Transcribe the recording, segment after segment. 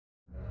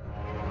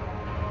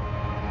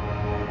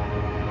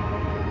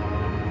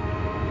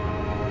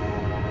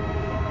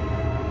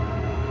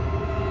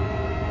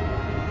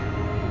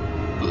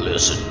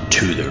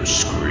to their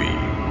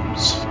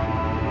screams.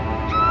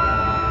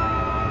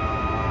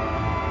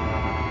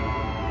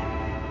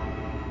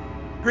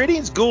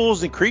 Greetings,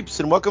 ghouls and creeps,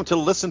 and welcome to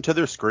Listen to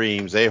Their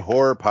Screams, a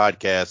horror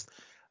podcast.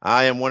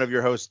 I am one of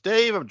your hosts,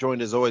 Dave. I'm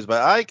joined as always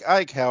by Ike.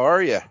 Ike, how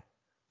are you?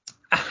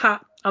 Aha,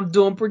 I'm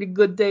doing pretty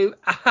good, Dave.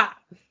 Aha.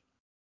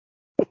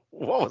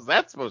 What was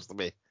that supposed to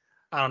be?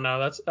 I don't know.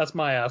 That's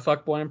my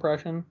fuckboy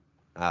impression.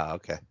 Ah,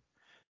 okay.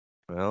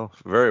 Well,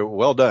 very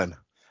well done,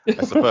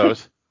 I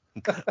suppose.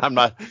 I'm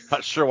not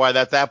sure why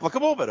that's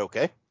applicable, but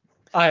okay.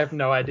 I have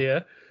no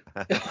idea.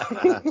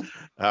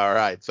 All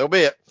right, so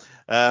be it.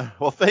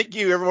 Well, thank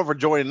you everyone for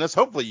joining us.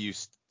 Hopefully you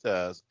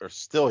are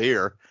still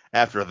here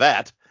after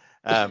that.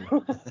 And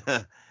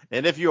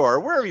if you are,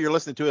 wherever you're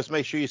listening to us,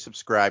 make sure you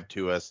subscribe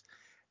to us.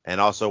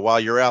 And also, while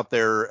you're out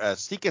there,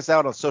 seek us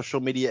out on social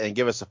media and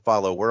give us a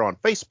follow. We're on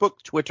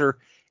Facebook, Twitter,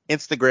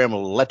 Instagram,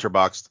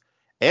 Letterboxd,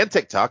 and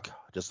TikTok.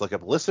 Just look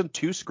up Listen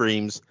to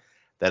Screams.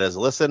 That is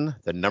Listen,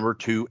 the number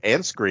 2,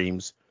 and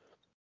Screams.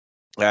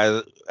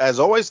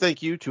 As always,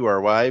 thank you to our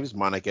wives,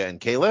 Monica and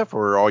Kayla,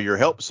 for all your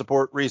help,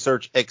 support,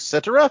 research,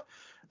 etc.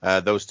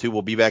 Those two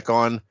will be back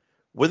on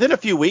within a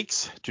few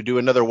weeks to do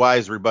another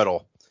Wives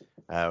rebuttal.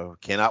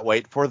 Cannot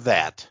wait for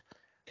that.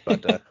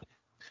 But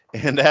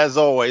and as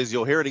always,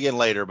 you'll hear it again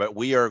later, but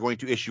we are going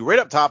to issue right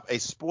up top a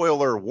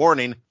spoiler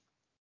warning.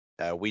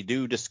 We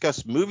do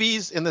discuss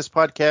movies in this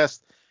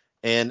podcast,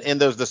 and in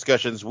those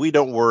discussions, we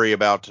don't worry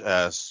about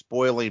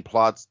spoiling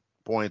plots,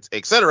 points,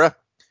 etc.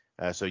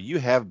 So you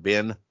have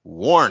been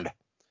warned.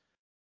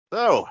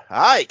 So,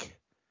 Ike,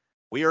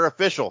 we are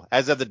official.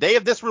 As of the day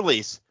of this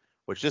release,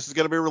 which this is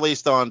going to be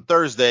released on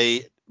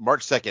Thursday,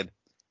 March 2nd,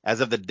 as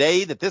of the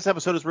day that this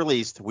episode is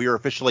released, we are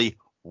officially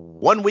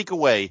 1 week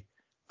away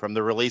from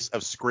the release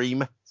of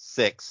Scream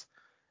 6.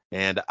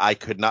 And I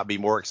could not be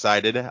more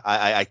excited.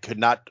 I could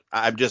not.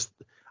 I'm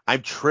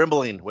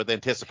trembling with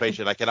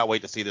anticipation. I cannot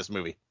wait to see this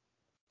movie.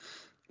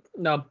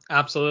 No,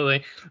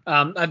 absolutely.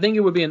 I think it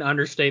would be an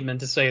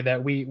understatement to say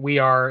that we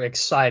are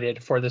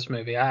excited for this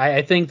movie.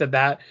 I think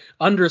that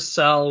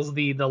undersells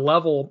the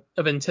level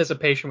of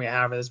anticipation we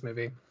have of this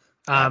movie.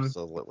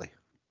 Absolutely.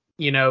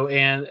 You know,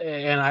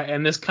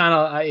 and this kind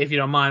of, if you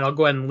don't mind, I'll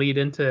go ahead and lead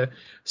into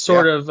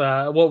sort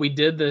of what we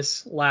did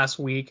this last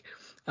week.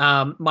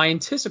 My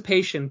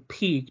anticipation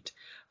peaked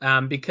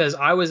because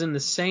I was in the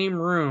same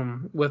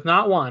room with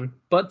not one,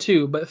 but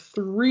two, but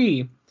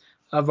three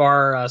of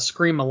our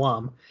Scream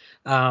alum.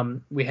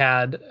 We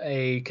had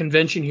a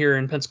convention here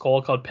in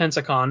Pensacola called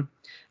Pensacon.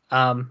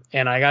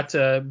 And I got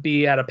to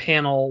be at a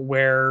panel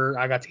where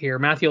I got to hear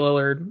Matthew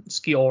Lillard,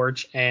 Ski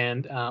Ulrich,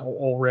 and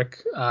Ulrich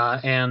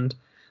and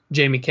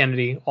Jamie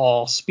Kennedy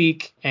all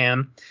speak.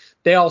 And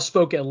they all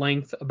spoke at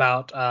length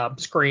about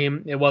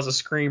Scream. It was a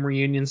Scream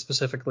reunion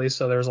specifically,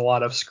 so there's a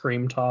lot of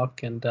Scream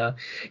talk. And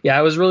yeah,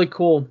 it was really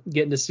cool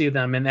getting to see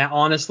them. And that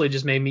honestly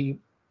just made me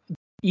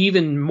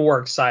even more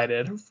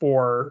excited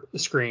for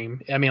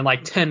Scream. I mean,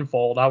 like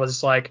tenfold. I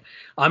was like,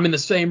 I'm in the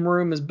same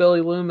room as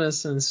Billy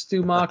Loomis and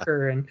Stu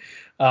Macher, and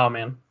oh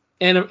man,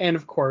 and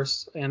of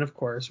course,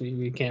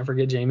 we can't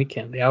forget Jamie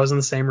Kennedy. I was in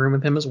the same room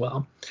with him as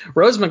well.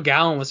 Rose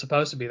McGowan was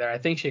supposed to be there. I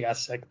think she got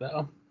sick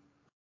though.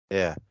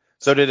 Yeah.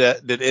 So did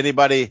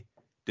anybody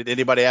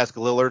ask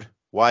Lillard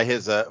why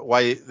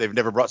they've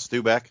never brought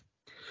Stu back?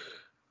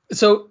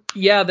 So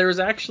yeah, there was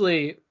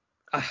actually.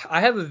 I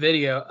have a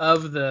video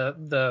of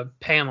the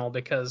panel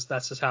because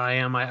that's just how I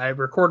am. I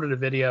recorded a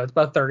video. It's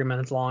about 30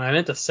 minutes long. I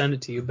meant to send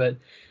it to you, but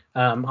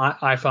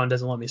iPhone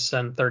doesn't let me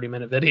send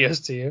 30-minute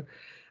videos to you.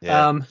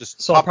 Yeah,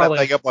 just so pop that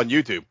thing up on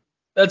YouTube.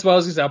 That's what I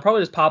was going to say. I'll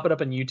probably just pop it up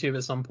on YouTube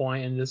at some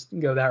point and just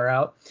go that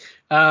route.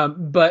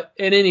 But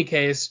in any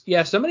case,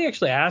 yeah, somebody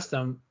actually asked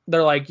them.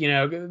 They're like,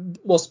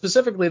 well,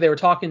 specifically they were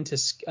talking to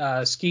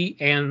Skeet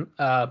and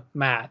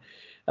Matt.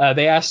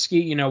 They asked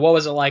Skeet, what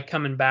was it like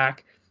coming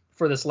back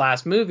for this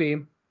last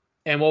movie,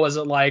 and what was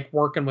it like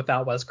working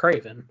without Wes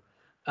Craven?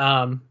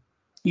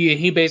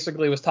 He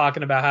basically was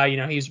talking about how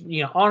he's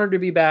honored to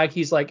be back.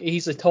 He's like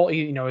it's a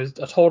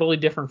totally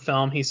different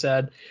film. He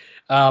said,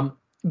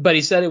 but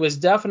he said it was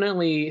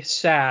definitely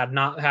sad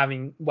not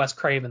having Wes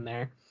Craven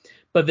there.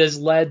 But this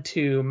led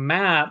to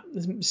Matt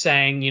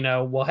saying,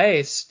 well,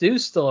 hey,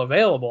 Stu's still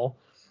available,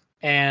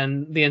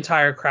 and the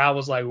entire crowd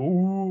was like,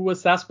 ooh,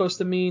 what's that supposed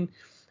to mean?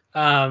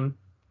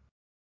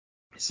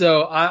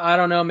 So I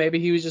don't know, maybe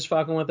he was just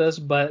fucking with us,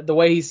 but the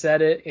way he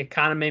said it, it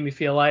kind of made me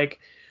feel like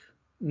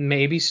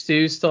maybe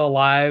Stu's still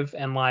alive,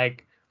 and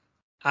like,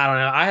 I don't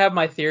know. I have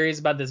my theories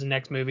about this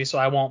next movie, so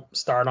I won't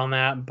start on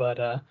that,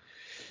 but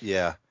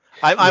yeah.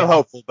 I'm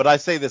hopeful, but I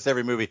say this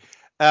every movie.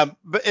 And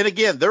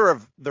again, there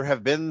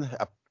have been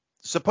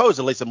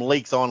supposedly some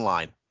leaks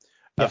online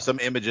of some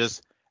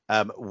images.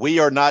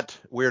 We're not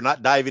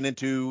diving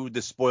into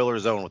the spoiler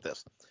zone with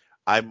this.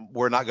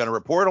 We're not going to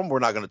report them. We're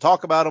not going to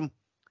talk about them.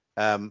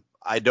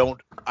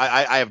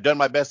 I have done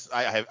my best.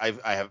 I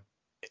have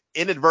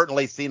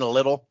inadvertently seen a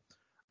little.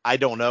 I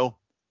don't know.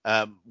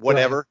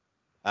 Whatever.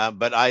 Right.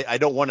 But I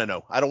don't want to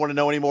know. I don't want to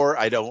know anymore.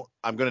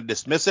 I'm going to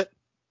dismiss it.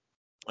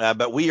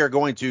 But we're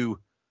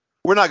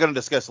not going to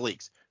discuss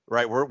leaks,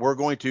 right? We're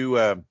going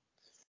to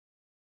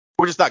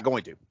we're just not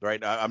going to, right?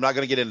 I'm not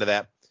going to get into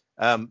that.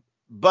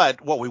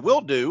 But what we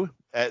will do,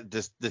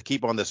 just to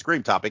keep on the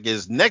Scream topic,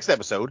 is next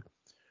episode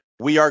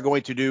we are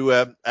going to do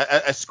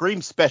a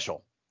Scream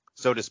special,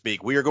 so to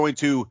speak. We're going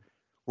to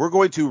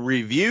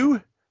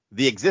review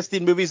the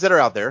existing movies that are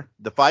out there,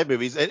 the 5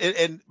 movies,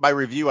 and by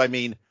review I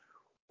mean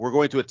we're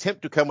going to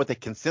attempt to come with a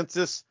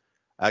consensus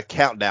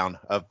countdown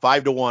of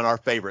 5 to 1, our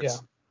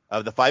favorites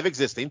of the 5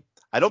 existing.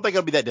 I don't think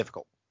it'll be that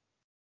difficult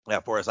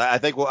for us. I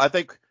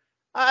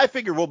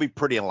figure we'll be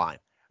pretty in line,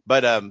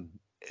 but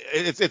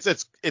it's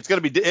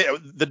going to be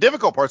the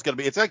difficult part's going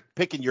to be, it's like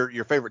picking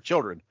your favorite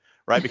children,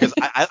 right? Because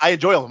I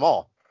enjoy them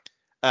all.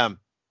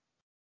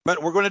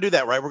 But we're going to do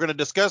that, right? We're going to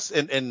discuss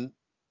and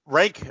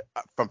rank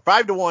from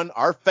 5 to 1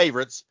 our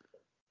favorites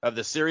of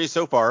the series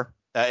so far,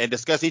 and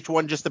discuss each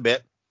one just a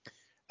bit.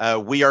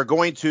 We are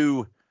going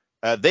to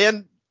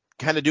then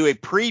kind of do a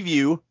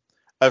preview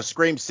of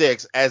Scream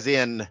 6, as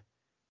in,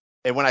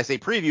 and when I say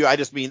preview, I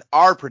just mean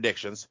our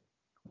predictions,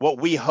 what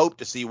we hope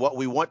to see, what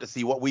we want to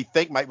see, what we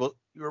think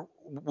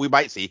we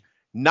might see,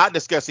 not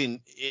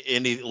discussing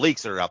any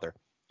leaks that are out there,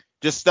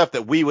 just stuff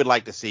that we would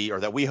like to see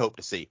or that we hope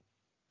to see.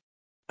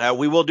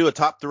 We will do a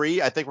top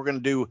 3. I think we're going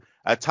to do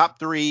a top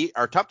 3,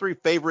 our top 3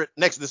 favorite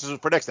this is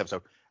for next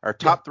episode, our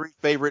top 3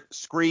 favorite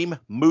Scream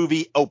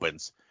movie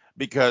opens,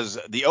 because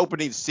the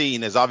opening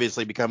scene has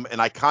obviously become an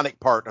iconic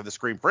part of the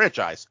Scream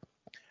franchise.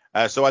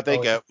 So I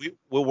think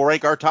we'll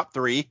rank our top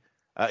 3,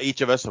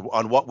 each of us,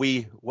 on what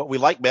we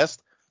like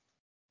best.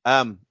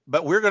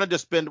 But we're going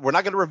to we're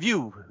not going to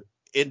review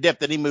in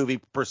depth any movie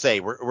per se.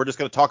 We're just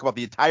going to talk about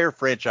the entire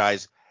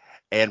franchise,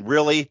 and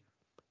really,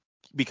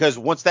 because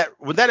when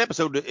that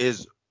episode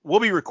is,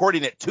 we'll be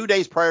recording it 2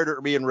 days prior to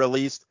it being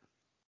released,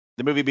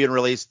 the movie being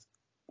released.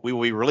 We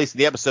will be releasing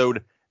the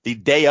episode the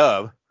day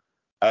of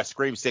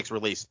Scream 6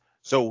 release.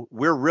 So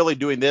we're really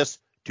doing this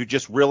to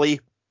just really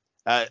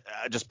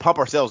just pump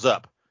ourselves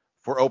up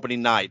for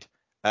opening night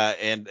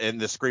and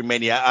the Scream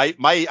Mania.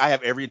 I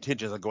have every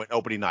intention of going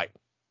opening night.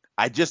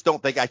 I just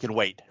don't think I can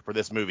wait for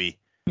this movie.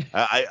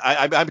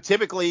 I'm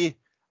typically,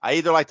 I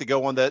either like to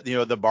go on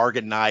the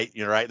bargain night,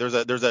 right?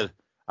 There's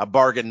a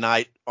bargain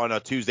night on a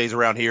Tuesdays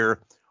around here,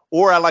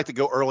 or I like to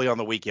go early on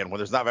the weekend when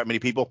there's not that many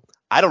people.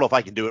 I don't know if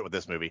I can do it with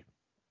this movie.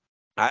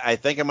 I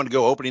think I'm going to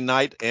go opening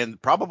night, and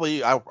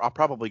I'll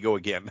probably go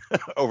again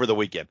over the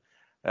weekend,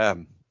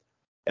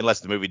 unless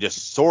the movie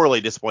just sorely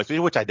disappoints me,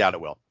 which I doubt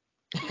it will.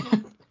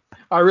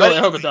 I really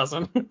hope it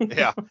doesn't.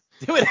 Yeah,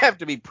 it would have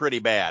to be pretty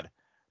bad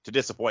to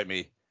disappoint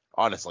me,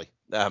 honestly.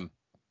 But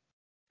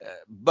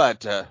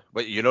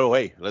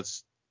hey,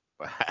 let's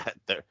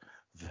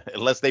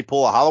unless they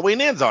pull a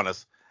Halloween Ends on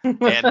us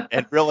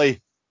and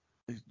really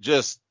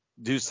just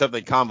do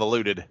something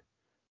convoluted.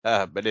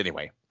 But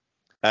anyway.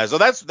 So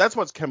that's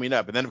what's coming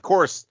up. And then, of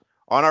course,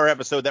 on our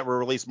episode that will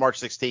release March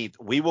 16th,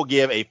 we will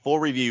give a full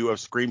review of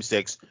Scream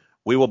 6.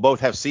 We will both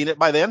have seen it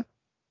by then.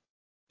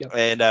 Yep.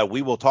 And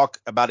we will talk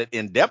about it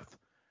in depth.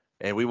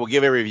 And we will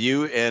give a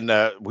review. And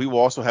we will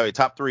also have a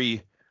top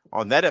 3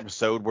 on that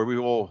episode, where we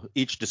will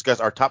each discuss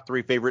our top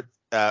 3 favorite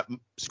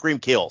Scream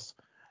kills.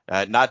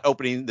 Not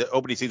the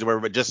opening scenes or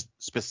whatever, but just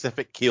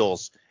specific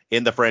kills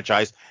in the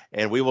franchise.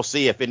 And we will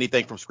see if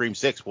anything from Scream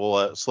 6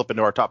 will slip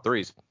into our top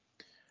 3s.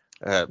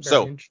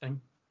 So interesting.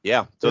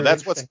 Yeah, so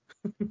that's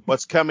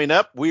what's coming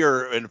up. We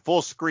are in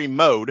full Scream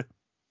mode,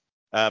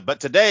 but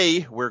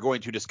today we're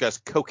going to discuss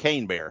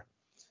Cocaine Bear,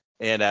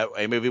 and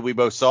a movie we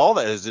both saw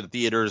that is in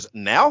theaters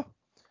now.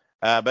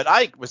 But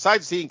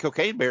besides seeing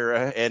Cocaine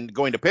Bear and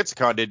going to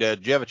Pensacon,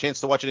 did you have a chance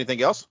to watch anything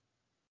else?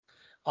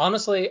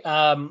 Honestly,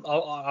 I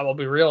will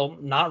be real,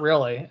 not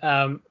really.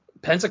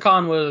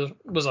 Pensacon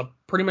was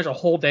pretty much a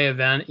whole day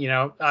event.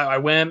 I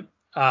went.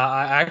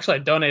 I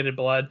donated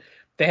blood.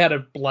 They had a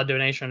blood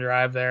donation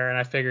drive there, and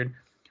I figured,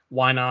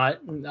 why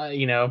not,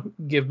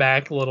 give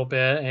back a little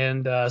bit.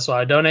 And so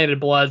I donated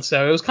blood.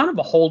 So it was kind of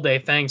a whole day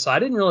thing. So I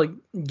didn't really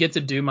get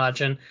to do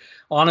much. And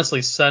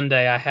honestly,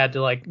 Sunday I had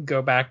to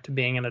go back to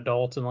being an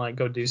adult and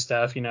go do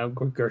stuff,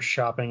 go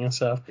shopping and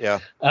stuff. Yeah.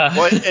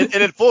 Well, and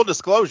in full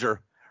disclosure,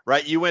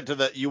 right? You went to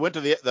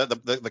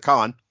the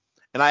con,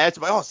 and I asked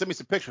him, send me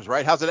some pictures,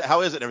 right?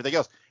 How is it, and everything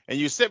else? And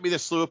you sent me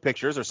this slew of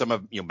pictures, or some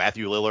of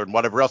Matthew Lillard and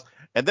whatever else.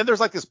 And then there's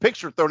this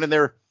picture thrown in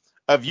there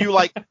of you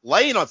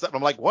laying on something.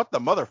 I'm like, what the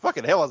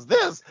motherfucking hell is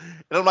this?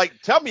 And I'm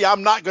like, tell me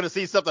I'm not going to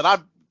see something I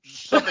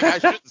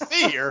shouldn't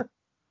see here.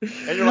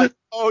 And you're like,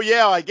 oh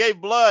yeah, I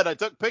gave blood. I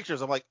took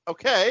pictures. I'm like,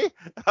 okay.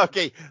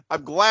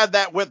 I'm glad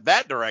that went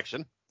that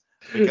direction,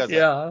 because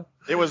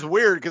it was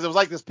weird, because it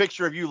was this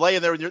picture of you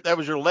laying there, and that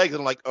was your legs. And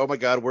I'm like, oh my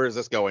God, where is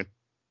this going?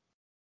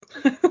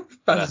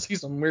 About to see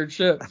some weird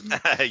shit.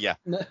 Yeah.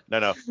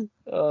 No.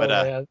 Oh,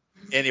 but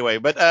anyway,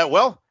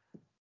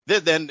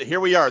 then here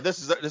we are.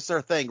 This is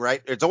our thing,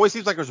 right? It always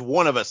seems like there's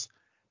one of us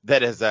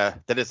that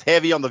is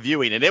heavy on the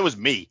viewing, and it was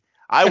me.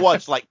 I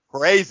watched like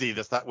crazy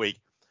this week.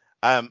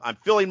 I'm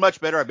feeling much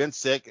better. I've been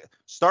sick,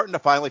 starting to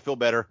finally feel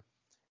better,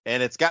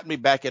 and it's gotten me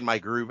back in my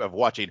groove of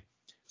watching.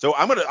 So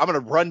I'm gonna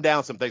run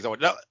down some things I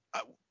want. Now,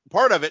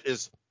 part of it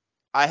is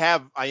I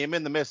am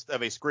in the midst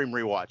of a Scream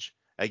rewatch.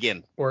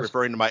 Again,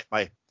 referring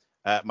to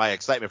my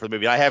excitement for the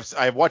movie. I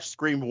have watched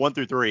Scream 1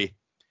 through 3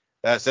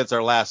 since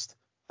our last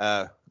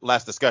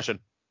discussion,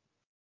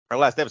 our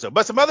last episode.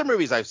 But some other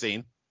movies I've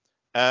seen,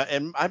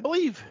 and I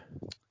believe,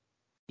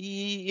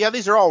 yeah,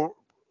 these are all,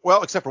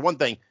 well, except for one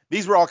thing,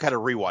 these were all kind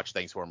of rewatch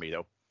things for me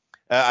though.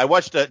 I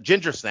watched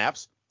Ginger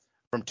Snaps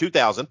from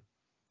 2000,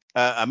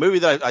 a movie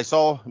that I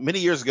saw many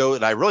years ago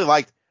that I really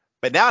liked,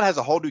 but now it has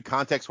a whole new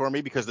context for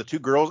me because the two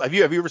girls. Have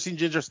you ever seen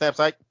Ginger Snaps,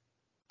 Ike?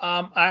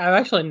 I've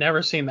actually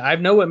never seen that. I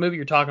know what movie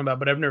you're talking about,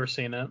 but I've never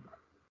seen it.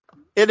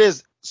 It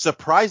is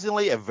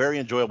surprisingly a very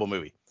enjoyable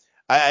movie.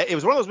 It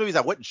was one of those movies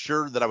I wasn't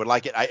sure that I would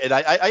like it.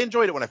 I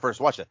enjoyed it when I first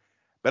watched it,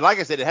 but like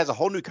I said, it has a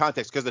whole new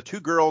context because the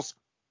two girls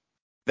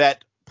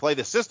that play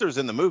the sisters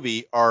in the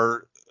movie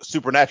are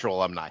Supernatural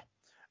alumni.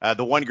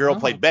 The one girl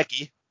played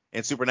Becky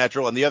in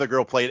Supernatural, and the other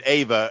girl played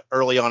Ava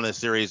early on in the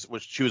series,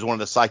 which she was one of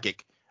the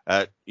psychic,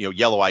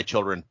 yellow-eyed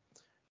children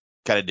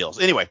kind of deals.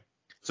 Anyway,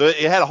 so it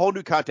had a whole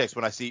new context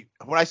when I see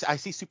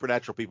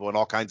Supernatural people and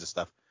all kinds of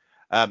stuff.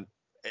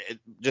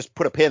 Just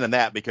put a pin in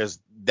that because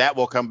that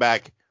will come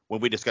back when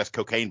we discuss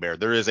Cocaine Bear.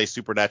 There is a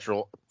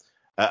Supernatural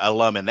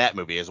alum in that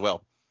movie as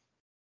well.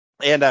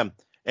 And then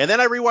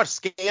I rewatched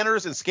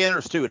Scanners and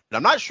Scanners 2. And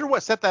I'm not sure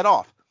what set that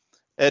off.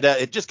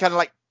 It just kind of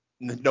like,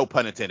 no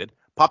pun intended,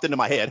 popped into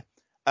my head.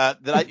 I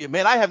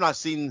have not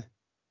seen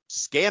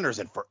Scanners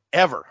in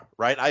forever,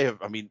 right?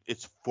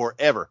 It's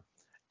forever.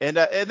 And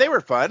they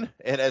were fun.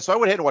 And so I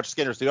went ahead and watched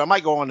Scanners 2. I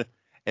might go on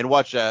and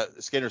watch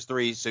Scanners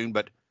 3 soon,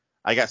 but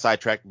I got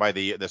sidetracked by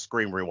the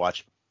Scream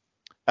rewatch.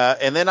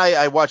 And then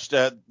I watched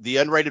the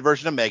unrated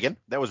version of Megan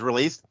that was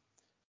released.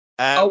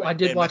 I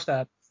did watch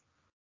that.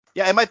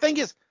 Yeah, and my thing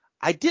is,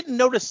 I didn't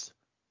notice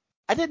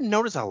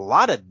a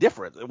lot of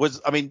difference.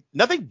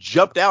 Nothing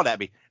jumped out at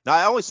me. Now,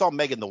 I only saw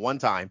Megan the one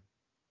time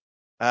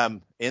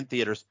in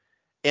theaters,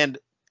 and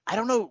I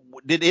don't know,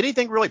 did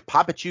anything really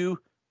pop at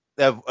you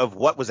of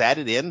what was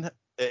added in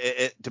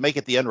to make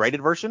it the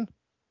unrated version?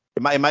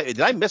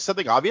 Did I miss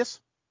something obvious?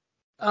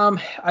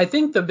 I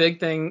think the big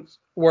things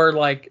were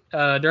like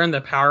during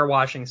the power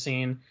washing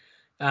scene.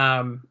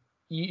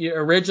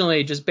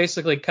 Originally, it just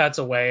basically cuts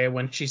away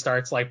when she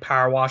starts like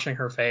power washing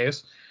her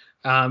face.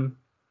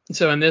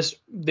 So in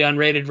the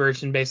unrated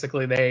version,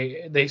 basically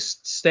they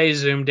stay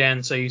zoomed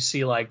in, so you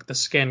see like the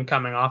skin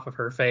coming off of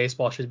her face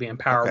while she's being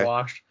power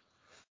washed.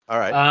 All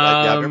right.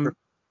 I remember.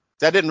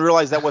 I didn't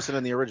realize that wasn't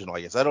in the original.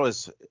 I guess that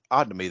was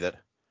odd to me. That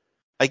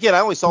again, I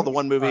only saw the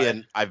one movie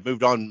and I've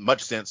moved on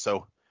much since.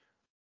 So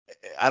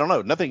I don't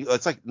know. Nothing.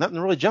 It's like nothing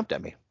really jumped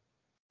at me.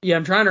 Yeah,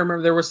 I'm trying to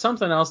remember. There was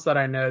something else that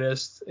I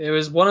noticed. It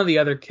was one of the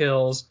other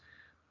kills.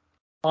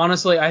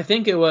 Honestly, I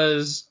think it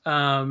was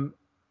when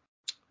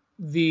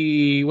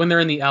they're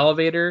in the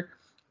elevator,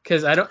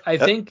 because I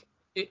think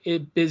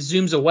it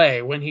zooms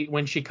away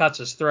when she cuts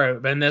his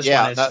throat, but in this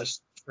one it's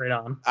just straight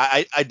on.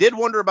 I did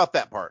wonder about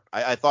that part.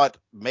 I thought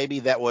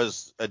maybe that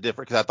was a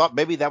different, because I thought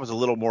maybe that was a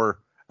little more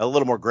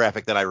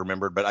graphic than I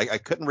remembered, but I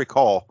couldn't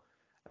recall.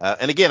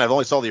 And again, I've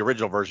only saw the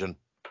original version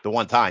the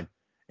one time,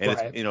 and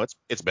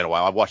it's been a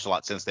while. I've watched a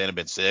lot since then. I've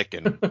been sick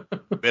and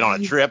been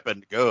on a trip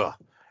and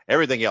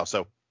everything else.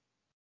 So,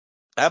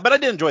 but I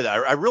did enjoy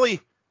that.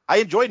 I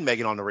enjoyed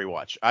Megan on the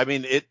rewatch. I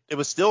mean, it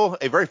was still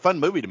a very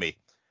fun movie to me,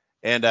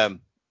 and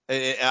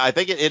I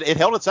think it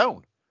held its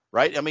own,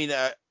 right? I mean,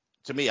 to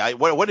me,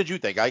 what did you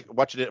think? I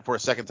watched it for a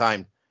second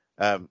time.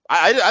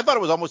 I thought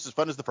it was almost as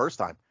fun as the first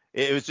time.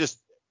 It was just,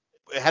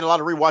 it had a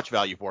lot of rewatch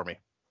value for me.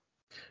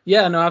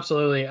 Yeah, no,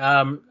 absolutely.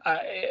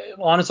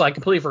 Honestly, I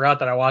completely forgot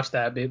that I watched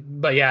that,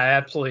 but yeah,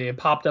 absolutely, it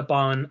popped up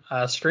on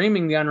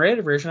streaming, the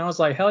unrated version. I was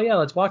like, hell yeah,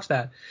 let's watch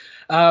that.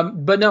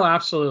 But no,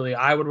 absolutely,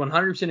 I would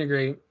 100%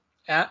 agree.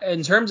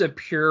 In terms of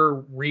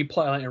pure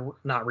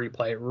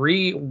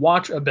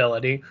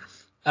rewatchability,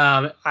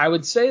 I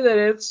would say that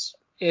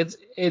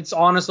it's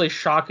honestly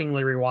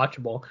shockingly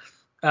rewatchable.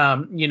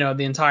 The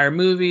entire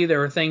movie, there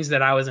were things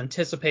that I was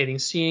anticipating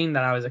seeing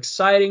that I was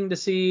exciting to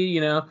see,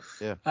 Yeah.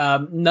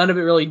 None of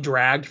it really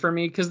dragged for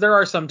me, because there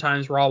are some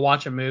times where I'll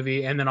watch a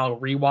movie and then I'll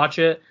rewatch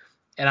it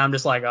and I'm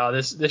just like, oh,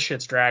 this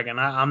shit's dragging.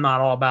 I'm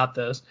not all about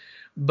this.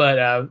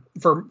 But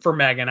for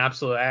Megan,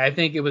 absolutely. I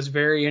think it was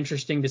very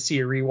interesting to see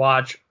a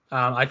rewatch.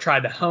 I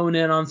tried to hone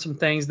in on some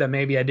things that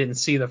maybe I didn't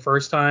see the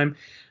first time.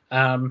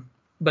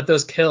 But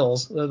those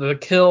kills, the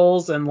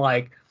kills and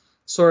like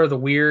sort of the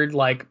weird,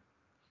 like,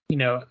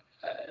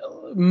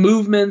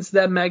 movements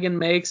that Megan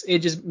makes, it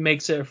just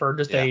makes it for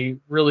just a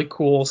really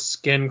cool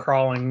skin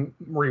crawling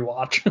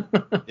rewatch.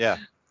 Yeah.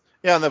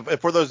 And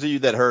for those of you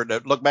that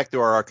heard, look back through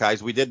our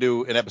archives. We did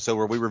do an episode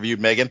where we reviewed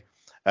Megan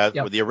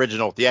with the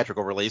original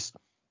theatrical release.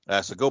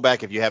 So go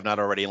back if you have not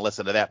already and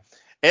listen to that.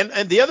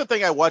 And the other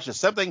thing I watched is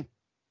something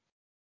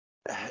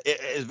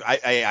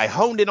I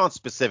honed in on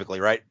specifically,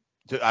 right?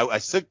 I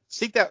seek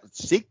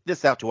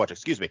this out to watch,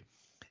 excuse me.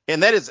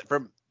 And that is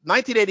from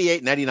 1988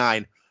 and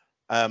 99.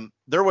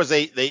 There was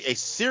a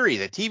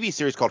TV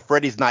series called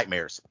Freddy's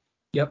Nightmares.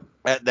 Yep.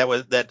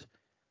 That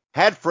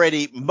had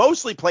Freddy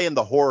mostly playing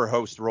the horror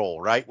host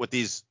role, right? With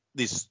these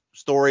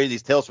stories,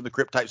 these Tales from the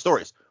Crypt type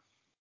stories.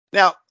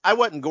 Now, I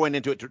wasn't going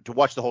into it to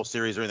watch the whole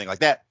series or anything like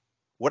that.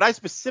 what I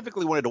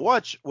specifically wanted to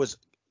watch was,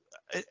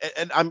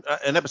 and I'm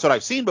an episode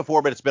I've seen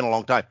before, but it's been a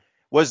long time,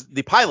 was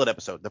the pilot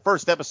episode, the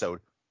first episode,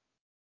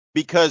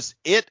 because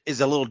it is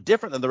a little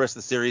different than the rest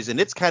of the series, and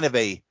it's kind of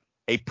a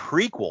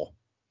prequel,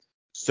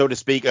 so to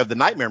speak, of the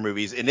Nightmare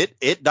movies, and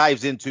it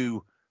dives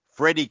into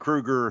Freddy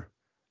Krueger,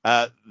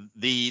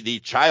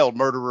 the child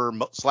murderer /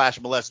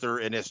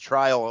 molester, in his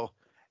trial,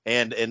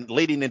 and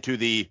leading into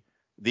the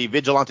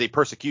vigilante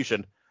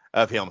persecution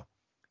of him.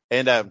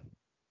 And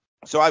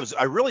so it's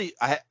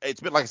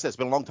been, like I said, it's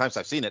been a long time since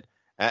I've seen it,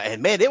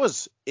 and man, it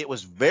was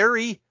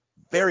very,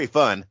 very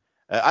fun.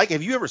 Ike,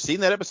 have you ever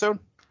seen that episode?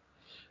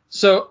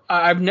 So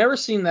I've never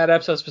seen that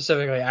episode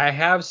specifically. I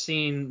have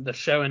seen the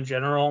show in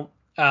general.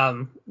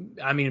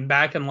 I mean,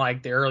 back in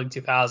like the early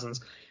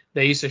 2000s,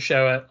 they used to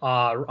show it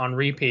on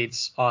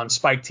repeats on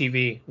Spike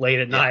TV late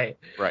at night.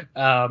 Right.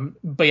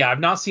 But yeah, I've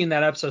not seen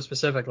that episode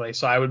specifically,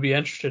 so I would be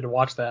interested to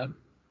watch that.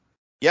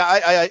 Yeah,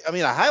 I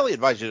mean, I highly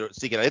advise you to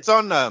seek it out. It's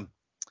on,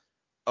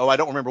 I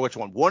don't remember which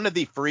one. One of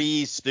the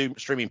free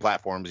streaming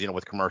platforms,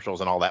 with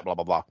commercials and all that, blah,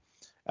 blah, blah.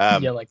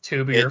 Yeah, like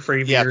Tubi or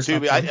Freevee or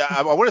Tubi. something.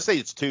 I want to say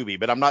it's Tubi,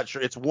 but I'm not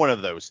sure. It's one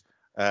of those.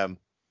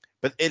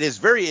 But it is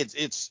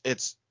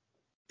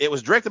it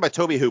was directed by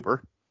Tobe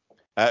Hooper,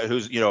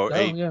 who's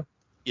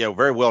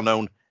very well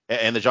known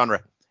in the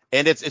genre,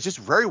 and it's just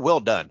very well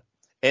done,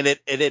 and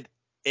it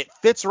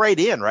fits right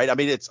in, right? I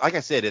mean, it's like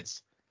I said,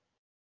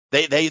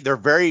 they're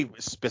very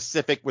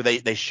specific where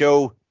they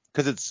show,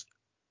 because it's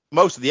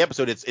most of the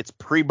episode it's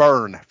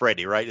pre-burn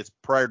Freddy, right? It's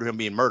prior to him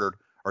being murdered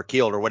or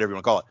killed or whatever you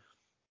want to call it.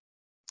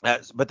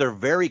 But they're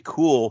very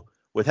cool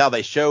with how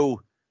they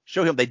show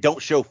him. They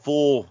don't show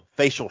full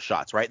facial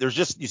shots, right? There's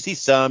just, you see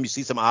some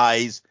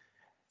eyes,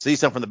 see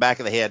some from the back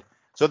of the head.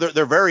 So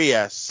they're very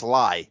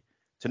sly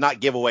to not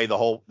give away the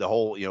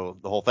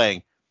whole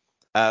thing.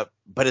 But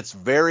it's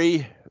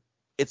very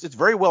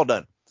well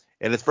done,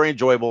 and it's very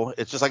enjoyable.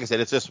 It's just, like I said,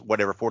 it's just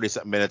whatever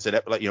 40-something minutes an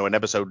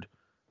episode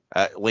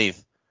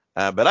length.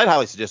 But I'd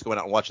highly suggest going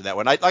out and watching that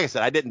one. Like I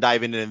said, I didn't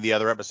dive into any of the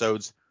other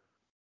episodes.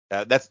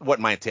 That's what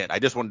my intent. I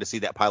just wanted to see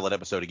that pilot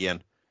episode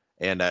again,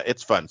 and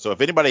it's fun. So if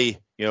anybody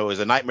is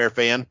a Nightmare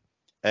fan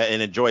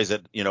and enjoys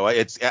it,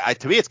 it's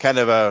to me it's kind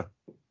of a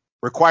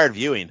required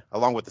viewing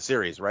along with the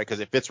series, right? Because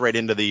it fits right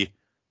into the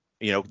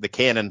the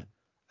canon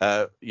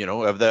of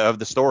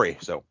the story.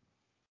 So,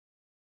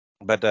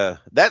 but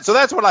that's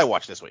what I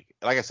watched this week.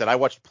 Like I said, I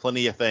watched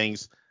plenty of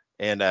things,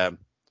 and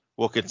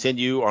we'll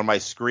continue on my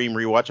Scream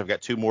rewatch. I've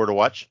got 2 more to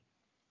watch,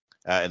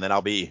 and then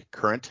I'll be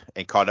current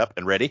and caught up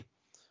and ready.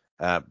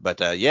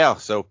 Yeah,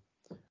 so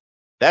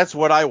that's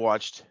what I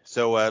watched.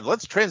 So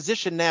let's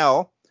transition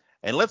now,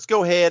 and let's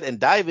go ahead and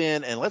dive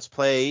in, and let's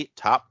play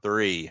Top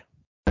 3.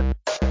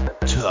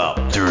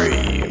 Top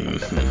 3.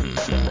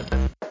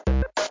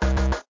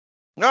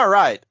 All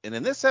right, and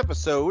in this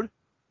episode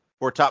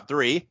for Top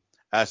 3,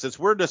 since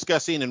we're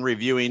discussing and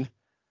reviewing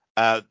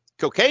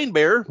Cocaine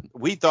Bear,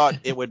 we thought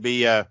it would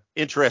be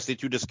interesting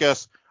to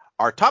discuss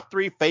our top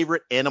 3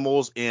 favorite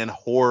animals in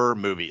horror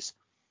movies.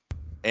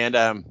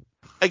 And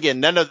again,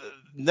 none of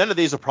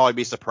these will probably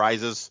be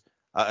surprises,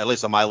 at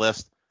least on my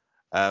list.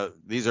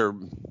 These are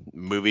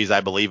movies I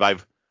believe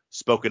I've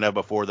spoken of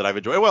before that I've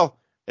enjoyed. Well,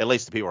 at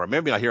least the people are.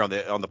 Maybe not here on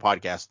the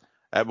podcast,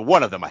 but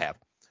one of them I have.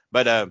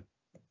 But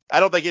I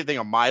don't think anything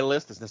on my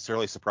list is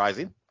necessarily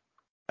surprising.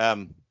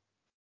 So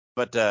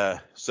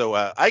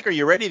Ike, are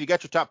you ready? Have you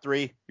got your top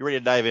 3? You ready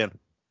to dive in?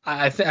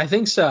 I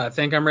think so. I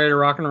think I'm ready to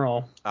rock and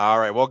roll. All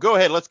right. Well, go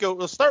ahead. Let's go.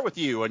 Let's start with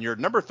you on your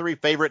number 3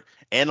 favorite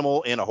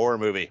animal in a horror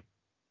movie.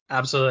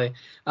 Absolutely.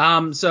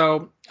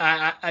 So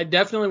I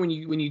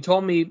definitely, when you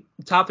told me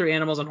top 3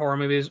 animals in horror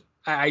movies,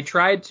 I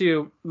tried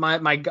to,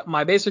 my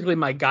basically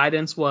my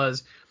guidance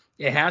was,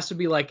 it has to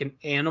be like an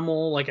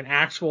animal, like an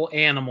actual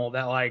animal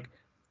that, like,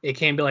 it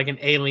can't be like an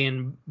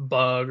alien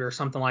bug or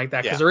something like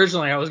that. Because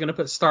originally I was going to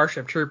put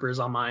Starship Troopers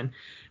on mine.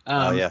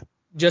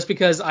 Just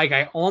because, like,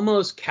 I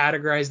almost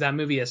categorized that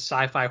movie as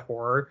sci-fi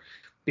horror,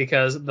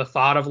 because the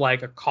thought of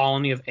like a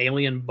colony of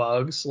alien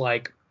bugs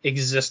like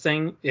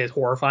existing is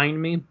horrifying to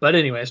me. But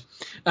anyways,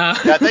 I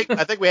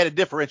think we had to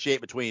differentiate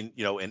between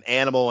an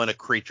animal and a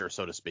creature,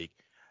 so to speak.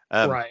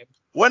 Right.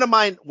 One of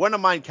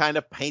mine kind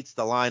of paints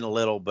the line a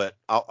little, but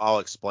I'll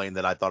explain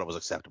that I thought it was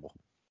acceptable.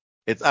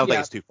 I don't think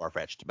it's too far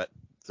fetched, but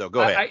so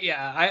go ahead.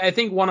 I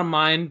think one of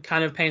mine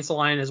kind of paints the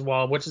line as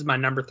well, which is my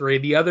number 3.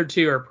 The other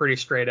 2 are pretty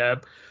straight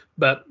up,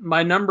 but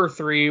my number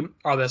 3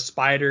 are the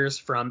spiders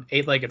from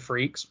Eight-Legged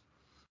Freaks.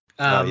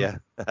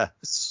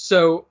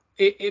 So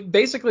it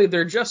basically,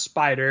 they're just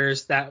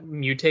spiders that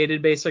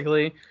mutated,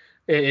 basically,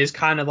 is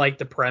kind of like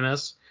the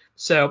premise.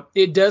 So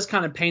it does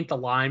kind of paint the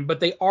line, but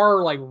they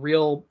are like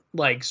real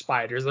like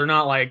spiders. They're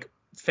not like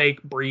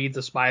fake breeds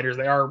of spiders.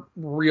 They are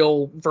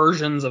real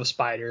versions of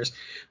spiders.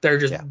 They're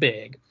just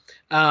big.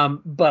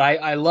 But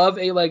I love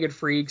Eight-Legged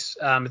Freaks.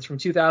 It's from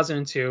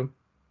 2002.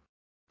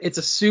 It's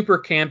a super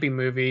campy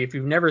movie. If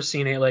you've never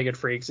seen Eight-Legged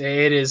Freaks,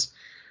 it is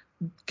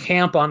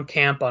camp on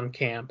camp on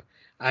camp.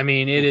 I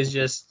mean, it is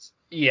just,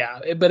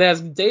 but it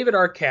has David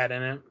Arquette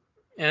in it,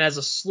 and has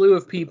a slew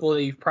of people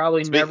that you've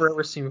probably Speak- never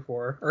ever seen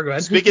before. Or go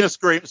ahead. Speaking of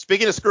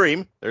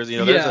Scream, there's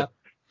yeah.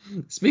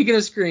 Speaking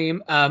of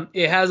Scream,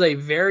 it has a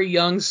very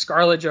young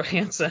Scarlett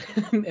Johansson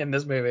in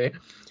this movie.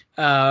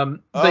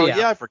 But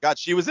yeah, I forgot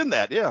she was in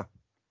that. Yeah.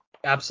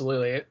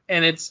 absolutely.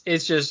 And it's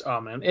just,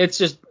 oh man, it's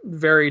just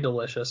very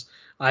delicious.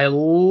 I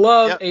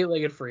love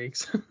Eight-Legged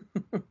Freaks.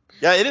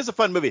 Yeah, it is a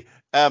fun movie.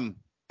 What's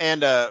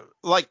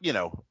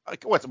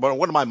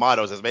one of my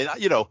mottos is, man,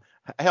 hell,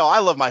 I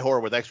love my horror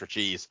with extra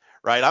cheese,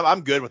 right?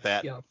 I'm good with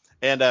that. Yeah.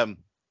 And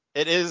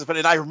it is,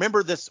 but I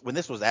remember this when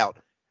this was out.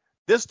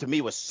 This to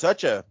me was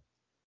such a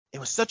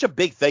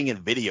big thing in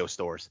video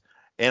stores.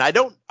 And I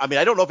don't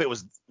know if it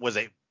was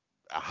a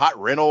hot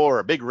rental or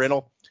a big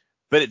rental,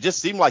 but it just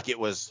seemed like it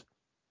was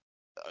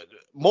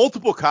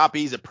multiple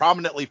copies and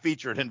prominently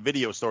featured in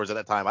video stores at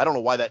that time. I don't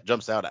know why that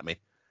jumps out at me.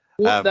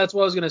 Well, that's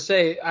what I was going to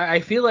say. I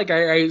feel like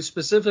I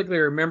specifically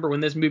remember when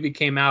this movie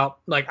came out,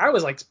 like I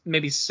was like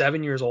maybe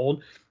 7 years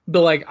old,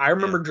 but like I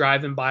remember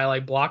driving by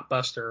like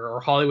Blockbuster or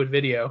Hollywood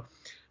Video,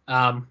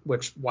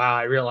 which, wow,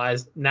 I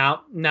realized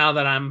now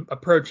that I'm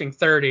approaching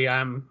 30,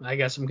 I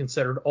guess I'm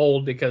considered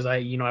old because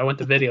I went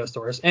to video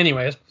stores.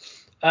 Anyways,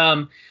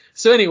 I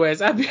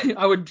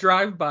would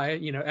drive by,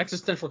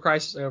 existential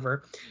crisis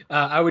over.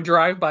 I would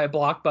drive by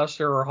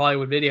Blockbuster or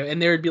Hollywood Video,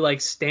 and there would be like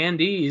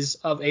standees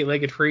of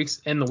Eight-Legged Freaks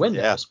in the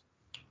windows.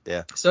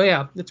 Yeah. So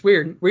yeah, it's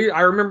weird. I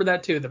remember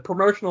that too. The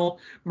promotional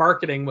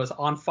marketing was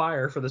on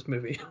fire for this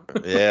movie.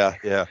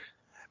 Yeah.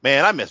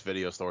 Man, I miss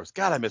video stores.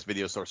 God, I miss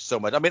video stores so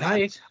much. I mean,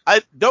 Right.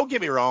 I don't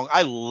get me wrong.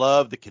 I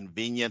love the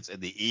convenience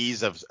and the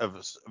ease of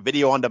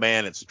video on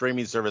demand and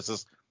streaming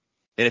services.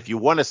 And if you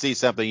want to see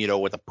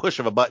something, with a push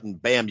of a button,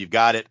 bam, you've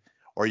got it,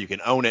 or you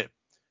can own it.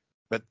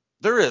 But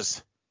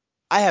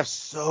I have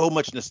so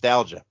much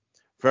nostalgia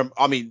from,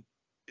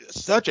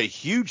 such a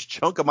huge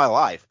chunk of my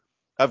life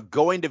of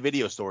going to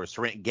video stores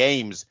to rent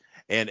games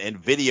and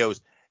videos.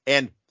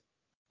 And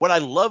what I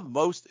love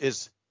most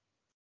is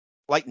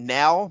like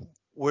now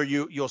where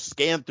you'll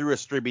scan through a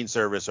streaming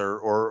service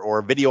or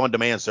a video on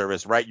demand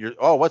service, right?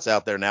 What's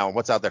out there now?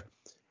 What's out there?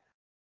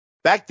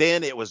 Back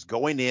then it was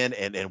going in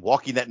and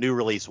walking that new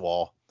release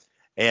wall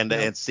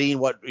and seeing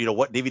what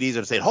DVDs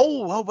are saying,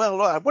 well,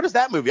 what is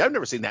that movie? I've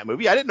never seen that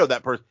movie. I didn't know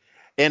that person.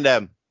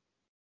 And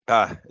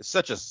it's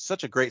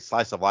such a great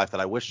slice of life that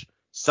I wish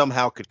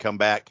somehow could come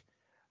back.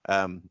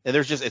 And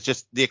it's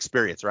just the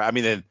experience, right? I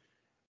mean,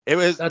 it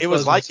was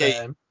almost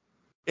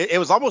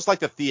like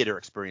the theater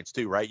experience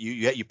too, right?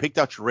 You picked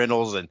out your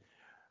rentals and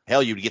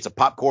hell, you'd get some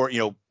popcorn,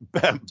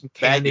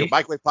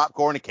 microwave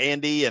popcorn and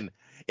candy, and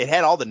it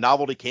had all the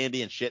novelty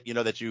candy and shit,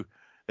 that you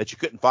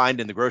couldn't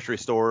find in the grocery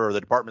store or the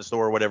department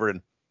store or whatever.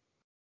 And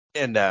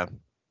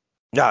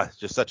it's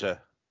just such a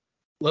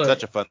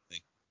fun thing.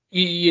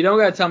 You don't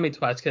gotta tell me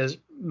twice, because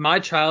my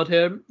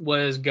childhood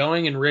was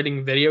going and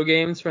renting video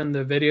games from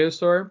the video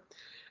store.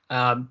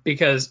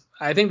 Because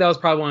I think that was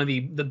probably one of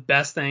the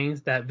best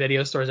things that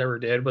video stores ever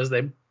did was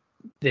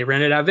they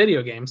rented out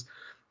video games.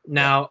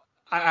 Now,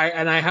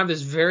 I have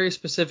this very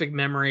specific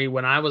memory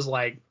when I was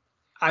like,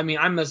 I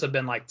must have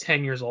been like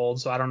 10 years old,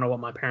 so I don't know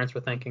what my parents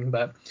were thinking,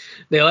 but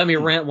they let me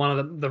rent one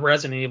of the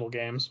Resident Evil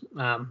games.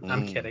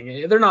 I'm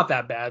kidding. They're not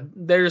that bad.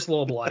 They're just a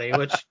little bloody,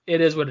 which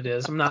it is what it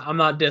is. I'm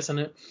not dissing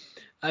it.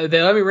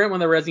 They let me rent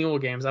one of the Resident Evil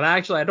games, and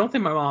I don't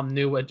think my mom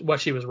knew what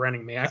she was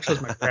renting me. Actually,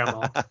 it was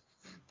my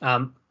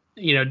grandma.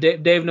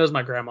 Dave knows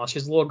my grandma.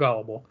 She's a little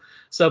gullible.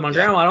 So my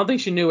grandma, I don't think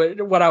she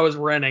knew what I was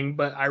renting,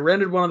 but I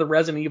rented one of the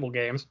Resident Evil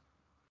games.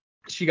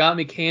 She got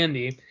me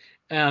candy,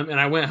 and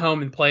I went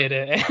home and played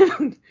it.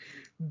 And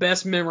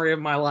best memory of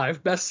my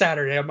life, best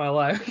Saturday of my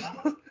life.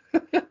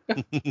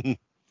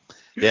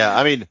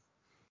 Yeah,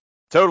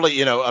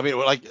 totally.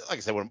 Like I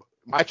said, when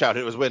my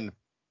childhood was when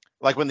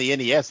the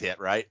NES hit,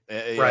 right?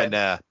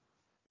 Right.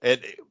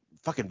 And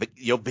fucking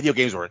video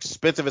games were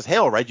expensive as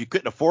hell, right? You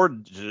couldn't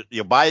afford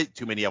to buy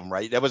too many of them,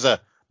 right? That was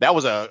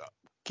a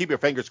keep your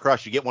fingers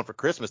crossed you get one for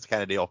Christmas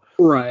kind of deal.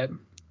 Right.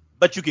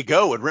 But you could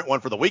go and rent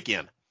one for the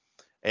weekend.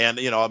 And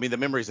the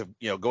memories of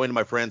going to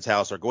my friend's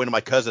house or going to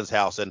my cousin's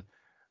house, and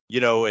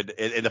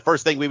and the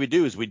first thing we would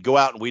do is we'd go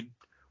out and we'd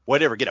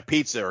get a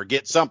pizza or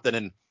get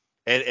something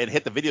and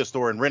hit the video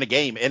store and rent a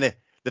game. And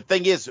the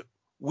thing is,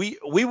 we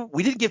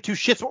didn't give two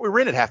shits what we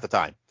rented half the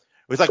time.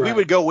 It was like we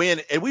would go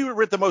in and we would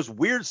rent the most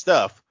weird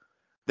stuff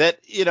that,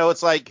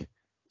 it's like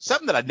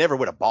something that I never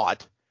would have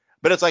bought,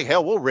 but it's like,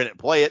 hell, we'll rent it and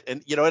play it.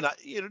 And,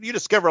 you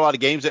discover a lot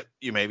of games that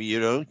you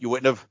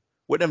wouldn't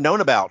have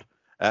known about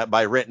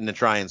by renting and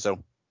trying.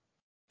 So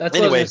that's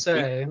what I was going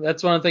to say.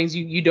 That's one of the things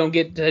you don't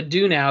get to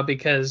do now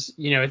because,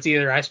 it's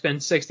either I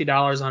spend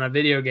 $60 on a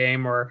video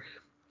game or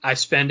I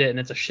spend it and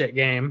it's a shit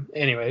game.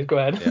 Anyway, go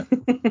ahead.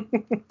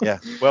 Yeah.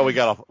 Well, we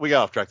got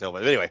off track there.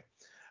 But anyway,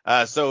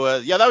 that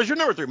was your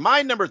number 3.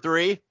 My number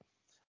 3,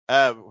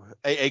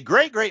 a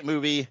great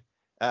movie.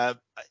 I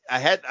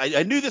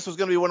knew this was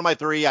going to be one of my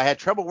 3. I had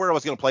trouble where I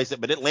was going to place it,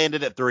 but it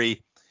landed at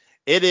 3.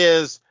 It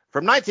is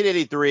from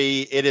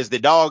 1983. It is the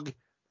dog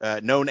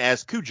known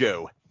as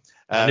Cujo.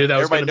 I knew that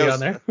was going to be on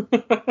there.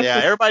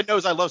 Yeah, everybody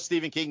knows I love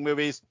Stephen King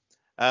movies.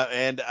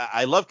 And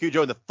I love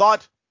Cujo. And the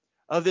thought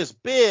of this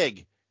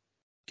big,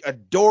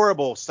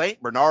 adorable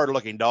Saint Bernard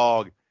looking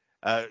dog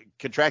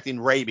contracting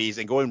rabies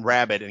and going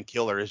rabid and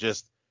killer is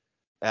just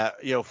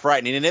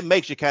frightening. And it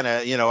makes you kind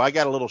of, I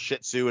got a little Shih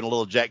Tzu and a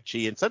little Jack Chi,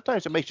 and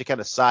sometimes it makes you kind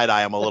of side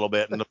eye them a little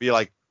bit and be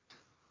like,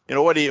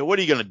 what are you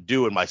going to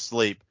do in my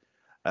sleep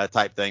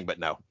type thing. But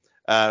no.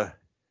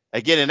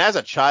 Again, and as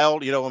a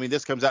child,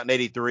 this comes out in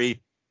 83.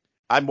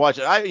 I'm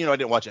watching, I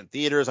didn't watch it in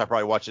theaters. I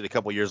probably watched it a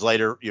couple years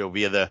later,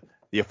 via the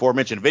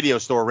aforementioned video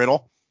store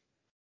rental.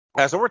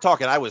 So we're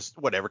talking, I was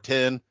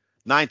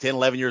 9, 10,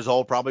 11 years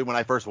old probably when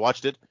I first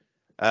watched it.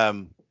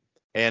 Man,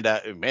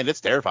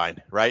 it's terrifying,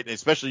 right?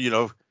 Especially,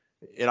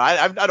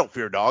 I don't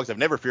fear dogs. I've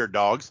never feared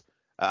dogs.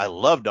 I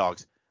love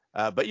dogs.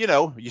 But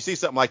you see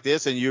something like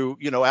this and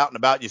out and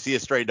about, you see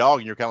a stray dog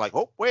and you're kind of like,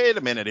 oh, wait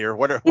a minute here.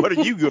 What are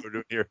you going to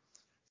do here?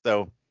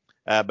 So,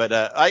 what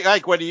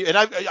do you, and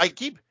I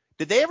keep,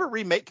 did they ever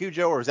remake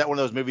Cujo, or is that one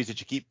of those movies that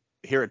you keep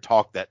hearing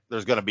talk that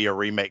there's going to be a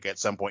remake at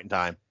some point in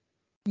time?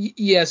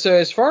 Yeah. So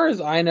as far as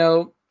I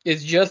know,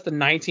 it's just the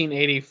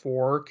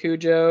 1984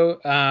 Cujo.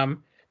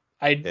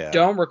 I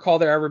don't recall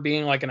there ever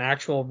being like an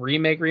actual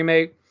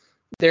remake.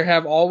 There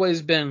have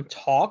always been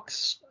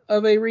talks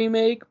of a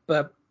remake,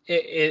 but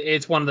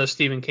it's one of those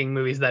Stephen King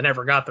movies that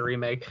never got the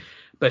remake.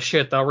 But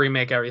shit, they'll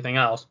remake everything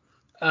else.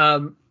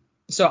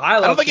 So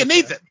I don't think it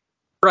needs it.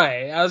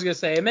 Right. I was going to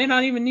say, it may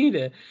not even need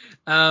it.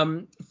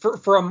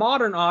 For a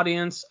modern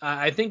audience,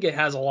 I think it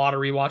has a lot of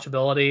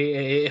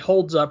rewatchability. It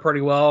holds up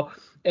pretty well.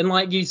 And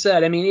like you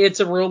said, it's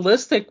a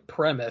realistic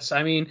premise.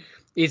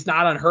 It's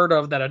not unheard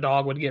of that a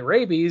dog would get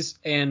rabies.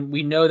 And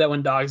we know that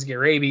when dogs get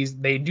rabies,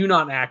 they do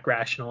not act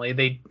rationally.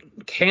 They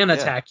can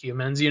attack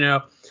humans,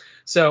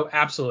 So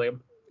absolutely.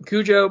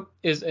 Cujo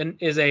is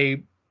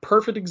a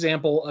perfect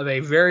example of a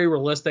very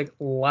realistic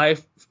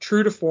life,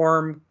 true to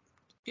form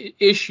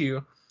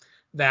issue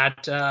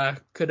that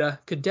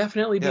could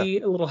definitely be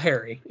a little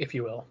hairy, if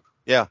you will.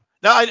 Yeah.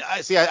 No,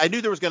 I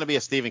knew there was going to be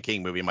a Stephen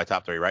King movie in my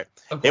top 3, right?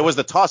 It was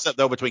the toss-up,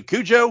 though, between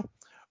Cujo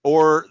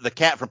or the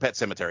cat from Pet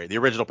Sematary, the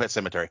original Pet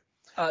Sematary.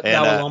 That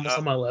was almost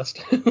on my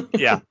list.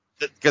 Yeah,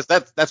 because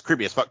that's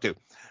creepy as fuck, too.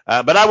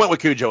 But I went with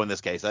Cujo in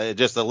this case.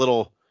 Just a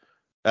little,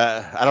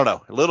 I don't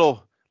know, a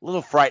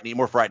little frightening,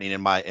 more frightening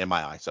in my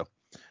eye. So,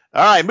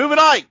 all right, moving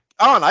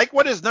on. Ike,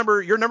 what is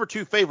your number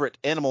 2 favorite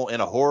animal in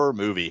a horror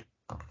movie?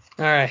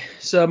 All right,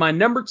 so my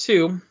number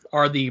 2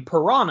 are the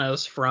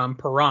piranhas from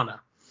Piranha.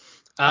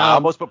 I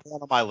almost put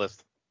one on my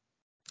list.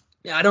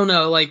 Yeah, I don't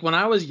know. Like when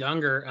I was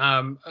younger,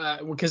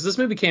 because this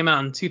movie came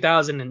out in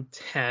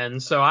 2010,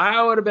 so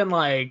I would have been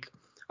like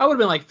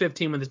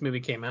 15 when this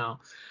movie came out.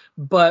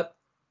 But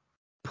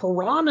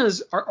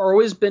piranhas are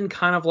always been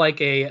kind of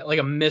like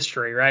a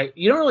mystery, right?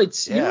 You don't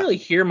really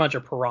hear much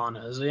of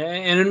piranhas,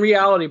 and in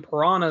reality,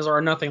 piranhas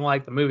are nothing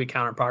like the movie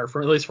counterpart,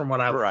 at least from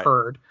what I've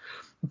heard.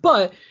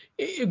 But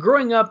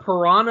growing up,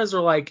 piranhas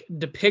are like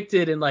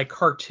depicted in like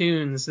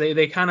cartoons.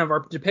 They kind of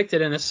are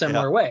depicted in a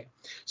similar way.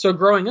 So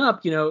growing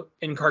up,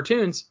 in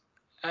cartoons,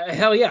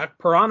 hell yeah,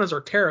 piranhas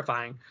are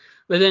terrifying.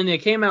 But then they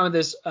came out with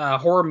this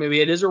horror movie.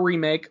 It is a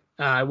remake.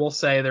 I will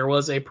say there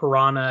was a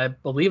piranha, I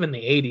believe, in the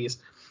 80s.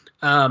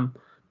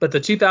 But the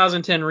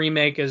 2010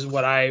 remake is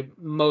what I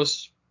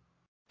most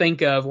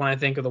think of when I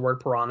think of the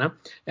word piranha.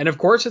 And of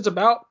course, it's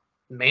about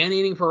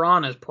man-eating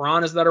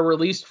piranhas that are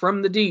released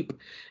from the deep.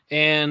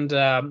 And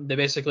they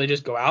basically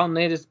just go out and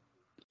they just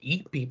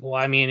eat people.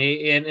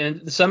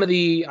 And some of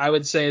I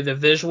would say the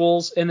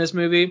visuals in this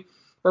movie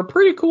are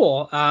pretty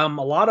cool. A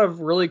lot of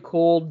really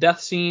cool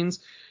death scenes.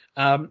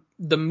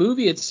 The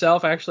movie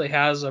itself actually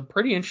has a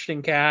pretty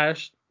interesting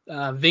cast.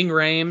 Ving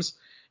Rhames,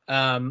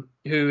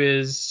 who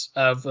is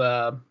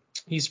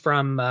he's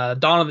from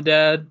Dawn of the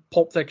Dead,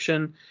 Pulp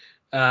Fiction.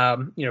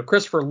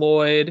 Christopher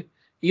Lloyd,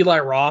 Eli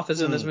Roth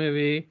is in this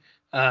movie.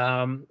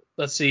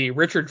 Let's see,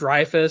 Richard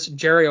Dreyfuss,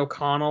 Jerry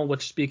O'Connell,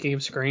 which, speaking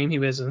of Scream, he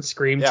was in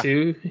Scream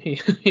 2.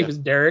 He was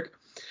Derek.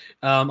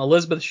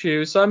 Elizabeth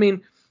Shue. So,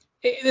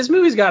 this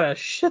movie's got a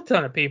shit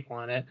ton of people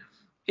in it.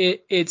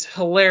 It's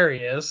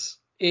hilarious.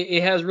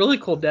 It has really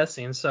cool death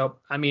scenes. So,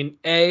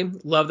 A,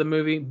 love the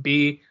movie.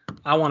 B,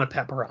 I want a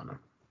pet piranha.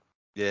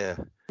 Yeah.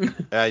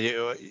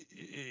 You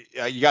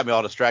got me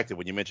all distracted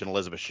when you mentioned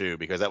Elizabeth Shue,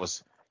 because that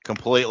was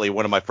completely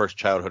one of my first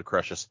childhood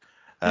crushes.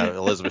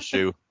 Elizabeth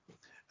Shue.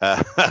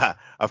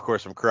 Of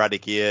course, from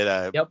Karate Kid.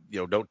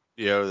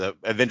 The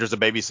Adventures of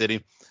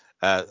Babysitting.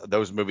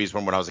 Those movies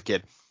from when I was a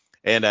kid.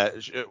 And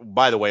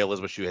by the way,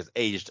 Elizabeth Shue has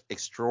aged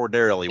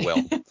extraordinarily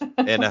well.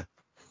 And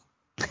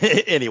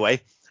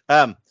anyway,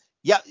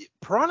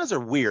 piranhas are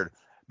weird,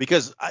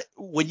 because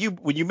when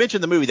you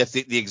mentioned the movie, that's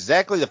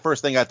exactly the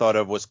first thing I thought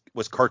of was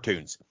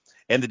cartoons,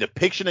 and the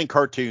depiction in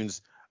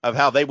cartoons of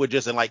how they would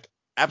just in like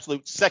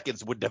absolute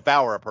seconds would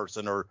devour a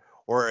person or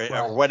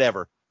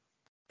whatever.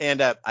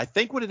 And I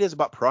think what it is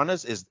about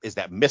piranhas is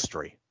that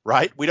mystery,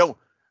 right? We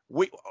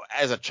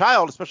as a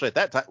child, especially at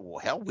that time,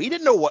 we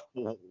didn't know what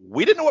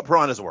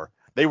piranhas were.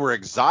 They were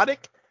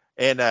exotic,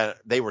 and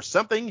they were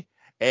something,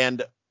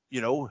 and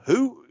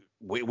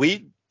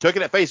we took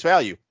it at face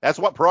value. That's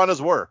what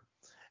piranhas were.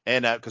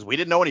 And because we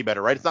didn't know any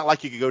better, right? It's not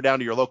like you could go down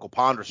to your local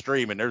pond or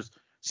stream and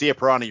see a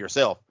piranha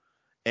yourself.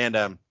 And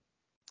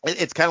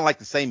it's kind of like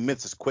the same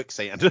myths as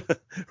quicksand,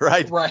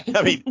 right? Right.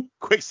 I mean,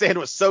 quicksand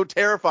was so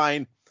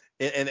terrifying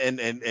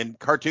in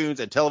cartoons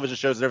and television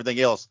shows and everything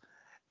else.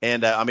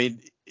 And I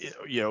mean,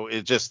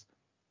 it just,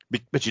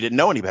 but you didn't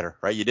know any better,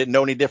 right? You didn't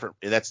know any different.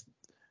 And that's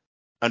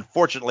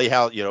unfortunately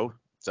how,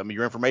 some of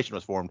your information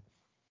was formed.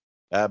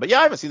 But yeah,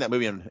 I haven't seen that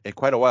movie in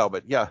quite a while,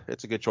 but yeah,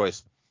 it's a good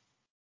choice.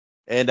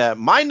 And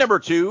my number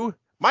two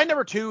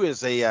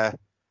is a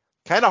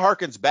kind of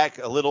harkens back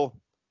a little.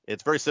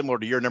 It's very similar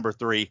to your number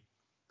three.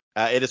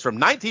 It is from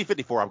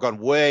 1954. I've gone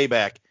way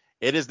back.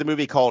 It is the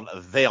movie called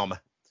Them,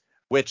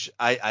 which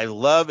I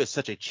love. It's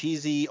such a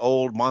cheesy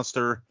old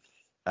monster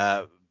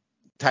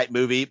type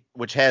movie,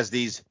 which has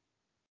these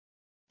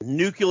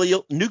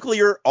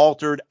nuclear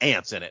altered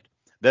ants in it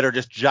that are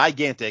just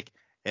gigantic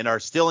and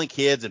are stealing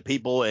kids and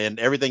people and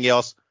everything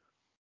else.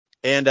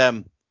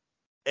 And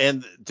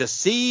to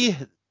see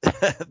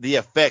the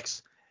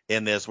effects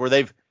in this, where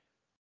they've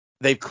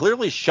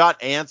clearly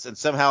shot ants and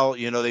somehow,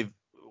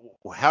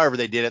 however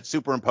they did it,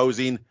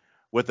 superimposing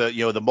with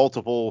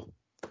the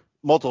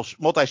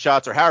multi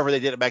shots or however they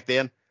did it back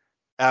then.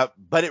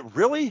 But it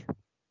really,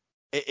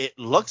 it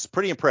looks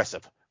pretty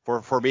impressive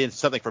for being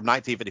something from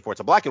 1954.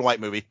 It's a black and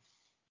white movie.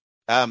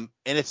 And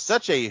it's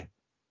such a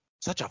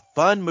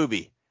fun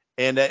movie.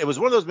 And it was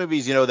one of those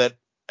movies, that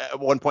at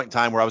one point in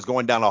time where I was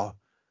going down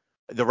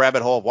the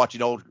rabbit hole of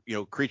watching old,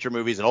 creature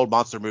movies and old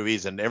monster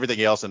movies and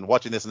everything else, and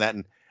watching this and that.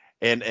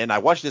 And I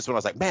watched this one. I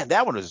was like, man,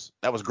 that was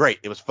great.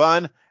 It was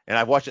fun. And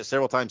I've watched it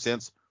several times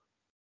since.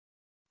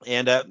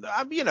 And,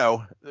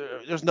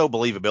 there's no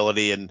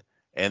believability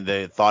in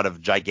the thought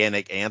of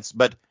gigantic ants,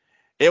 but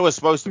it was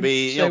supposed to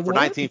be, for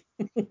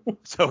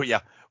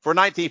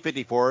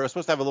 1954, it was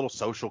supposed to have a little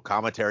social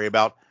commentary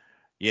about,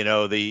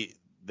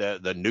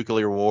 the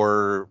nuclear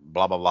war,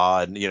 blah, blah,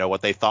 blah. And,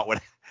 what they thought would,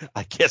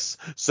 I guess,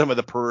 some of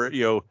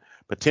the,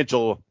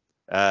 potential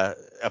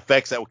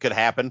effects that could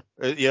happen.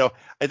 I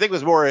think it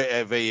was more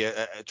of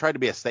tried to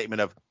be a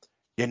statement of,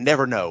 you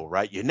never know,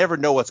 right? You never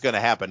know what's going to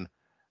happen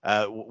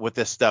with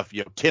this stuff,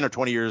 10 or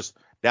 20 years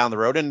down the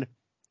road. And,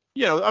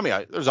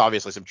 there's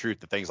obviously some truth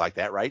to things like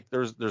that, right?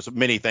 There's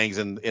many things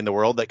in the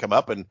world that come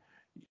up, and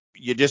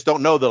you just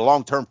don't know the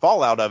long-term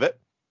fallout of it.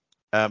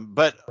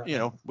 But,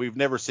 we've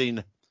never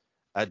seen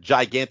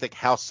gigantic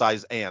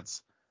house-sized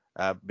ants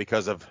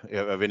because of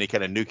any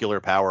kind of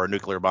nuclear power or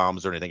nuclear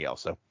bombs or anything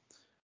else. So,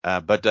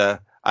 I'm going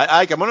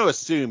to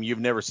assume you've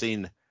never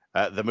seen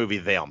the movie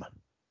Them.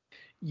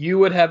 You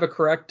would have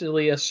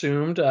correctly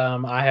assumed.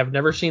 I have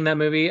never seen that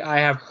movie. I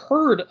have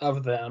heard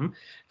of them,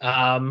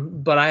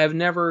 but I have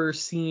never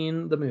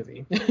seen the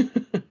movie.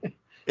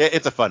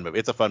 It's a fun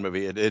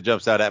movie. It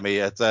jumps out at me.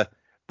 It's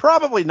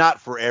probably not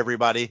for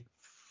everybody,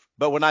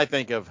 but when I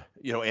think of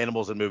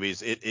animals in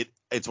movies,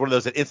 it's one of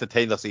those that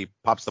instantaneously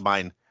pops to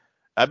mind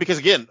because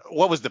again,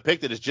 what was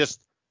depicted is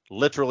just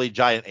literally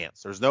giant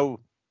ants. There's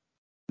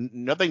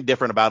nothing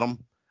different about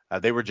them.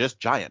 They were just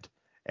giant,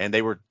 and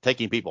they were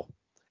taking people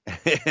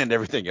and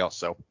everything else.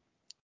 So,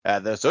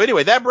 so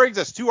anyway, that brings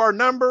us to our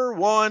number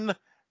one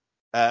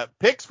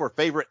picks for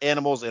favorite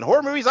animals in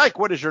horror movies. Ike,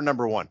 what is your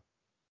number one?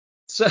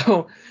 So,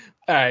 all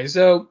right.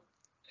 So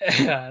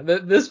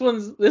this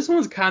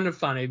one's kind of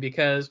funny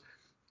because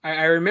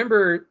I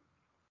remember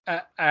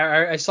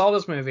I saw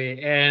this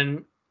movie,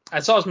 and I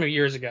saw this movie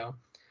years ago.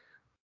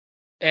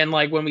 And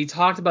like when we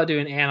talked about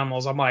doing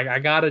animals, I'm like, I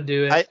gotta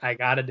do it. I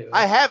gotta do it.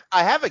 I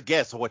have a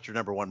guess of what your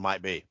number one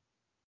might be.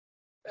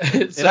 So,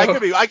 and I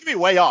could be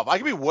way off. I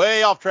could be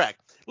way off track.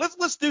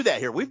 Let's do that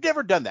here. We've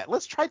never done that.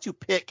 Let's try to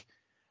pick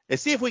and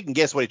see if we can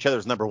guess what each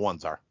other's number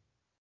ones are.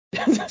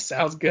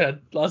 Sounds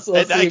good. Let's see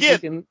again, if we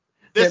can.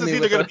 This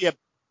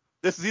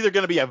is either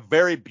going to be a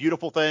very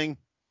beautiful thing,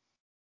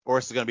 or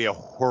it's going to be a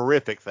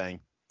horrific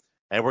thing,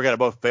 and we're going to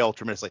both fail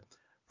tremendously.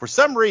 For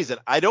some reason,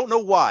 I don't know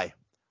why,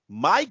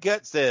 my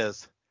gut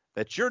says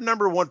that your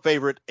number one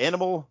favorite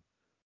animal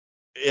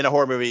in a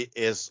horror movie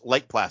is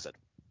Lake Placid.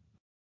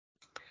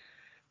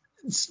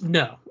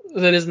 No,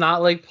 that is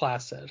not Lake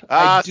Placid.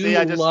 I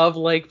love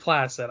Lake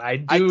Placid.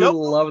 I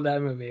love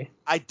that movie.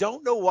 I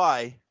don't know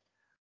why.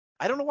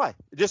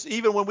 Just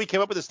even when we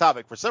came up with this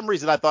topic, for some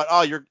reason I thought,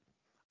 I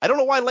don't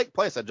know why Lake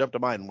Placid jumped to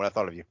mind when I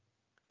thought of you.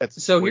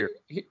 That's so weird.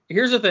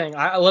 Here's the thing.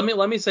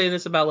 Let me say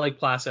this about Lake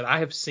Placid. I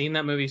have seen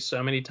that movie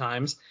so many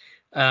times.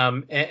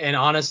 And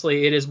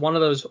honestly, it is one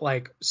of those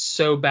like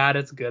so bad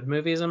it's good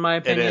movies in my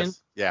opinion. It is.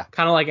 Yeah.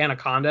 Kind of like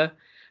Anaconda.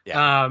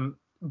 Yeah.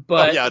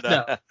 But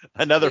no.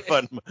 Another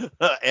fun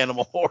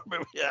animal horror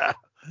movie. Yeah.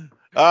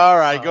 All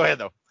right, go ahead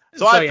though.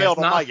 So I failed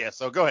on my guess.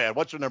 So go ahead.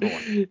 What's your number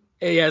one?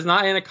 Yeah, it's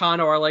not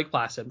Anaconda or Lake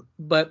Placid,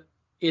 but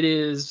it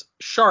is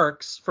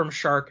sharks from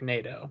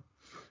Sharknado.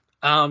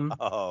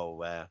 Oh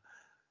wow.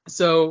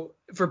 So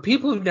for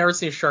people who've never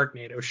seen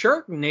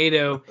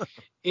Sharknado,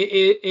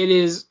 it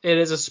is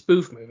a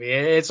spoof movie.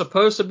 It's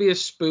supposed to be a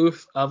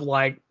spoof of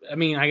like, I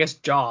mean, I guess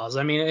Jaws.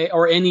 I mean,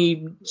 or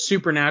any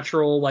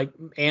supernatural like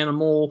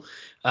animal,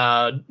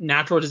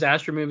 natural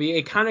disaster movie.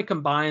 It kind of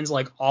combines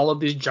like all of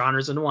these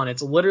genres into one.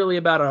 It's literally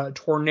about a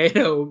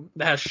tornado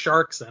that has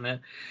sharks in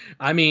it.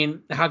 I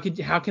mean, how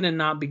can it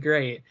not be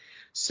great?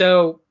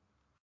 So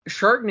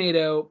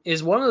Sharknado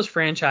is one of those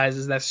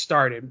franchises that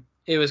started.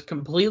 It was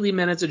completely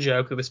meant as a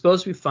joke. It was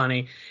supposed to be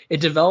funny.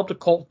 It developed a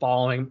cult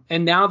following,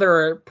 and now there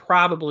are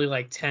probably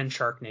like 10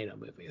 Sharknado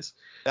movies.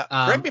 Now,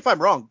 correct me if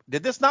I'm wrong.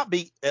 Did this not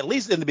be, at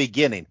least in the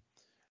beginning,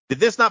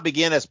 did this not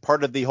begin as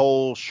part of the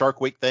whole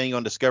Shark Week thing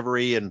on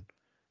Discovery and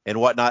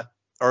whatnot?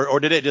 Or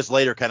did it just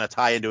later kind of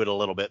tie into it a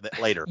little bit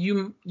later?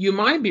 You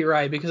might be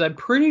right, because I'm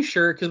pretty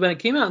sure, because when it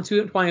came out in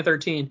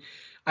 2013,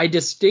 I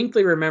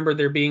distinctly remember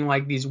there being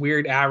like these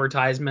weird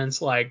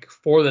advertisements like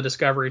for the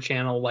Discovery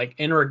Channel, like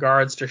in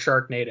regards to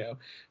Sharknado.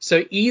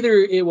 So either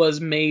it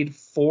was made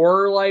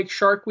for like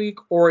Shark Week,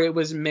 or it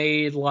was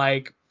made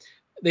like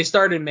they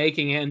started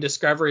making it and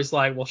Discovery's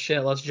like, well,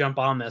 shit, let's jump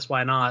on this.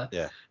 Why not?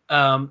 Yeah.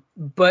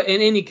 But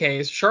in any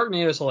case,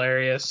 Sharknado is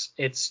hilarious.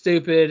 It's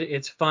stupid.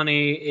 It's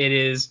funny. It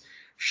is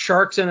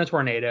sharks in a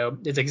tornado.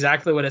 It's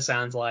exactly what it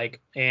sounds like,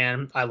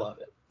 and I love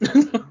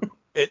it.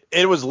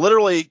 It was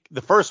literally,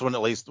 the first one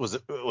at least was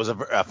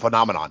a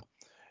phenomenon,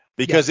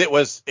 because Yeah.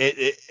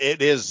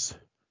 it is,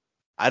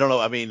 I don't know.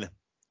 I mean,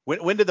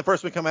 when did the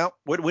first one come out?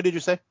 When did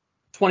you say?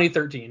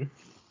 2013.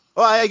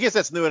 Well, I guess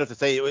that's new enough to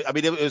say. I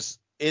mean, it was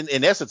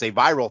in essence a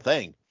viral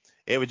thing.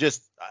 It was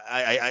just,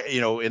 I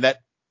in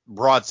that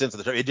broad sense of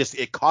the term,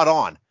 it caught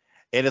on,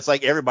 and it's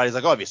like everybody's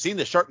like, oh, have you seen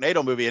the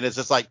Sharknado movie? And it's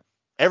just like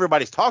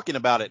everybody's talking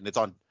about it, and it's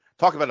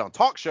talking about it on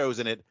talk shows,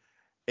 and it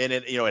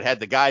it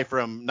had the guy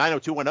from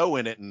 90210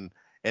 in it,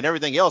 and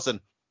everything else, and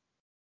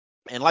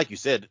like you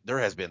said, there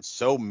has been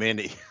so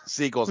many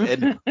sequels,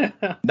 and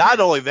not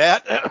only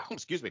that,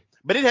 excuse me,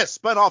 but it has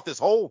spun off this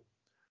whole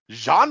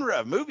genre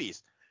of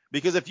movies.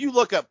 Because if you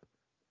look up,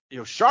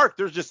 shark,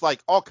 there's just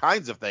like all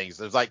kinds of things.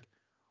 There's like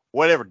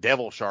whatever,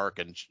 devil shark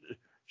and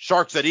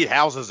sharks that eat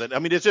houses, and I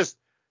mean, it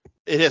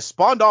has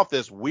spawned off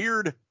this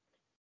weird,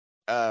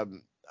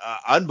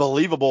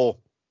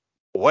 unbelievable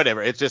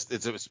whatever.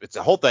 It's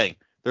a whole thing.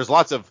 There's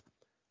lots of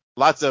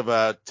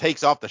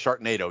takes off the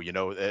Sharknado,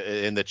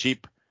 in the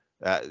cheap,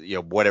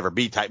 whatever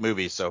B-type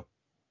movies. So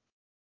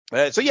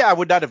yeah, I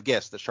would not have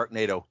guessed that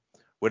Sharknado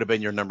would have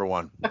been your number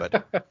one,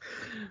 but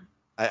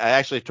I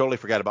actually totally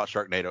forgot about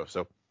Sharknado.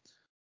 So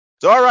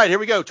all right, here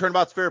we go.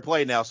 Turnabout's fair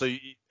play now. So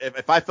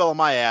if I fell on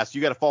my ass,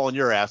 you got to fall on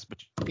your ass.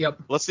 But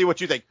Yep. Let's see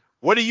what you think.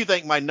 What do you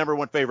think my number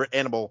one favorite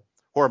animal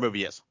horror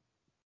movie is?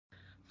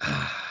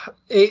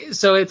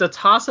 So it's a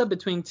toss-up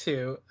between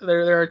two.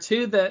 There are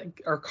two that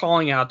are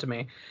calling out to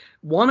me.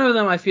 One of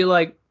them I feel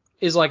like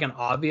is like an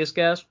obvious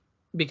guess,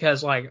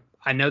 because like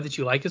I know that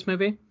you like this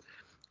movie.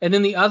 And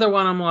then the other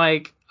one I'm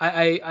like,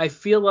 I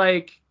feel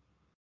like,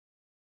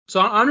 so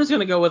I'm just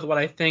gonna go with what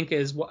I think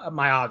is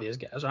my obvious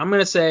guess. I'm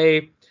gonna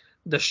say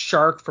the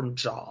shark from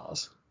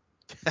Jaws.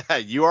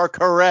 You are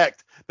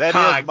correct. That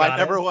is my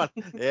number it. one.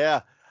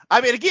 Yeah. I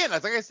mean, again,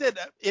 like I said,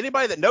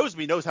 anybody that knows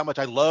me knows how much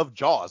I love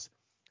Jaws.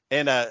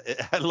 And I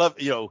love,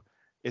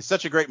 it's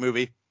such a great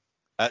movie.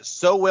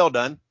 So well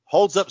done.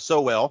 Holds up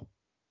so well.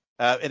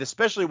 And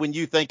especially when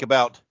you think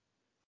about,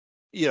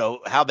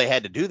 how they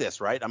had to do this,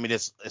 right? I mean,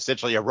 it's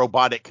essentially a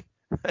robotic,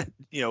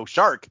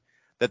 shark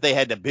that they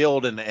had to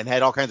build and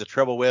had all kinds of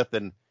trouble with.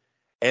 And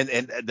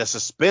the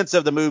suspense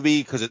of the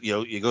movie, because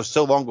it goes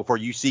so long before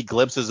you see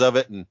glimpses of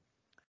it, and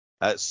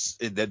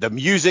the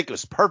music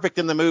was perfect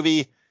in the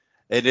movie,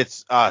 and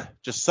it's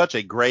just such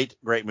a great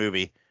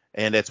movie,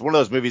 and it's one of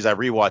those movies I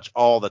rewatch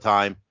all the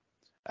time.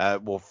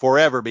 Will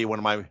forever be one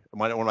of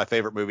my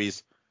favorite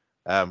movies.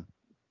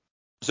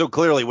 So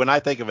clearly, when I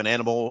think of an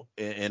animal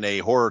in a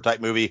horror type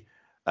movie,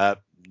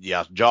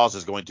 yeah, Jaws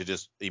is going to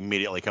just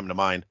immediately come to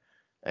mind,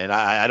 and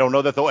I don't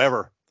know that they'll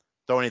ever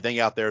throw anything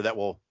out there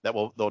they'll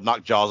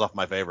knock Jaws off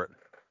my favorite.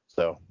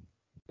 So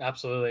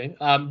Absolutely.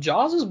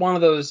 Jaws is one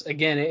of those,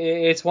 again,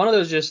 it's one of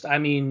those, just, I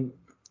mean,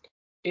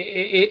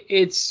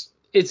 it's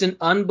an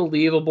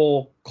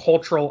unbelievable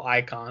cultural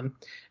icon.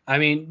 I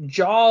mean,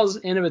 Jaws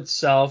in of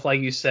itself, like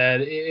you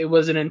said, it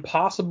was an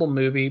impossible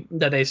movie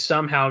that they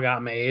somehow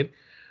got made.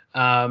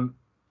 And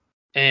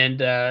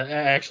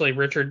actually,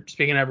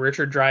 speaking of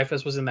Richard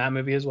Dreyfuss was in that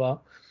movie as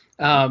well.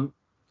 And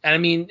I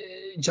mean,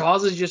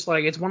 Jaws is just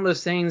like, it's one of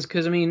those things,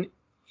 because I mean,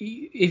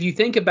 if you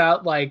think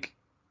about like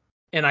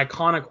an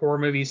iconic horror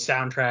movie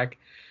soundtrack,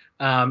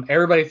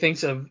 everybody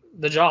thinks of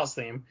the Jaws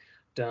theme.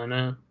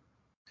 Dunna,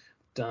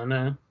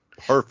 dunna,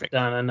 perfect.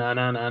 dunna, na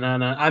na na na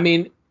na. I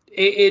mean,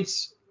 I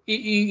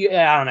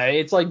don't know.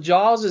 It's like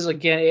Jaws is,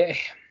 again,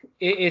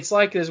 it's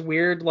like this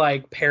weird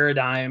like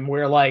paradigm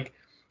where like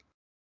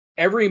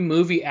every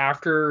movie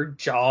after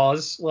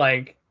Jaws,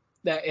 like,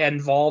 that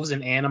involves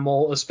an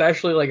animal,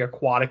 especially like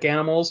aquatic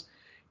animals,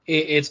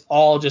 it's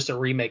all just a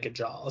remake of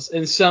Jaws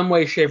in some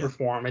way, shape, or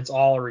form. It's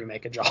all a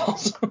remake of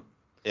Jaws.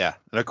 Yeah,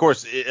 and of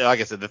course, like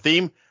I said, the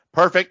theme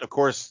Perfect, of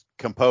course,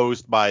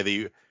 composed by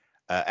the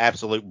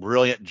absolute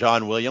brilliant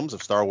John Williams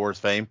of Star Wars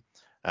fame.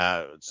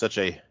 Such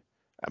a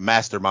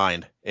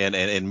mastermind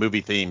in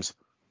movie themes.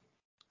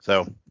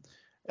 So,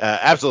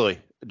 absolutely.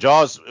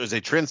 Jaws was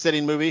a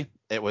trend-setting movie.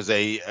 It was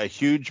a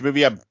huge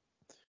movie. I'm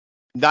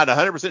not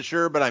 100%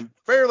 sure, but I'm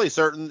fairly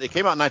certain. It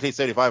came out in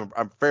 1975.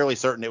 I'm fairly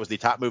certain it was the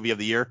top movie of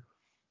the year.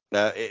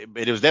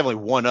 It was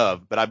definitely one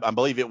of, but I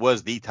believe it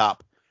was the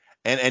top.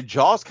 And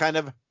Jaws kind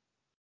of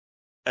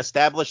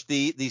established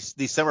the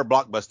summer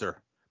blockbuster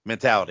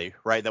mentality,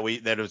 right?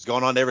 That has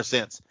gone on ever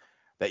since.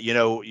 That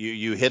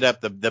you hit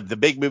up the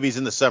big movies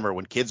in the summer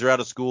when kids are out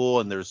of school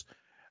and there's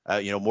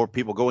more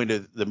people going to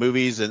the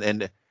movies,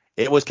 and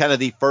it was kind of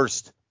the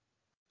first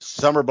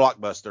summer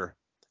blockbuster,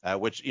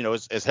 which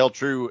has held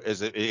true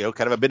as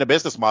kind of been a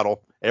business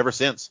model ever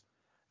since.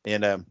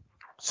 And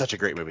such a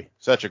great movie.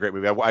 I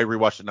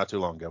rewatched it not too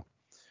long ago.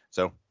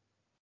 So,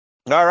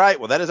 all right.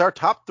 Well, that is our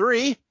top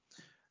 3.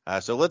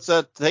 So let's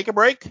take a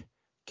break,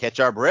 catch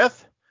our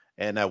breath.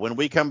 And when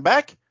we come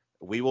back,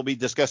 we will be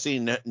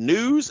discussing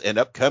news and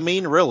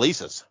upcoming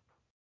releases.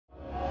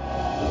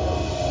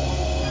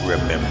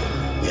 Remember,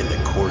 in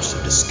the course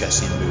of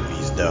discussing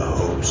movies, the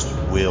host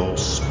will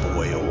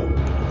spoil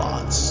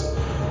plots.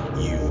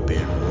 You've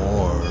been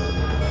warned.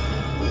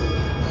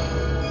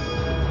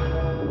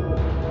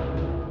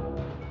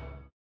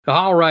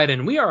 All right,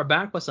 and we are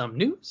back with some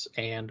news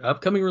and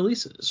upcoming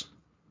releases.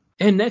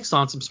 And next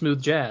on some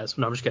smooth jazz.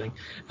 No, I'm just kidding.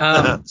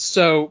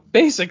 So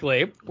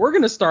basically, we're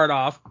going to start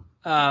off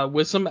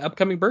with some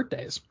upcoming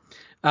birthdays.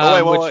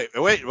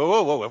 Wait.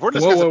 If we're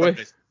discussing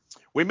birthdays,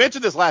 we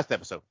mentioned this last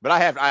episode, but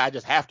I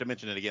just have to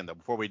mention it again though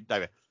before we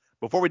dive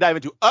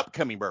into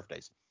upcoming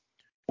birthdays.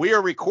 We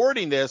are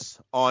recording this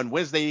on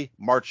Wednesday,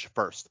 March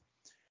 1st,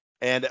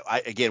 and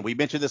we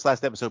mentioned this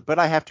last episode, but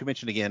I have to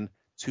mention again.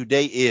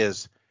 Today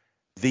is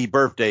the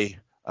birthday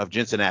of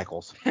Jensen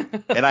Ackles,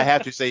 and I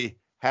have to say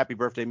happy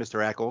birthday, Mr.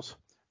 Ackles.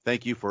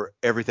 Thank you for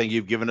everything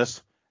you've given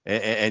us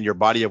and your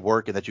body of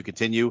work, and that you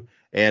continue.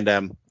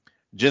 And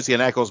Jensen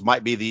Ackles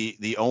might be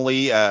the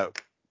only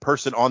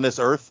person on this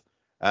earth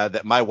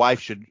that my wife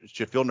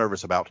should feel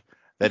nervous about.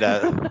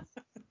 That,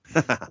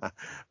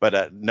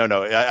 but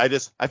no.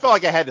 I felt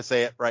like I had to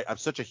say it, right? I'm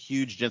such a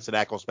huge Jensen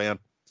Ackles fan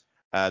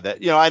that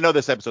I know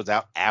this episode's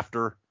out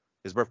after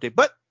his birthday,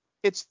 but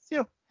it's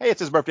hey, it's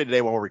his birthday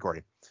today while we're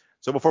recording.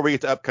 So before we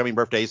get to upcoming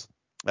birthdays,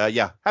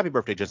 happy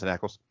birthday, Jensen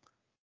Ackles.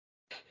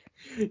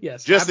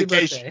 Yes, just happy in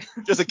case, birthday.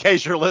 just in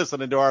case you're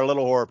listening to our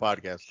little horror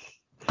podcast.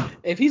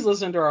 If he's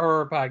listening to our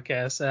horror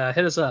podcast,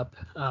 hit us up.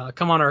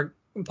 Come on our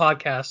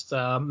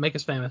podcast, make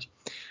us famous.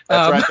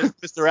 That's right,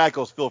 Mr.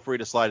 Ackles. Feel free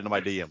to slide into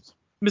my DMs.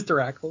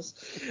 Mr.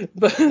 Ackles.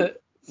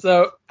 But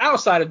so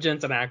outside of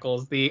Jensen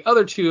Ackles, the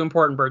other 2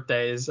 important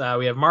birthdays,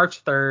 we have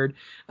March 3rd,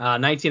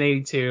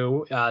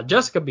 1982,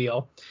 Jessica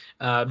Biel.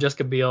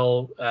 Jessica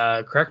Biel,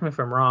 correct me if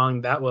I'm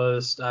wrong, that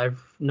was I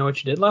Know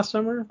What You Did Last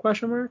Summer? ?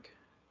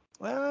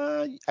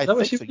 I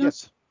think so,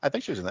 yes. I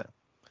think she was in that.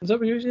 Is that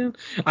what she was in?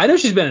 I know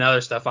she's been in other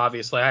stuff,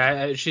 obviously.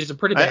 She's a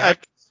pretty big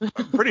actress.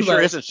 I'm pretty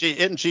sure, isn't she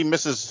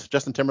Mrs.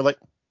 Justin Timberlake?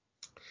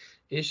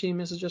 Is she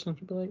Mrs. Justin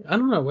Timberlake? I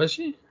don't know. Was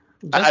she?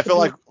 I feel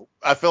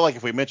like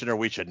if we mention her,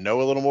 we should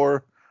know a little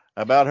more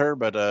about her.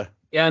 But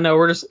yeah, no,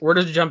 we're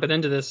just jumping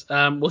into this.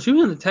 Well, she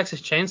was in the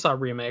Texas Chainsaw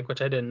remake,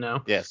 which I didn't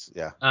know. Yes,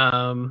 yeah.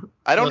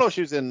 I don't know if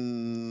she was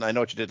in I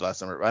Know What You Did Last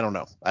Summer. I don't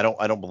know. I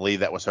don't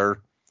believe that was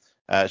her.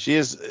 She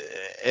is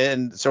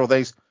in several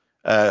things.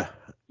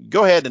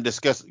 Go ahead and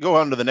discuss. Go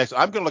on to the next.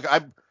 I'm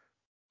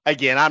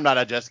not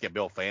a Jessica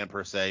Biel fan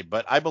per se,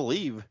 but I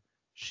believe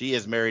she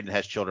is married and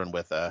has children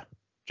with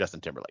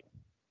Justin Timberlake.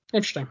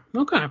 Interesting.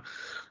 Okay.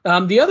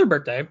 The other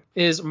birthday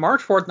is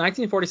March 4th,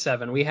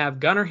 1947. We have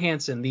Gunnar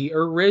Hansen, the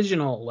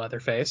original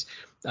Leatherface.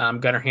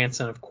 Gunnar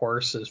Hansen, of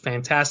course, is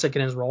fantastic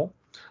in his role.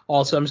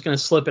 Also, I'm just going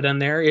to slip it in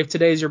there. If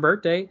today's your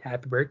birthday,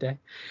 happy birthday.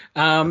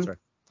 That's right.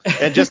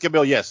 And Jessica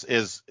Biel, yes,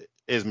 is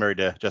married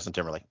to Justin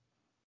Timberlake.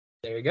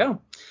 There you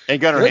go. And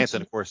Gunnar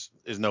Hansen, of course,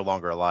 is no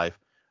longer alive.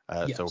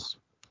 Yes.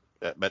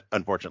 But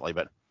unfortunately,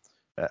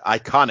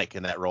 iconic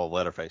in that role of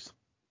Leatherface.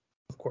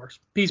 Of course.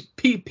 Peace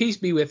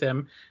be with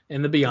him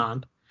in the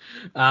beyond.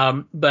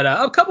 But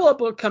a couple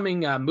of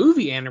upcoming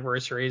movie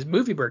anniversaries,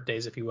 movie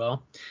birthdays, if you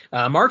will.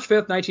 March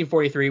 5th,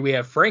 1943, we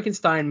have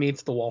Frankenstein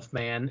Meets the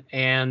Wolfman.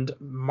 And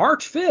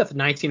March 5th,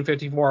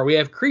 1954, we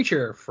have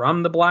Creature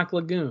from the Black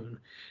Lagoon.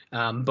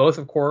 Both,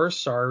 of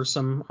course, are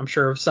some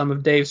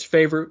of Dave's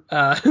favorite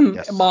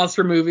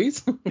monster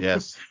movies.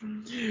 Yes.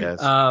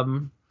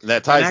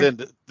 That ties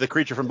in. The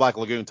Creature from Black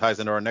Lagoon ties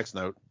into our next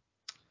note.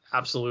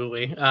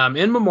 Absolutely.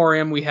 In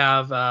memoriam, we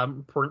have,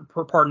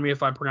 pardon me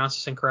if I pronounce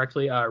this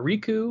incorrectly,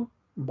 Riku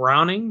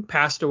Browning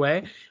passed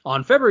away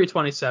on February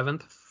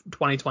 27th,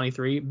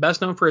 2023. Best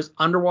known for his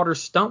underwater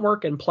stunt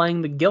work and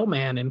playing the Gill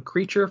Man in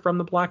Creature from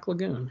the Black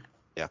Lagoon.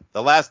 Yeah,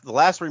 the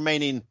last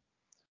remaining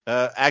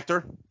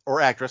actor or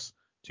actress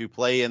to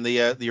play in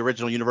the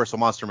original Universal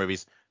Monster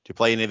movies, to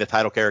play any of the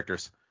title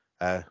characters.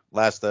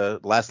 Last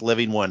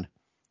living one.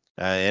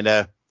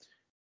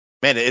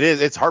 Man,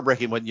 it's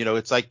heartbreaking when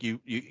it's like you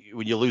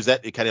when you lose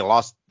that, you kind of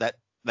lost that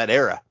that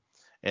era.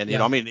 And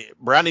Yeah. I mean,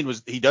 Browning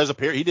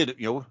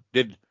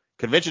did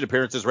convention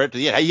appearances right up to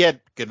the end. He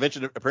had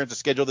convention appearances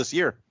scheduled this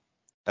year.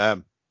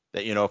 That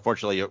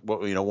unfortunately,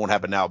 won't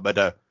happen now.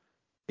 But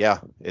yeah,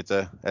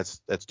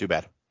 that's too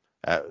bad.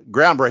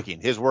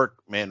 Groundbreaking. His work,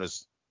 man,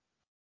 was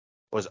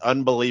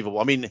unbelievable.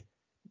 I mean,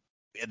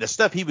 the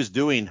stuff he was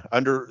doing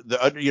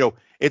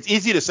it's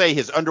easy to say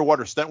his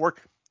underwater stunt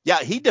work.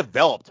 Yeah, he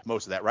developed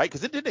most of that, right?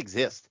 Because it didn't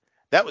exist.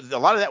 A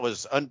lot of that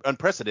was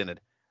unprecedented.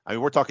 I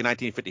mean, we're talking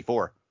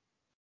 1954,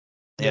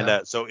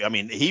 and so I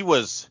mean, he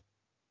was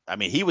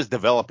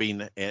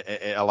developing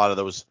a lot of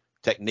those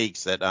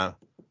techniques that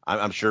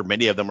I'm sure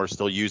many of them are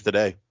still used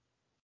today.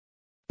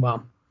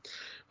 Wow.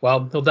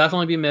 Well, he'll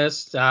definitely be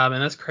missed, and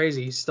that's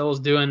crazy. He still is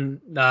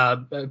doing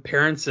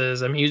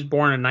appearances. I mean, he was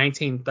born in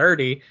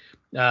 1930,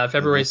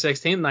 February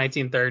 16th,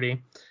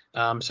 1930.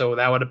 So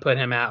that would have put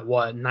him at,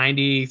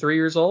 93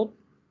 years old?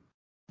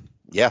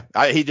 Yeah,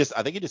 I think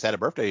he just had a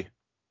birthday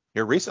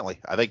here recently.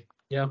 I think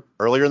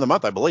earlier in the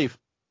month, I believe.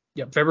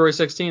 Yep, February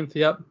 16th,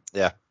 yep.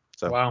 Yeah.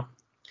 So. Wow.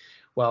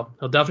 Well,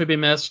 he'll definitely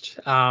be missed.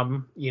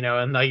 And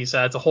like you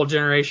said, it's a whole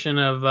generation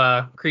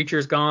of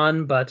creatures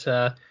gone, but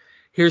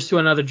here's to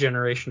another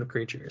generation of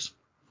creatures.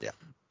 Yeah.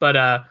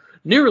 But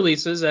new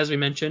releases, as we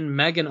mentioned,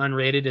 Megan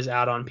Unrated is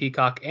out on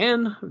Peacock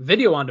and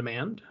Video on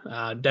Demand.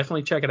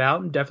 Definitely check it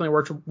out.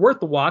 Definitely worth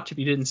the watch if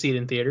you didn't see it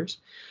in theaters.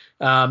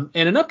 And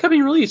an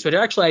upcoming release, which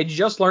actually I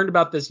just learned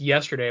about this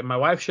yesterday. My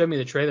wife showed me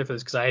the trailer for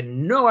this because I had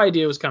no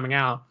idea it was coming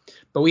out.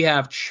 But we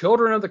have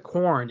Children of the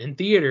Corn in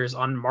theaters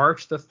on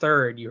March the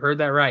 3rd. You heard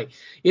that right.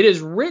 It is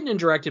written and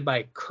directed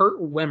by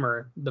Kurt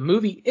Wimmer. The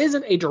movie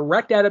isn't a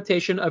direct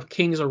adaptation of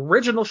King's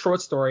original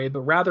short story,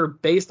 but rather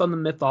based on the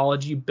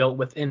mythology built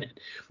within it.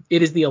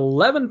 It is the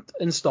 11th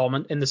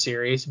installment in the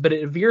series, but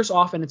it veers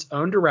off in its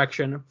own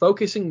direction,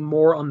 focusing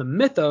more on the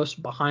mythos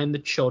behind the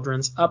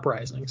children's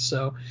uprising.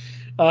 So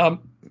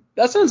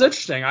that sounds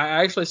interesting.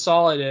 I actually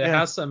saw it. It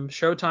has some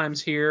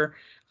showtimes here.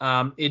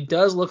 It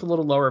does look a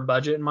little lower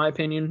budget in my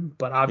opinion,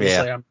 but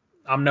obviously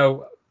I'm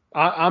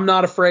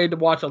not afraid to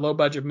watch a low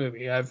budget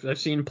movie. I've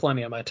seen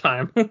plenty of my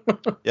time.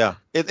 Yeah,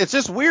 it's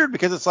just weird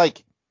because it's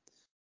like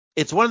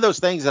it's one of those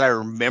things that I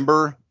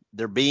remember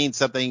there being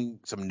some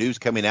news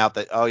coming out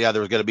that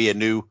there was going to be a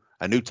new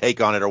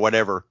take on it or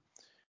whatever,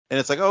 and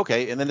it's like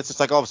okay, and then it's just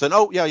like all of a sudden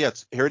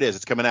here it is,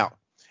 it's coming out,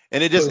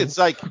 and it's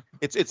like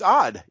it's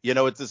odd,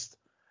 it's just,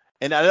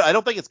 and I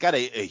don't think it's got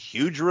a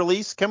huge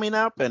release coming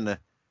up, and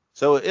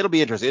so it'll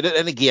be interesting.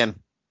 And again,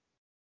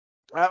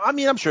 I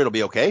mean, I'm sure it'll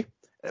be okay,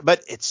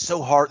 but it's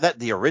so hard that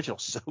the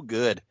original's so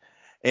good.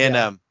 And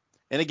and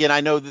again,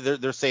 I know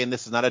that they're saying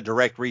this is not a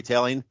direct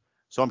retelling,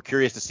 so I'm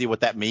curious to see what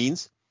that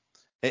means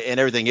and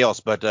everything else.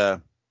 But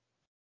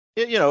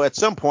at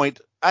some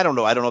point, I don't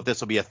know if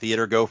this will be a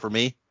theater go for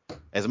me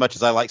as much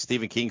as I like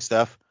Stephen King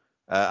stuff.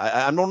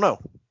 I don't know.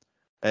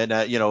 And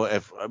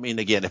if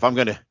I'm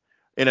going to,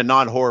 in a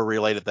non-horror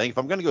related thing, if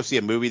I'm going to go see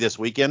a movie this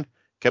weekend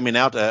coming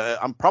out,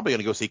 I'm probably going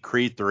to go see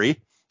Creed 3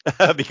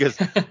 because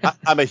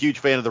I'm a huge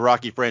fan of the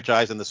Rocky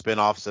franchise and the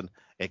spinoffs and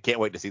can't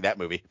wait to see that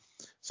movie.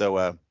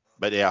 So,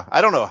 but yeah,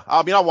 I don't know.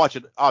 I mean, I'll watch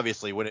it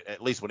obviously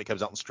at least when it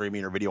comes out in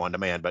streaming or video on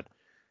demand, but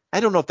I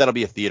don't know if that'll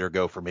be a theater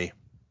go for me.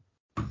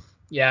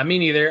 Yeah, me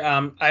neither.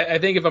 I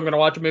think if I'm going to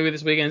watch a movie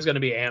this weekend, it's going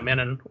to be Ant-Man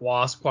and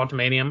Wasp: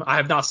 Quantumanium. I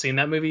have not seen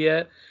that movie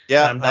yet.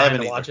 Yeah, I'm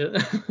dying to watch it.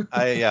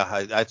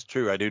 That's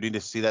true. I do need to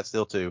see that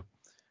still too.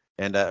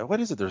 And what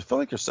is it?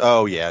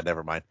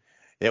 Never mind.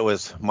 It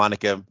was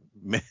Monica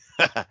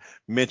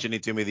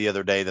mentioning to me the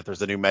other day that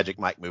there's a new Magic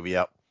Mike movie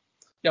out.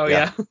 Oh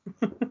yeah.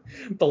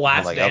 The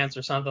Last Dance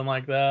or something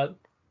like that.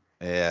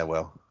 Yeah,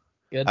 well.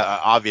 Good.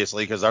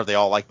 Obviously, because aren't they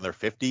all like in their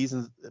 50s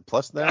and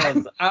plus now?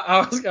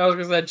 I was going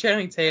to say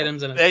Channing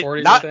Tatum's in his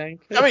 40s, I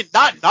think. I mean,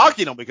 not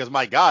knocking them because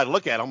my God,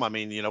 look at them. I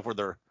mean, for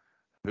their,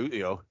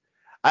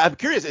 I'm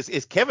curious.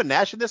 Is Kevin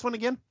Nash in this one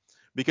again?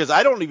 Because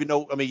I don't even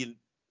know. I mean,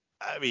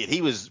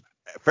 he was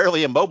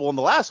fairly immobile in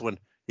the last one.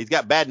 He's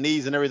got bad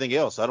knees and everything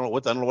else. I don't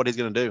know what he's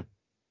going to do.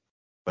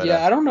 But,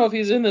 I don't know if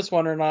he's in this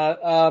one or not.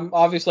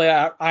 Obviously,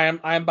 I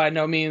am by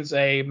no means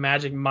a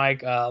Magic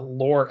Mike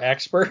lore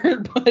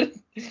expert, but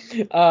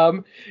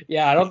I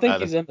don't think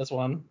he's in this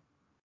one.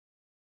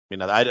 I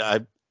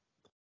mean,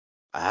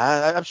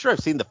 I'm sure I've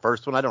seen the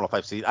first one. I don't know if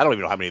I've seen. I don't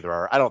even know how many there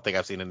are. I don't think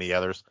I've seen any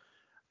others.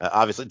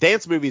 Obviously,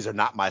 dance movies are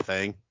not my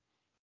thing.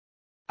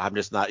 I'm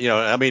just not.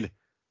 I mean,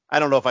 I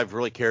don't know if I've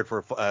really cared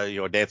for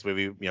a dance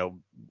movie.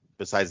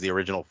 Besides the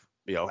original.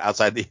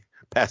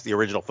 Past the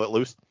original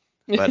Footloose.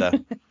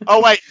 But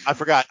oh wait, I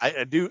forgot.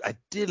 I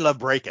did love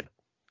Breakin'.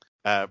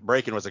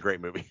 Breakin' was a great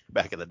movie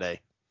back in the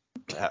day.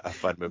 A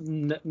fun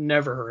movie.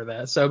 Never heard of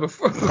that. So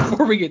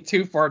before we get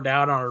too far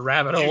down on a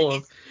rabbit hole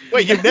of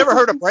wait, you've never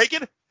heard of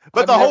Breakin'?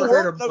 But the whole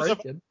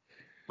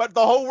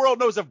world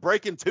knows of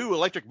Breakin' 2,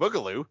 Electric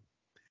Boogaloo.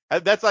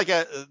 That's like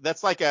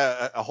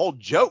a whole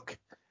joke.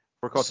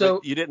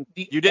 So you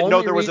didn't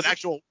know there was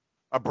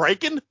a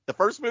Breakin'? The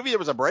first movie there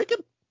was a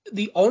Breakin'?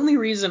 the only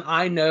reason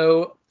I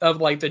know of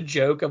like the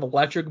joke of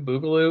Electric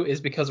Boogaloo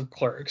is because of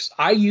Clerks.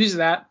 I use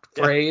that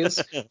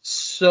phrase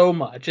so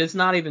much. It's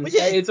not even, Well,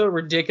 yeah, it's a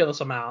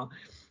ridiculous amount.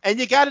 and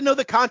you got to know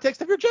the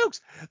context of your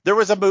jokes. There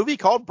was a movie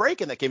called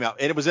Breakin' that came out,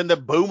 and it was in the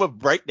boom of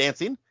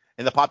breakdancing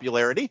and the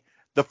popularity.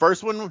 The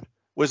first one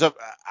was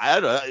I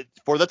don't know,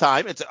 for the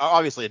time. It's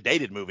obviously a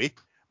dated movie,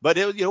 but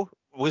it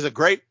was a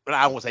great.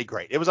 I won't say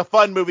great. It was a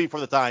fun movie for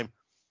the time,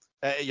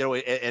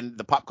 and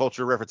the pop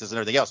culture references and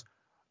everything else.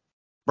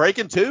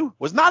 Breakin' 2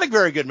 was not a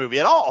very good movie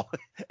at all.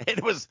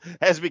 It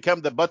has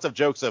become the butts of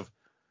jokes of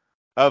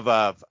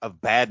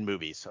bad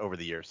movies over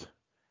the years,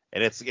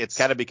 and it's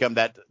kind of become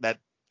that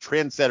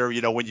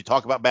trendsetter. When you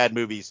talk about bad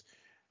movies,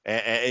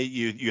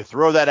 you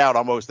throw that out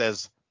almost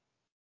as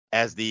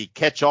the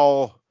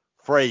catch-all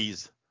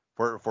phrase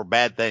for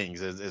bad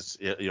things is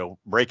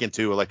Breakin'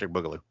 2, Electric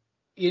Boogaloo.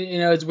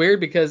 It's weird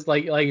because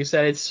like you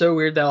said, it's so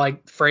weird that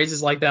like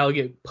phrases like that will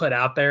get put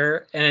out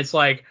there, and it's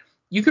like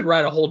you could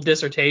write a whole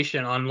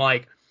dissertation on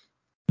like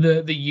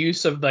the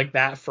use of like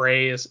that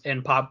phrase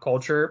in pop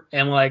culture,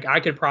 and like I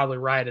could probably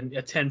write a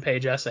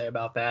 10-page essay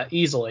about that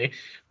easily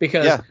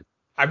because Yeah.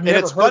 I've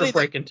never heard of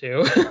Breakin'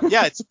 2.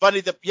 Yeah, it's funny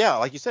that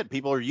like you said,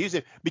 people are using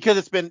it because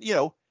it's been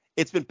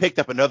picked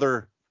up in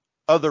other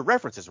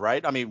references,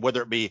 right? I mean,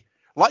 whether it be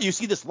you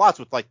see this lots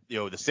with like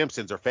The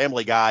Simpsons or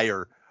Family Guy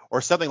or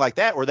something like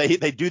that, where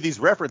they do these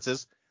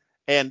references,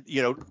 and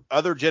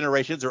other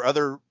generations or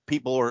other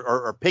people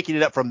are picking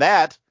it up from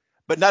that,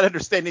 but not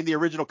understanding the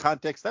original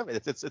context of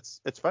it.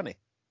 It's funny.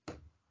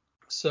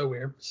 So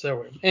weird.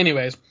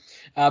 Anyways,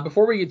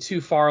 before we get too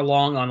far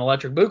along on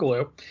Electric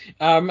Boogaloo,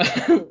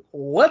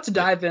 let's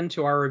dive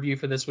into our review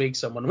for this week.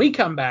 So when we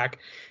come back,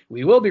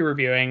 we will be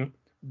reviewing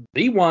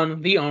the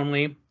one, the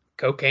only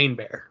Cocaine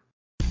Bear.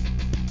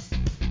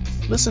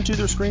 Listen to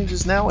Their Screams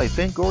is now a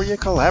Fangoria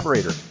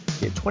collaborator.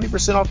 Get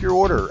 20% off your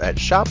order at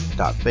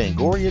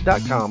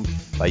shop.fangoria.com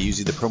by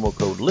using the promo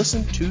code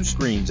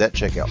LISTEN2SCREAMS at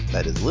checkout.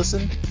 That is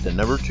listen, the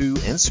number 2,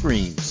 and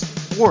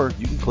screams. Or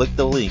you can click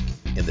the link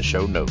in the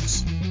show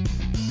notes.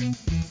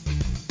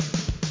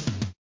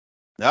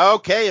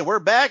 Okay, and we're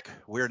back.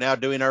 We're now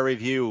doing our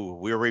review.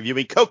 We're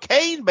reviewing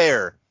Cocaine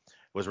Bear.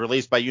 It was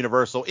released by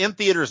Universal in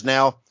theaters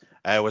now.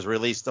 It was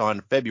released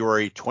on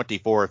February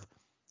 24th.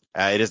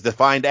 It is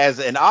defined as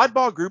an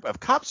oddball group of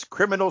cops,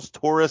 criminals,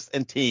 tourists,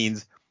 and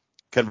teens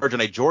converge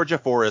on a Georgia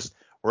forest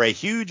where a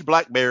huge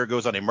black bear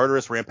goes on a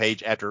murderous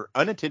rampage after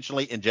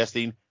unintentionally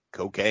ingesting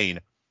cocaine.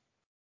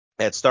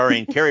 It's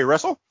starring Kerry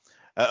Russell,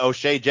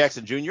 O'Shea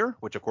Jackson Jr.,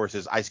 which of course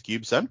is Ice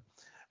Cube's son,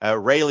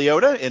 Ray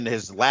Liotta in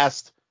his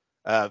last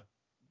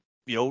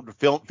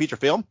feature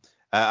film.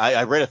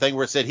 I read a thing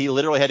where it said he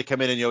literally had to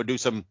come in and do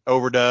some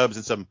overdubs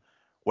and some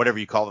whatever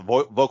you call it,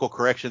 vocal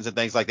corrections and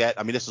things like that.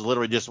 I mean, this is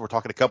literally just, we're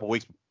talking a couple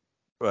weeks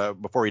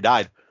before he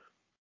died.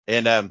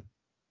 And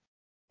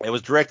it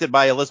was directed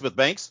by Elizabeth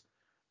Banks.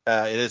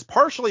 It is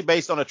partially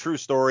based on a true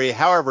story.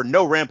 However,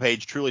 no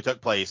rampage truly took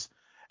place,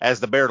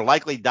 as the bear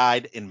likely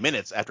died in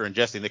minutes after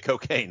ingesting the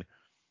cocaine.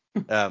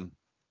 And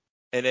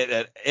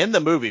in the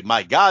movie,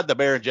 my God, the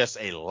bear ingests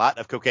a lot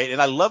of cocaine.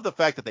 And I love the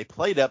fact that they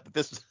played up that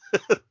this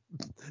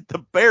the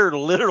bear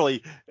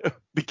literally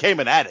became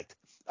an addict.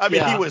 I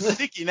mean, He was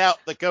seeking out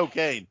the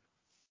cocaine.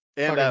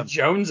 And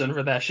jonesing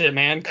for that shit,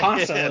 man,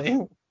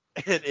 constantly.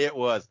 And it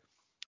was.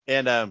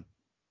 And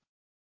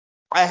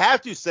I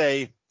have to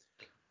say,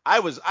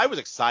 I was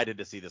excited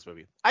to see this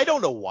movie. I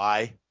don't know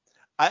why.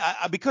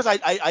 Because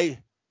I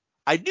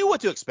knew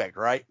what to expect,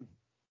 right?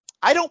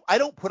 I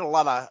don't put a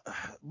lot of,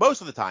 most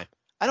of the time,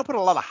 I don't put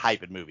a lot of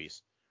hype in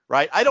movies,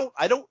 right? I don't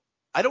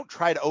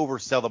try to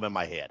oversell them in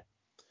my head,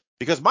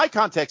 because my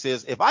context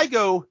is, if I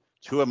go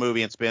to a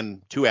movie and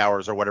spend 2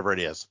 hours or whatever it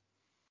is,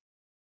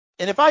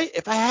 and if I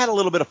had a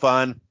little bit of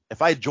fun,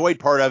 if I enjoyed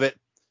part of it,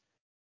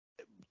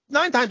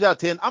 9 times out of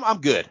 10,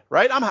 I'm good,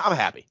 right? I'm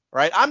happy,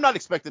 right? I'm not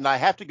expecting that I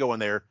have to go in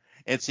there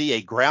and see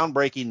a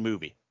groundbreaking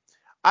movie.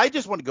 I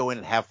just want to go in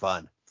and have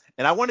fun,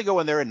 and I want to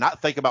go in there and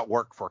not think about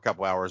work for a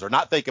couple hours, or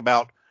not think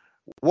about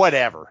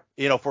whatever,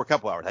 for a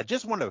couple hours. I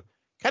just want to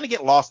kind of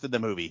get lost in the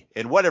movie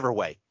in whatever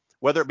way,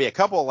 whether it be a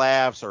couple of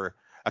laughs or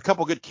a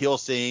couple good kill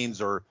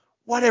scenes or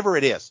whatever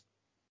it is.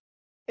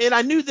 And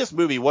I knew this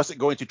movie wasn't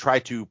going to try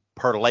to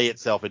parlay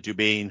itself into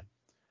being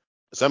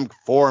some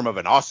form of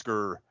an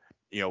Oscar,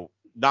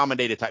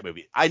 nominated type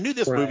movie. I knew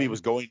this movie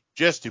was going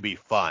just to be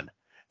fun.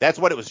 That's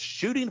what it was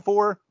shooting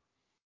for.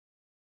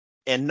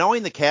 And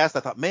knowing the cast, I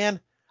thought,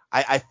 man,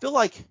 I feel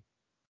like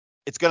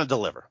it's going to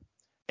deliver.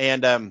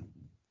 And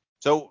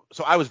so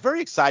I was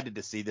very excited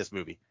to see this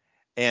movie.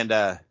 And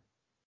I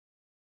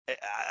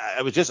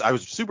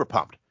was super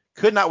pumped.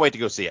 Could not wait to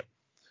go see it.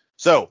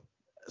 So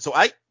tell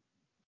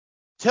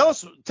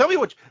me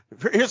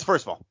here's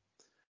first of all,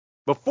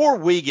 before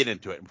we get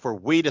into it, before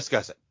we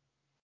discuss it,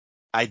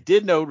 I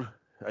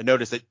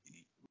noticed that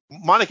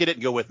Monica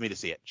didn't go with me to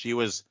see it. She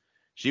was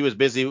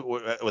busy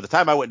with the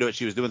time I went to it.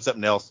 She was doing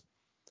something else.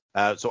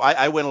 So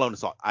I went alone and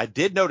saw it. I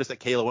did notice that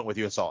Kayla went with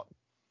you and saw it.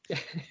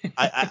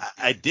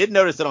 I did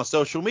notice that on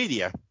social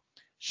media,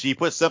 she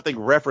put something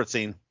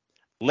referencing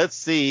let's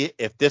see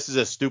if this is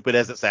as stupid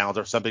as it sounds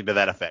or something to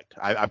that effect.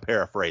 I'm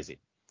paraphrasing.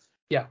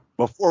 Yeah.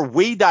 Before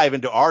we dive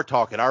into our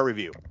talk and our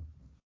review,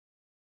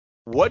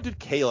 what did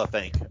Kayla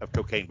think of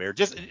Cocaine Bear?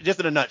 Just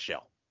in a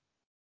nutshell.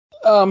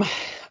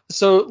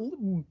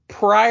 So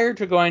prior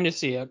to going to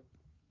see it,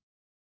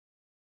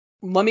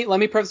 let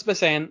me preface by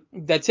saying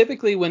that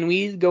typically when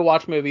we go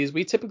watch movies,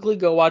 we typically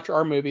go watch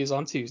our movies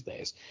on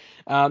Tuesdays.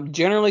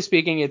 Generally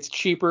speaking, it's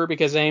cheaper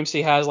because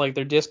AMC has like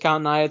their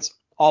discount nights.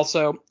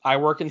 Also, I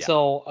work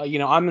until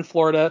I'm in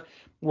Florida.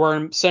 We're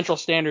in Central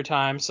Standard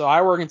Time, so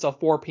I work until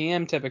 4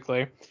 p.m.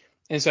 typically.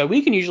 And so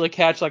we can usually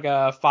catch like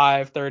a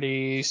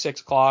 5:30,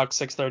 6 o'clock,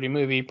 6:30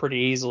 movie pretty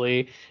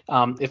easily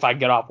if I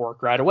get off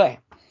work right away.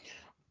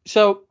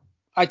 So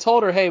I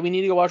told her, hey, we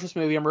need to go watch this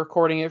movie. I'm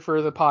recording it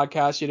for the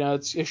podcast.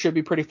 It should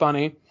be pretty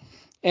funny.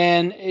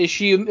 And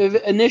she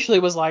initially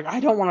was like, I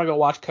don't want to go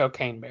watch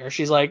Cocaine Bear.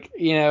 She's like,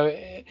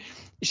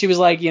 she was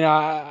like,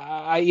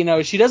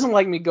 she doesn't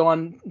like me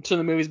going to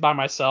the movies by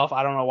myself.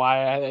 I don't know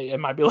why. It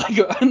might be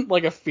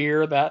like a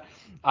fear that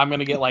I'm going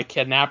to get like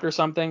kidnapped or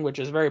something, which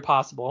is very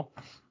possible.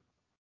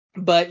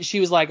 But she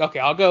was like, okay,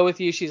 I'll go with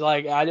you. She's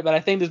like, but I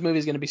think this movie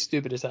is going to be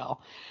stupid as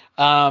hell.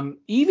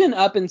 Even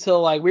up until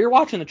like we were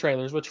watching the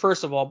trailers, which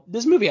first of all,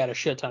 this movie had a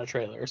shit ton of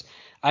trailers.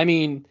 I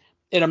mean,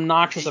 an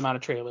obnoxious amount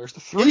of trailers. The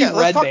 3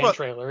 Red Band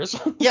trailers.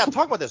 Yeah,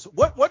 talk about this.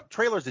 What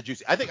trailers did you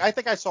see? I think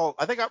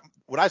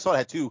when I saw it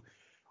had 2.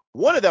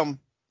 One of them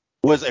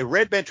was a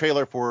Red Band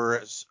trailer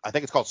for, I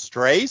think it's called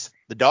Strays,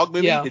 the dog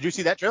movie. Yeah. Did you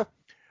see that trailer?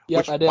 Yep,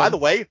 which, I did. By the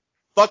way,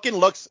 fucking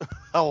looks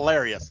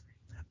hilarious.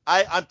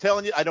 I'm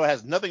telling you, I know it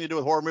has nothing to do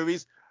with horror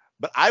movies,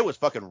 but I was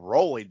fucking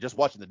rolling just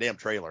watching the damn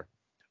trailer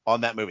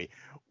on that movie.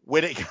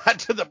 When it got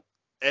to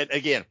and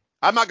again,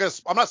 I'm not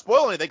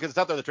spoiling anything because it's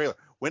out there in the trailer.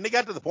 When they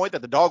got to the point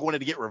that the dog wanted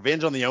to get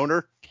revenge on the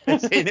owner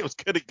and saying it was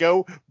going to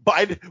go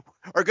bite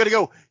or going to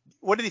go,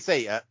 what did he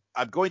say?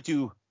 I'm going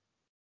to,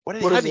 how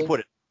did he put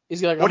it?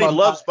 He's like, what he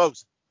loves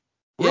most.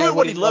 Yeah,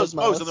 what he loves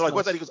most. And they're like,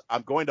 what's that? He goes,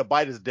 I'm going to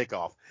bite his dick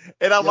off.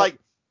 And I'm like,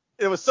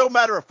 it was so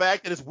matter of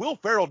fact, and it's Will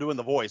Ferrell doing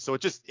the voice, so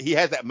he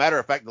has that matter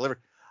of fact delivery.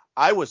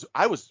 I was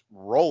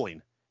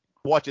rolling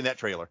watching that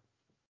trailer.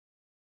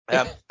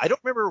 I don't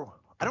remember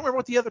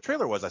what the other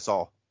trailer was I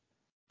saw.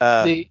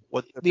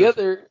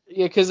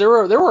 Because there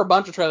were a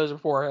bunch of trailers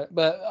before it,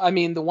 but I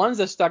mean the ones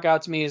that stuck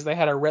out to me is they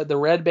had the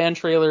Red Band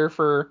trailer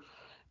for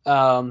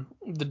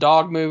the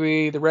dog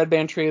movie, the Red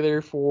Band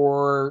trailer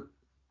for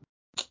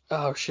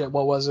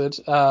what was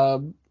it?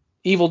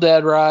 Evil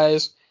Dead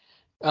Rise.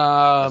 They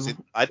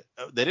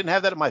didn't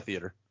have that at my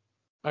theater.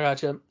 I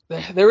gotcha.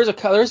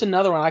 There's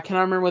another one. I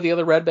cannot remember what the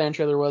other Red Band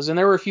trailer was, and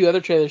there were a few other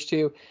trailers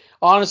too.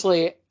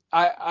 Honestly,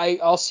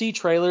 I'll see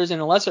trailers,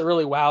 and unless it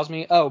really wows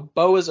me,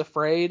 Beau is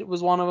Afraid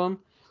was one of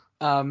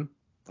them.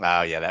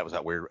 Oh yeah, that was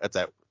that weird. That's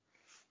that.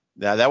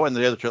 Yeah, that wasn't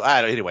the other trailer.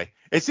 Anyway,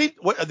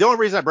 the only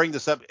reason I bring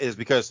this up is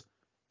because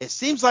it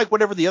seems like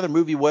whatever the other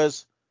movie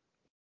was,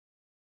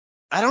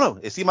 I don't know.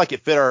 It seemed like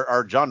it fit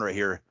our genre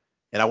here,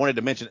 and I wanted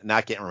to mention it, and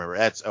I can't remember.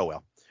 That's oh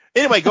well.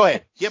 Anyway, go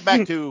ahead. Get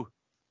back to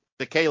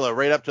the Kayla,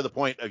 right up to the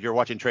point of you're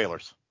watching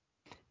trailers.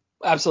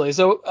 Absolutely.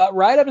 So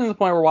right up to the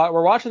point where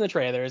we're watching the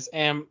trailers,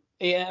 and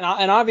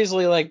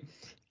obviously, like,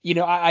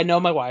 I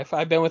know my wife.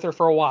 I've been with her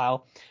for a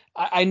while.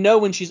 I know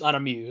when she's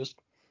unamused.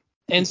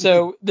 And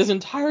so this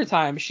entire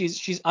time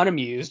she's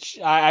unamused.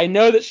 I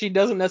know that she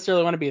doesn't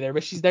necessarily want to be there,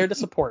 but she's there to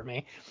support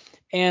me.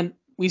 And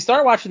we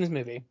start watching this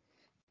movie.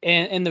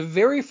 And the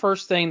very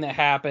first thing that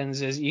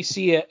happens is you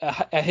see a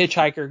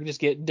hitchhiker just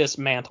get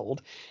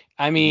dismantled.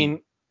 I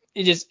mean,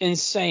 it just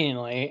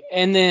insanely.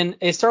 And then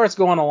it starts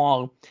going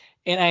along.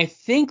 And I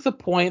think the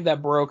point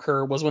that broke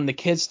her was when the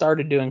kids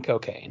started doing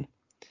cocaine.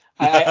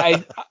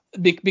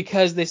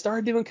 Because they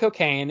started doing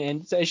cocaine,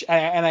 and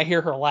I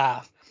hear her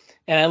laugh.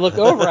 And I look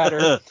over at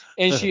her,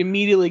 and she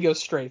immediately goes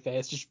straight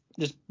face. She's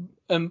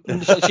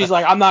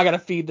like, I'm not gonna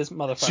feed this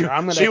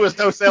motherfucker. She was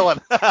no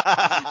selling.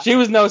 She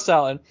was no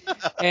selling.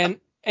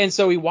 And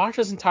so we watch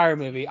this entire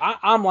movie.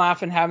 I'm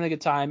laughing, having a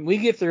good time. We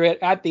get through it.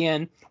 At the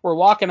end, we're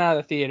walking out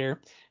of the theater,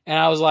 and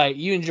I was like,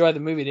 "You enjoyed the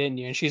movie, didn't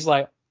you?" And she's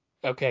like,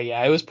 "Okay,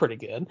 yeah, it was pretty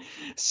good."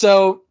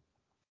 So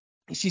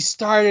she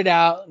started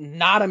out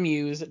not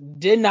amused,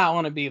 did not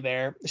want to be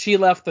there. She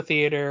left the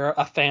theater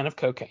a fan of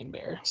Cocaine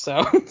Bear.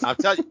 So I'll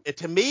tell you,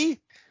 to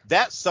me,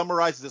 that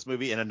summarizes this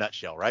movie in a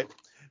nutshell, right?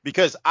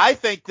 Because I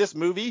think this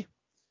movie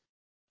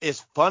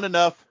is fun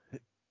enough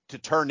to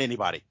turn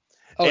anybody.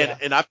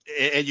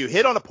 And you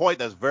hit on a point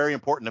that's very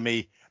important to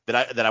me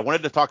that I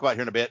wanted to talk about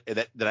here in a bit.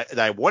 That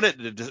I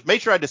wanted to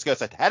make sure I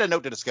discuss. I had a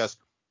note to discuss.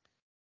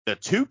 The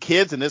 2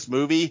 kids in this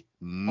movie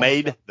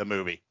made the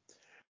movie,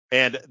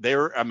 and they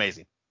were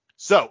amazing.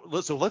 So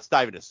let's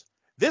dive into this.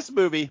 This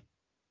movie,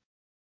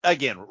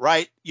 again,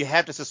 right? You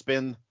have to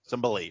suspend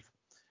some belief,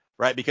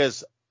 right?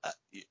 Because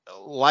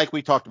like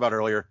we talked about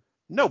earlier,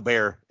 no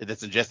bear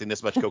that's ingesting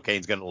this much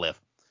cocaine is going to live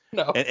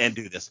and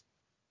do this.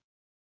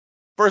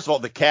 First of all,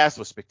 the cast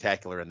was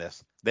spectacular in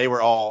this. They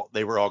were all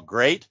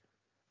great.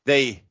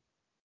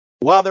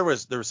 While there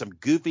was some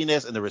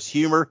goofiness and there was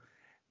humor,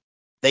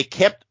 they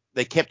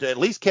at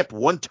least kept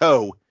one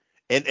toe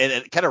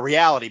and kind of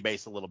reality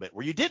based a little bit,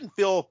 where you didn't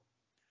feel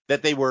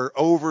that they were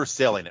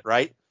overselling it,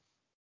 right?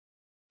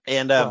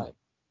 And Right.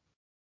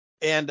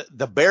 and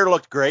the bear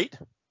looked great.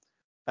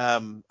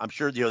 I'm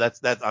sure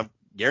that's I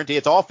guarantee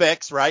it's all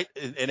effects, right?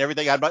 And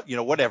everything about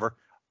whatever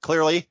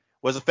clearly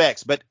was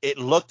effects, but it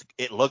looked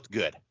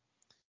good.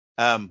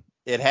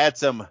 It had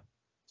some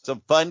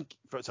fun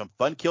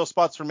kill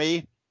spots for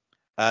me.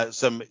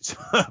 Some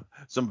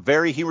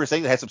very humorous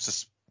things. It had some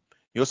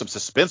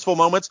suspenseful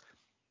moments.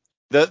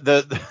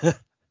 The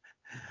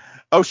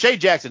O'Shea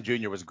Jackson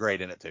Jr. was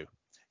great in it too.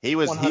 He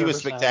was 100%.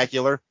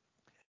 spectacular.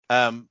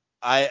 I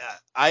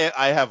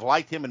have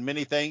liked him in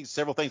many things,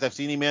 several things I've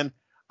seen him in.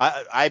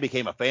 I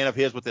became a fan of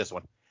his with this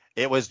one.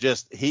 It was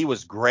just, he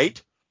was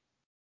great.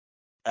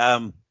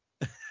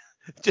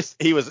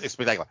 He was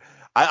spectacular.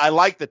 I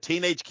like the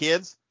teenage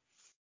kids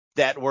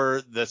that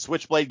were the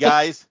Switchblade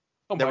guys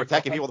that were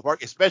attacking people at the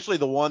park, especially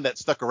the one that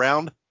stuck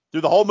around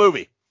through the whole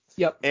movie.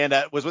 Yep. And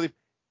was with him.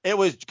 It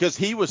was because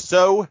he was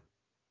so,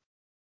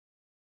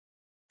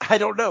 I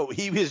don't know.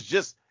 He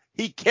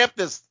kept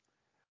this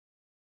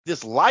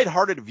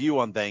lighthearted view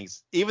on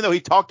things, even though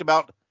he talked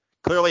about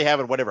clearly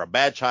having a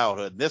bad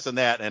childhood, this and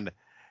that,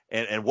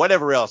 and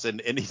whatever else.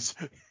 And he's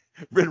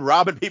been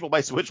robbing people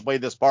by Switchblade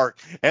in this park,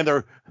 and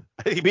they're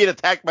being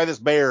attacked by this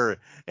bear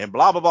and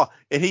blah, blah, blah.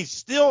 And he's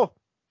still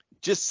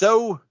just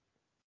so,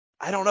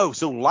 I don't know,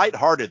 so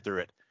lighthearted through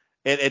it.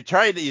 And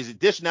trying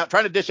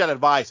to dish out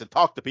advice and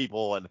talk to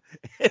people and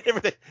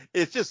everything.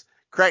 It's just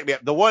cracked me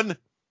up. The one,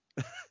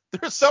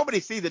 there's so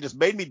many scenes that just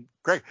made me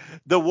crack.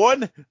 The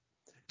one,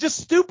 just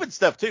stupid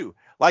stuff too.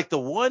 Like the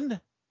one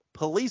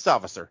police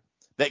officer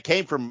that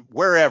came from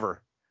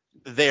wherever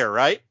there,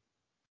 right?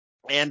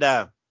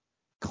 And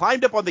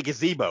climbed up on the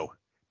gazebo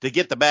to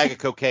get the bag of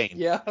cocaine.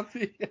 Yeah.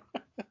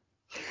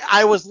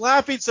 I was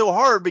laughing so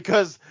hard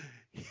because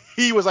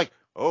he was like,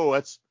 "Oh,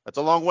 that's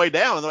a long way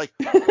down." And they're like,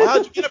 "Well,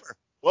 how'd you get up there?"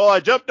 "Well, I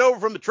jumped over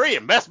from the tree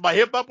and messed my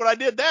hip up when I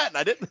did that, and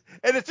I didn't."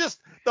 And it's just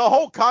the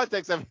whole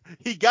context of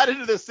he got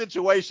into this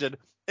situation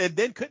and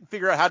then couldn't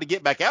figure out how to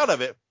get back out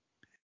of it.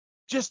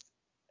 Just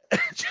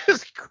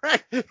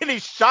cracked, and he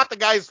shot the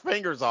guy's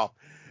fingers off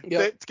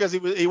because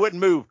he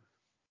wouldn't move.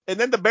 And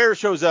then the bear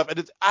shows up,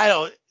 and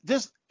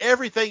just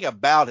everything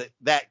about it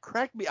that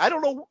cracked me. I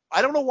don't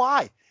know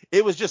why.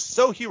 It was just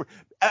so humorous.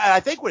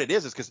 I think what it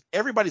is because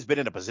everybody's been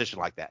in a position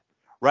like that,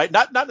 right?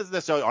 Not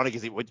necessarily on a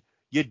gazebo.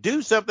 You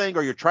do something,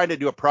 or you're trying to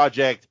do a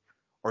project,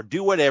 or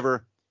do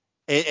whatever,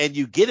 and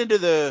you get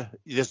into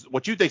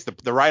what you think's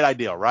the right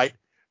ideal, right?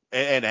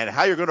 And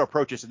how you're going to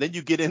approach this, and then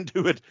you get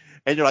into it,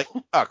 and you're like,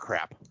 "Oh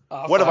crap,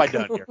 what have I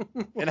done here?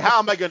 And how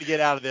am I going to get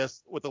out of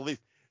this with the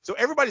least?" So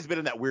everybody's been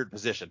in that weird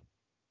position.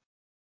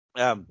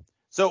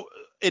 So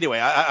anyway,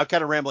 I'm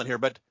kind of rambling here,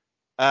 but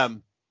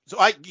so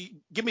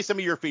give me some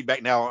of your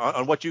feedback now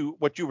on what you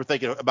were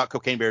thinking about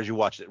Cocaine Bear as you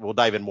watched it. We'll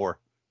dive in more.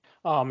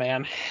 Oh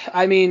man,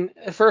 I mean,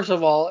 first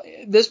of all,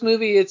 this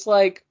movie, it's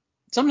like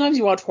sometimes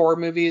you watch horror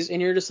movies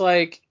and you're just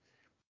like,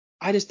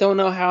 I just don't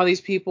know how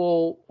these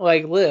people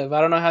like live.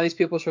 I don't know how these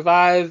people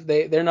survive.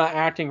 They're not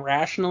acting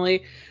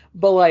rationally,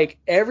 but like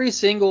every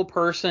single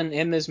person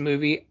in this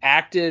movie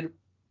acted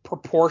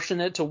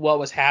proportionate to what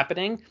was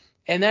happening,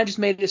 and that just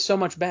made it so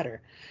much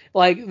better.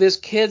 Like this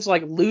kid's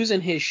like losing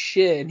his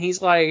shit, and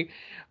he's like,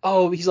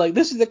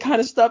 this is the kind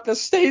of stuff that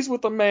stays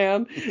with a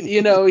man.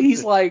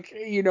 He's like,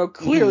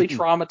 clearly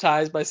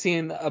traumatized by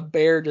seeing a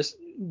bear just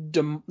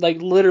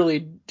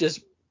literally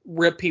just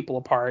rip people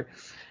apart.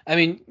 I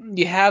mean,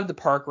 you have the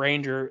park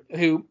ranger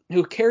who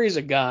carries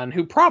a gun,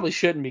 who probably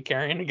shouldn't be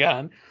carrying a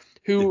gun,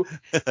 who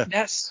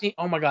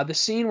oh my God, the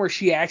scene where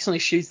she accidentally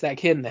shoots that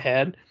kid in the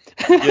head.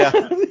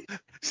 Yeah.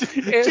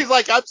 She's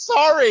like, "I'm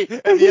sorry."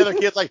 And the other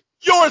kid's like,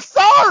 "You're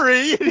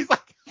sorry." And he's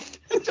like,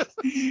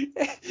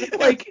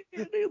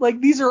 like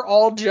these are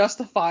all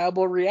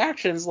justifiable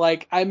reactions.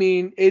 Like, I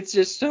mean, it's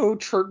just so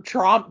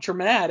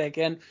traumatic.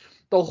 And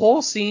the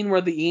whole scene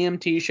where the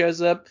EMT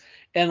shows up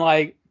and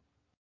like,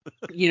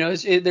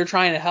 they're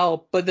trying to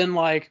help, but then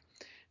like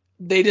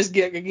they just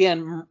get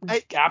again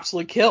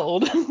absolutely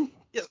killed.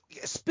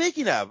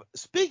 Speaking of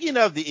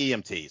the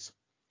EMTs,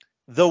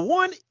 the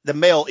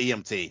male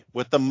EMT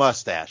with the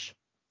mustache,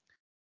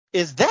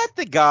 is that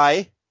the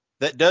guy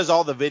that does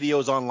all the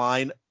videos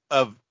online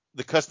of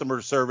the customer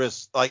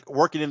service, like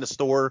working in the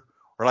store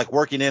or like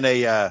working in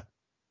a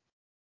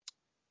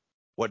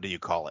what do you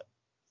call it?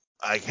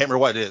 I can't remember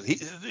what it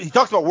is. He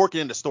talks about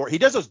working in the store. He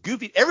does those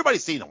goofy.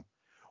 Everybody's seen them,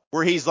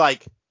 where he's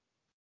like,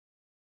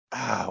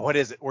 what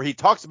is it? Where he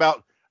talks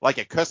about like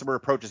a customer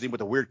approaches him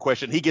with a weird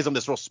question. He gives him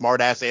this real smart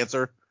ass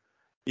answer.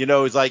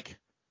 He's like,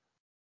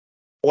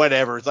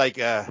 whatever. It's like,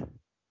 do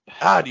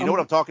you know what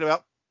I'm talking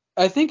about?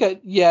 I think,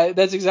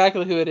 that's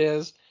exactly who it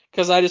is,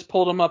 because I just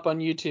pulled him up on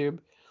YouTube.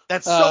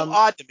 That's so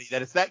odd to me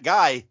that it's that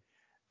guy.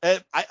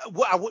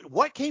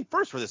 What came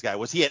first for this guy?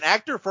 Was he an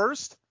actor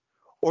first,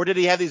 or did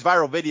he have these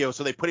viral videos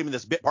so they put him in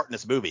this bit part in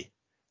this movie?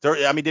 So,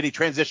 I mean, did he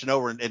transition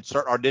over and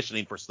start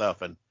auditioning for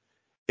stuff? And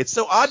it's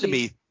so odd to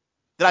me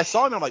that I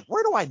saw him and I'm like,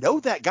 where do I know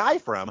that guy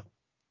from?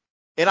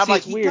 And I'm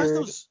like, he does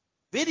those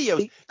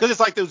videos because it's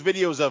like those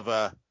videos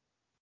of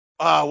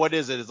what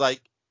is it? It's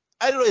like,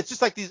 I don't know. It's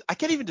just like these. I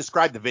can't even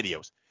describe the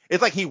videos.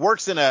 It's like he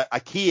works in a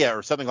IKEA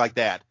or something like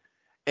that,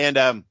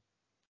 and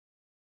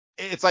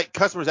it's like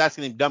customers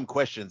asking him dumb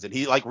questions, and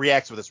he like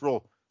reacts with this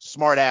real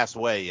smart ass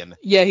way. And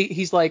Yeah,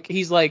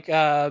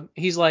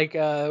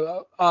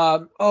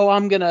 oh,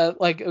 I'm gonna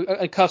like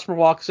a customer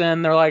walks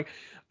in, they're like,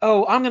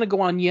 oh, I'm gonna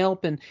go on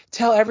Yelp and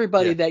tell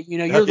everybody yeah, that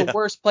you're the yeah,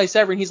 worst place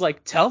ever, and he's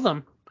like, tell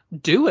them,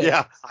 do it.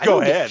 yeah, I go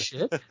don't give a ahead.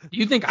 shit. Do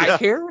you think I Yeah,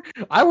 care?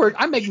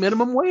 I make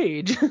minimum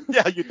wage.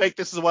 yeah. You think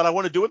this is what I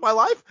want to do with my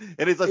life?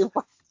 And he's like,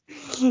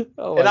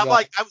 Oh and my I'm god.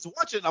 like, I was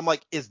watching, I'm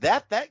like, is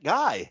that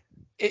guy?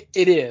 It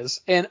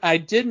is, and I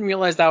didn't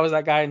realize that was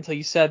that guy until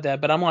you said that.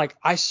 But I'm like,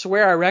 I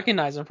swear I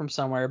recognize him from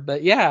somewhere.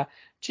 But yeah,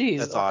 geez.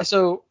 That's odd.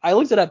 So I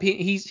looked it up.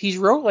 He's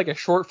wrote like a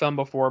short film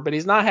before, but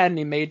he's not had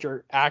any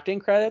major acting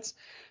credits.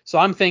 So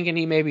I'm thinking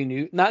he maybe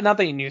knew, not that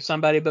he knew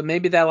somebody, but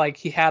maybe that like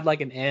he had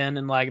like an in,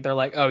 and like they're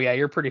like, oh yeah,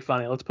 you're pretty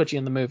funny, let's put you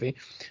in the movie,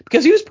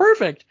 because he was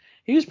perfect.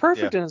 He was Yeah.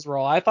 perfect in his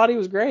role. I thought he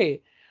was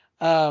great.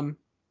 Um,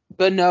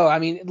 but no, I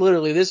mean,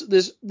 literally, this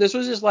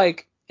was just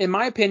like, in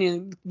my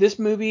opinion, this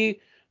movie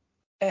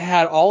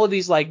had all of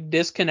these like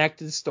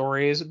disconnected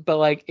stories, but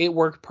like it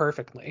worked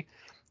perfectly.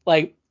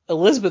 Like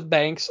Elizabeth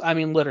Banks, I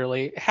mean,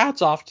 literally,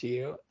 hats off to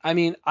you. I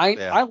mean,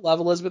 Yeah. I love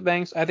Elizabeth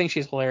Banks. I think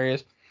she's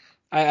hilarious.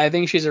 I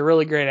think she's a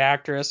really great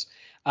actress.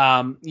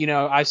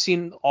 I've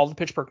seen all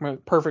the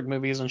Perfect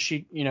movies, and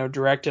she,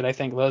 directed, I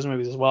think, those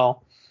movies as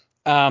well.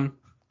 This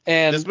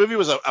And movie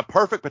was a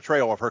perfect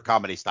portrayal of her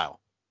comedy style.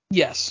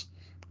 yes,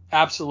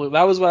 absolutely,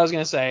 that was what I was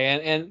gonna say,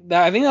 and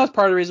I think that was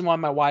part of the reason why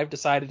my wife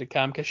decided to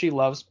come, because she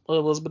loves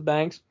Elizabeth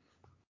Banks.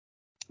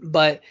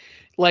 But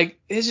like,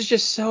 this is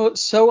just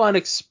so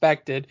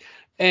unexpected,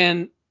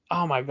 and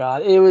oh my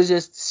god, it was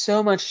just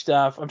so much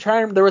stuff.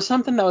 There was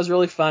something that was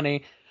really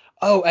funny.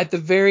 Oh, at the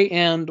very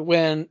end,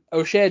 when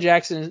O'Shea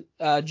Jackson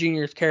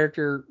Jr.'s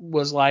character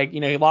was like,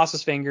 he lost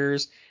his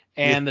fingers,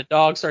 Yeah. and the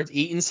dog starts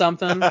eating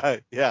something,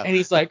 Yeah. and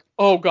he's like,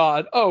 oh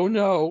god, oh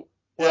no.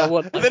 Well, Yeah.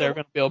 what And if then, they're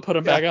gonna be able to put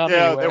him yeah, back on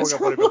yeah, they were anyways?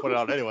 gonna put it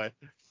on anyway.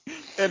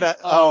 And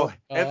Oh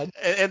god.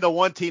 and the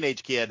one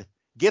teenage kid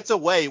gets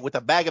away with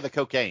a bag of the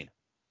cocaine.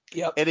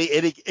 Yep. And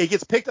he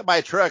gets picked up by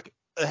a truck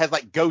that has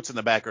like goats in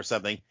the back or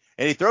something.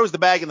 And he throws the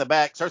bag in the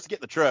back, starts to get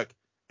in the truck,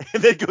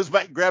 and then goes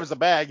back and grabs the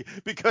bag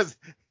because,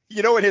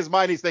 in his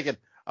mind he's thinking,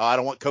 oh, I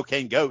don't want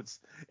cocaine goats.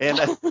 And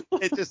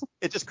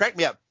it just cracked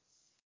me up.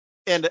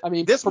 And I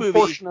mean, this movie,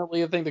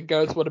 proportionately, I think the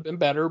goats would have been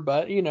better,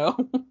 but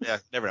yeah,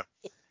 never know.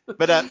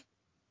 But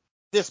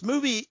this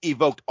movie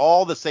evoked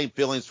all the same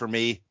feelings for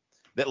me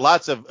that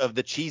lots of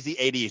the cheesy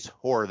 80s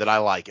horror that I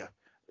like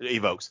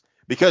evokes,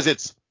 because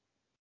it's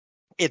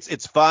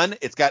fun.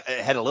 It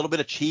had a little bit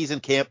of cheese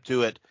and camp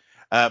to it.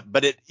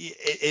 But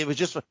it was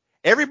just,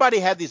 everybody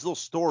had these little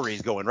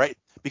stories going, right?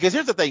 Because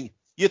here's the thing.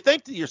 You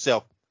think to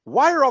yourself,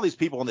 why are all these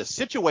people in this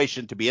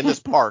situation to be in this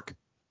park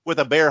with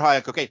a bear high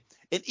on cocaine?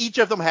 And each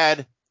of them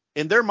had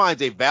in their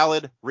minds a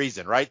valid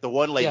reason, right? The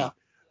one lady yeah,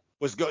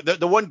 was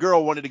the one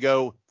girl wanted to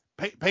go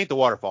paint the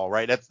waterfall,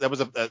 right? That was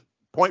a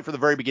point from the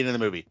very beginning of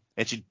the movie,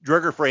 and she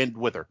drug her friend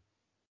with her.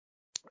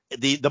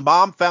 The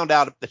mom found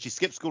out that she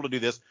skipped school to do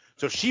this,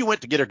 so she went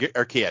to get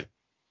her kid.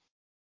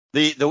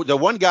 The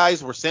one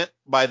guys were sent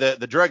by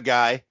the drug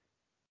guy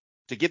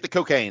to get the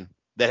cocaine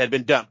that had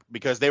been dumped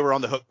because they were on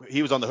the hook.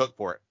 He was on the hook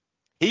for it.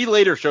 He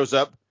later shows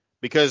up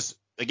because,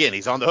 again,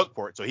 he's on the hook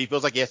for it, so he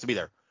feels like he has to be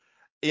there.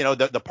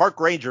 The park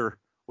ranger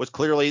was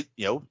clearly,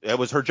 it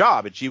was her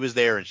job, and she was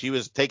there, and she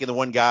was taking the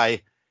one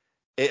guy.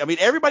 I mean,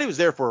 everybody was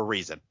there for a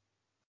reason.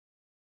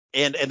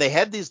 And they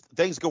had these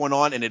things going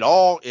on, and it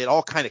all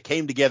kind of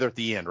came together at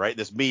the end, right?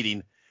 This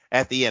meeting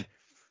at the end.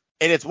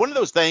 And it's one of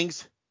those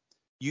things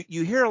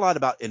you hear a lot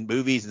about in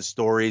movies and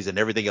stories and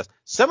everything else.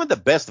 Some of the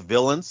best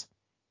villains,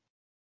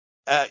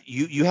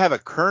 you have a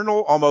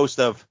kernel almost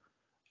of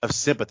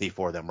sympathy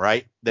for them,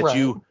 right? That right.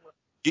 you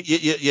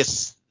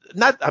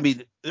not, I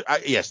mean,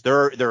 yes,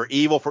 they're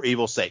evil for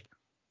evil's sake,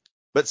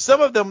 but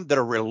some of them that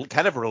are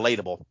kind of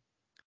relatable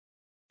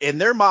in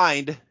their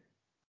mind,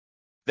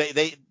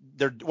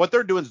 they're what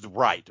they're doing is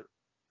right,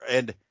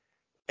 and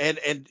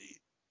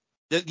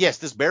yes,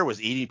 this bear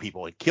was eating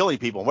people and killing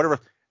people and whatever,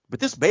 but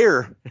this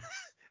bear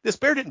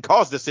didn't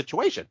cause this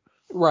situation.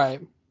 Right.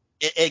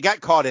 It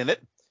got caught in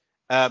it.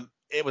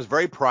 It was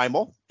very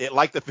primal. It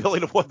liked the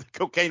feeling of what the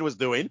cocaine was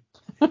doing,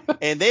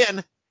 and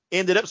then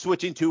ended up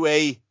switching to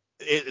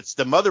it's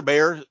the mother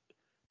bear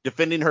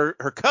defending her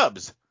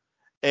cubs,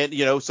 and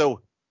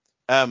so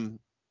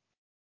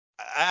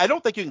I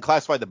don't think you can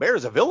classify the bear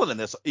as a villain in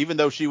this, even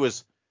though she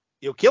was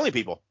killing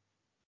people.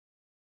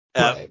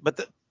 Right.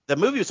 But the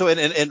movie, so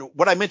and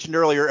what I mentioned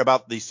earlier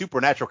about the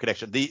supernatural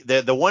connection,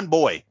 the one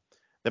boy,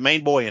 the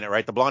main boy in it,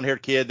 right, the blonde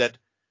haired kid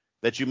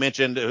that you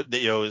mentioned,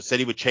 that said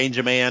he would change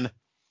a man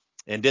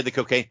and did the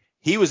cocaine.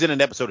 He was in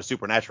an episode of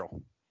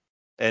Supernatural,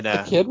 and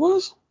The kid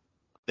was?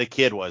 the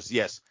kid was,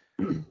 yes.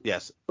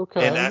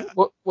 Okay. And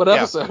what yeah.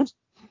 episode?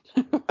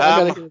 I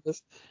gotta hear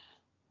this.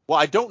 Well,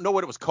 I don't know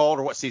what it was called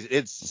or what season.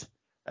 It's,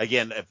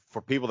 again,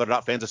 for people that are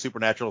not fans of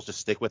Supernatural, just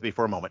stick with me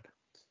for a moment.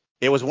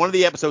 It was one of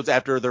the episodes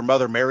after their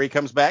mother Mary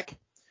comes back,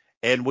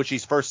 and when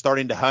she's first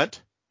starting to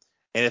hunt,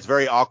 and it's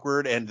very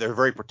awkward, and they're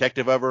very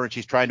protective of her, and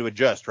she's trying to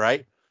adjust,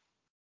 right?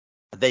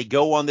 They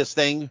go on this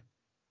thing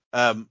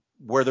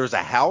where there's a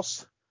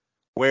house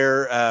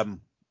where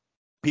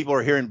people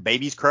are hearing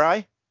babies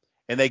cry,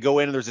 and they go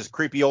in, and there's this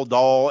creepy old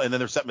doll, and then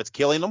there's something that's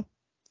killing them.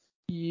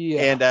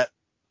 Yeah.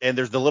 And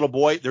there's the little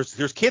boy.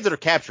 There's kids that are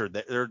captured.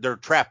 They're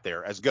trapped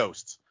there as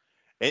ghosts.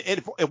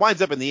 And it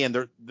winds up in the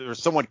end.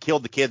 There's someone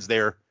killed the kids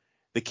there.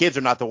 The kids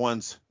are not the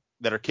ones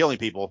that are killing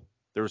people.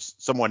 There's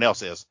someone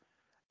else is,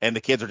 and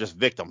the kids are just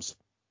victims.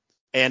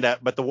 And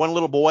but the one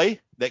little boy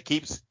that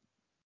keeps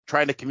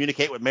trying to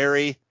communicate with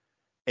Mary,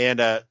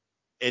 and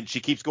she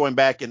keeps going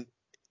back, and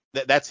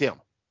that's him.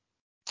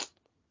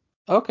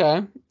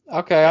 Okay.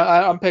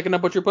 Yeah. I'm picking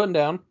up what you're putting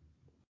down.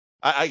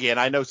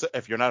 I know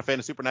if you're not a fan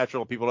of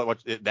Supernatural, people don't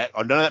watch it, that.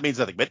 None of that means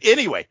nothing. But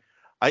anyway,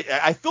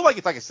 I feel like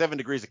it's like a 7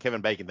 Degrees of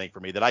Kevin Bacon thing for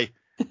me, that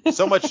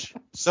so much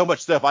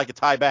stuff I could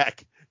tie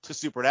back to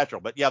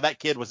Supernatural. But yeah, that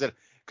kid was in,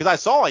 because I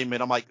saw him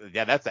and I'm like,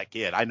 yeah, that's that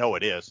kid. I know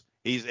it is.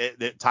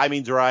 The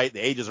timing's right, the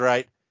age is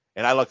right,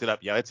 and I looked it up.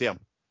 Yeah, it's him.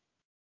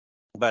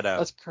 But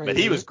That's crazy. But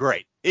he was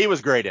great. He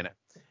was great in it.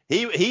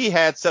 He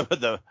had some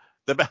of the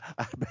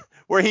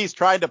where he's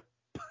trying to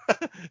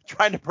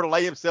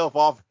play himself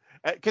off,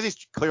 because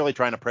he's clearly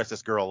trying to press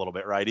this girl a little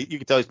bit, right? You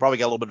can tell he's probably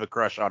got a little bit of a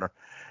crush on her.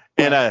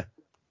 And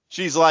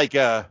she's like,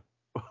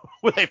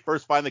 when they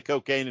first find the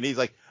cocaine, and he's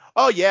like,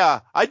 oh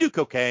yeah, I do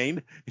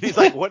cocaine. And he's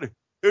like, what?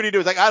 Who do you do?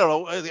 He's like, I don't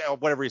know,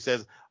 whatever he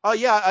says. Oh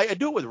yeah, I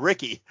do it with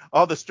Ricky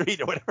on the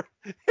street or whatever.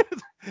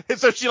 And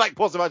so she like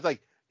pulls him out. She's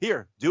like,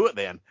 here, do it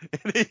then.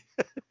 And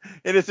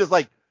it's just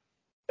like,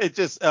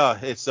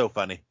 it's so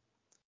funny.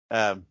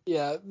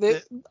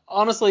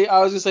 Honestly, I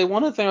was gonna say,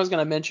 one of the things I was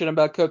gonna mention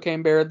about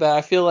Cocaine Bear that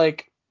I feel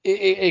like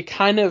it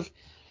kind of,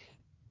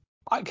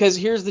 because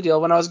here's the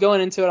deal. When I was going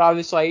into it,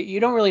 obviously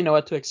you don't really know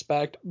what to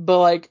expect, but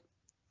like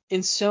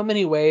in so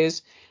many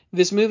ways,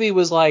 this movie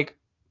was like,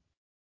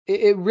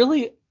 it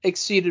really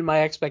exceeded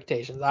my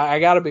expectations. I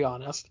gotta be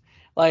honest.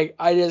 Like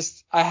I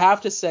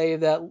have to say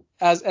that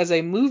as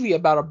a movie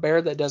about a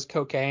bear that does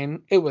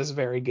cocaine, it was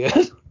very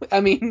good. I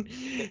mean,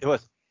 it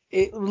was.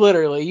 It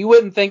literally, you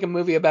wouldn't think a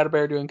movie about a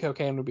bear doing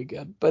cocaine would be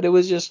good, but it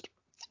was just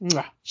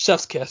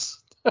chef's kiss.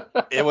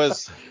 It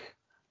was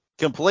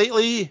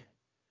completely.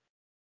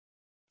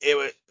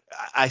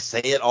 I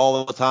say it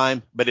all the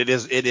time, but it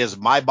is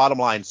my bottom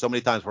line so many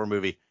times for a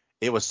movie.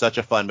 It was such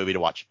a fun movie to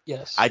watch.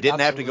 Yes. I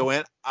didn't absolutely. have to go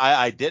in.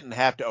 I didn't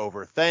have to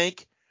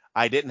overthink.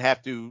 I didn't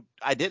have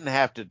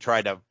to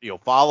try to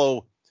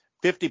follow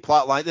 50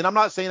 plot lines. And I'm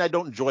not saying I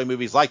don't enjoy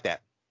movies like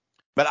that,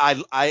 but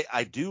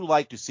I do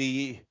like to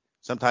see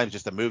sometimes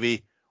just a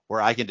movie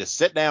where I can just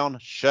sit down,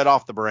 shut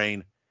off the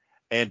brain,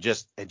 and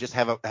just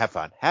have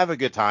fun, have a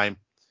good time.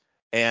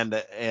 And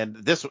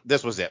this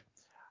was it.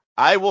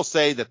 I will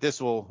say that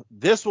this will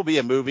be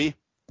a movie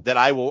that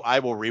I will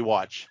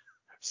rewatch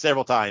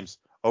several times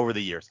over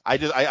the years. I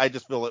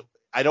just feel it.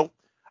 I don't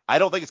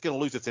think it's going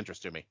to lose its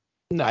interest to me.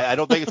 No. I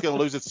don't think it's going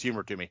to lose its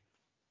humor to me.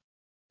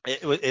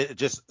 It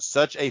just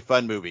such a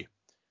fun movie.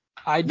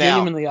 I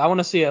genuinely, I want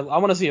to see a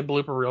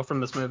blooper reel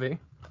from this movie.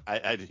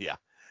 Yeah.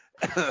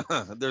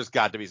 There's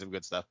got to be some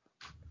good stuff.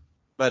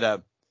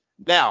 But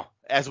now,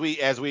 as we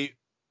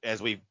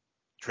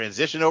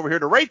transition over here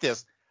to rate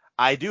this,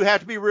 I do have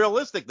to be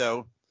realistic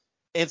though,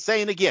 and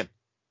saying again,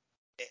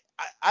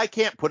 I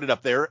can't put it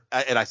up there,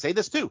 and I say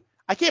this too,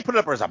 I can't put it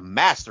up there as a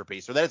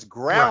masterpiece or that it's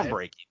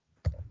groundbreaking.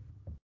 Right.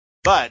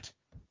 But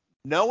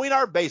knowing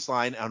our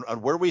baseline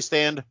on where we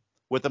stand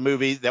with the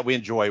movie that we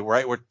enjoy,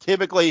 right? We're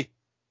typically,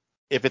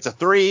 if it's a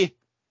 3,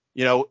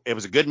 it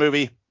was a good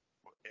movie,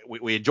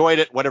 we enjoyed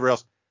it, whatever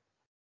else.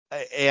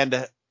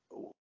 And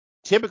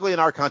typically in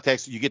our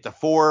context, you get to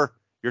 4,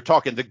 you're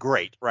talking the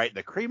great, right?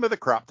 The cream of the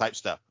crop type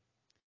stuff.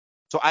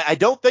 So I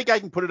don't think I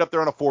can put it up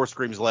there on a 4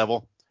 Screams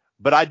level,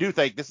 but I do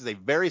think this is a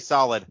very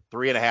solid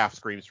 3.5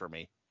 Screams for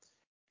me.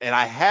 And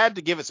I had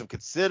to give it some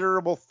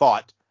considerable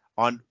thought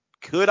on,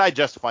 could I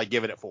justify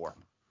giving it 4?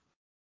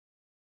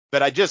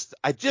 But I just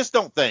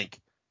don't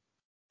think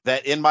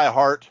that in my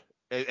heart,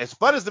 as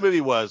fun as the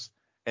movie was,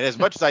 and as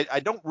much as I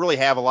don't really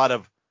have a lot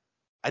of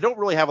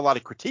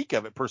critique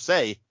of it per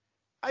se,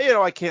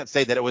 I can't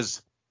say that it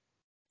was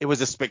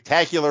a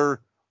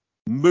spectacular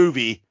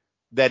movie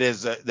that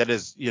is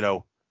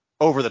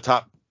over the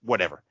top,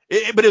 whatever.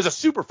 But it was a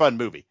super fun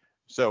movie.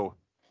 So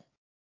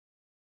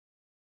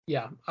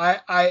yeah,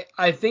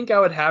 I think I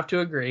would have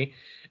to agree.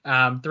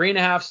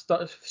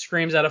 3.5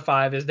 Screams out of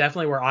 5 is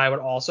definitely where I would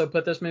also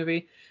put this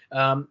movie.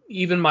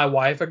 Even my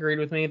wife agreed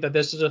with me that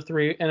this is a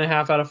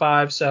 3.5 out of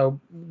 5.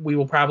 So we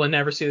will probably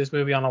never see this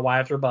movie on a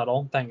wife's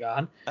rebuttal. Thank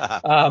God.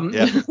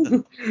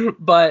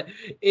 But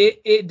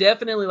it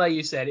definitely, like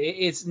you said,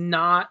 it's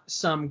not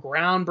some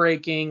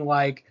groundbreaking,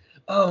 like,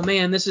 oh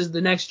man, this is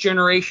the next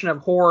generation of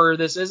horror.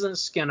 This isn't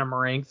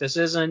Skinamarink. This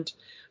isn't,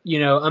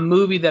 a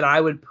movie that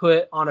I would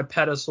put on a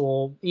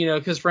pedestal,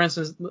 because for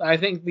instance, I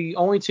think the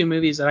only 2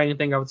 movies that I can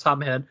think of off the top of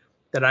my head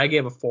that I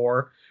gave a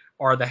 4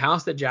 are The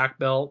House That Jack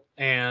Built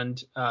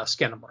and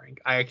Skinamarink.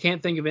 I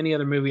can't think of any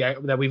other movie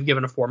that we've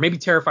given a 4. Maybe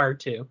Terrifier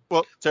 2.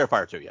 Well,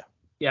 Terrifier 2, yeah.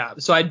 Yeah.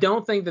 So I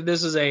don't think that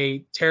this is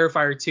a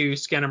Terrifier 2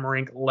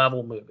 Skinamarink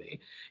level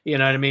movie. You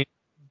know what I mean?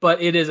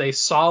 But it is a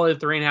solid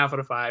 3.5 out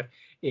of 5.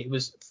 It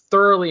was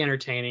thoroughly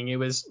entertaining. It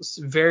was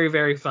very,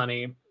 very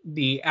funny.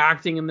 The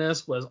acting in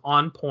this was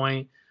on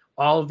point.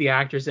 All of the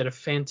actors did a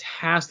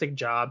fantastic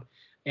job.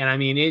 And I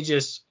mean, it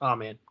just, oh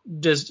man,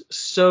 just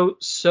so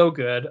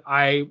good.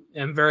 I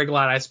am very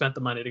glad I spent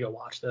the money to go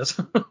watch this.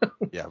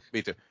 Yeah,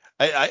 me too.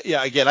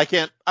 Yeah,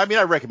 again,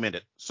 I recommend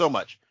it so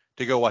much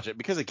to go watch it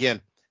because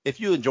again, if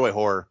you enjoy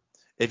horror,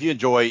 if you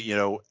enjoy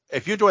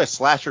a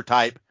slasher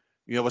type,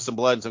 with some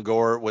blood and some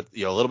gore with,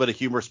 a little bit of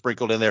humor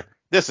sprinkled in there,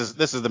 this is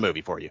the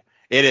movie for you.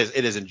 It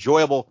is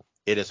enjoyable.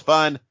 It is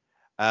fun.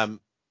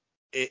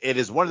 It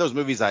is one of those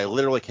movies I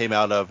literally came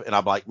out of and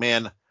I'm like,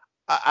 man,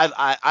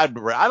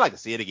 I'd like to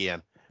see it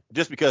again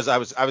just because I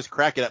was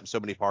cracking up in so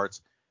many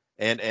parts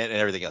and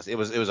everything else. It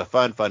was a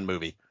fun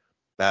movie.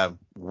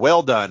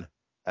 Well done.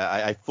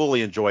 I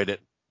fully enjoyed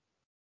it.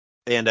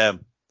 And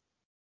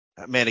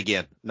man,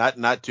 again,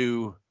 not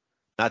to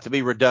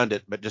be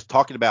redundant, but just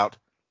talking about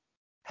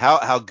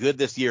how good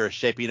this year is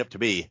shaping up to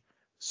be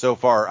so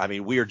far. I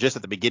mean, we are just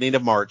at the beginning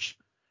of March.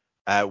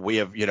 We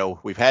have,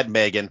 we've had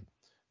Megan,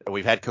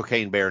 we've had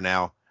Cocaine Bear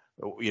now,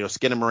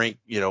 Skinamarink,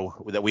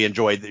 that we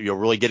enjoyed,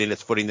 really getting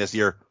its footing this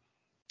year.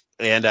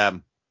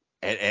 And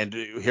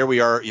here we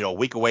are, a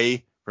week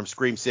away from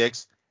Scream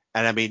 6.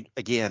 And I mean,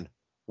 again,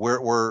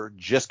 we're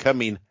just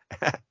coming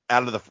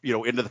out of the,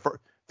 into the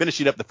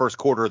finishing up the first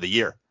quarter of the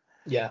year.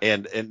 Yeah.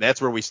 And that's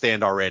where we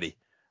stand already.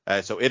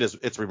 So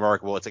it's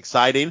remarkable. It's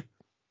exciting.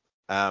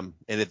 And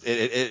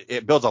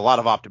it builds a lot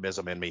of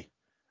optimism in me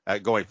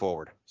going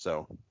forward.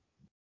 So,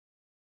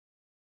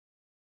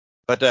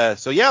 but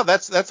so yeah,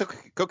 that's a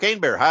Cocaine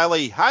Bear.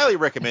 Highly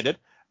recommended.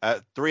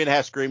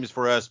 3.5 screams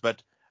for us.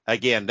 But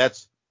again,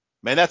 that's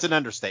an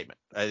understatement.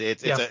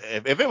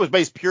 If it was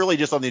based purely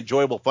just on the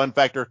enjoyable fun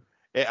factor,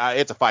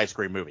 it's a 5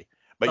 scream movie.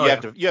 But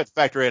you have to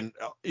factor in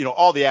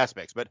all the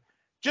aspects. But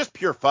just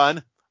pure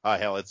fun,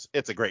 hell,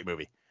 it's a great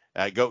movie.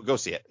 Go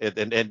see it.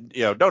 And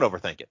don't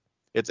overthink it.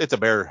 It's a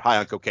bear high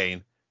on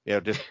cocaine.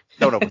 Just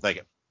don't overthink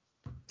it.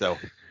 So.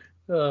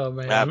 Oh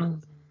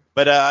man.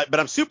 But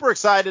I'm super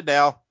excited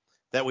now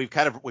that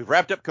we've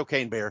wrapped up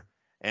Cocaine Bear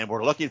and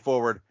we're looking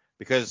forward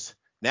because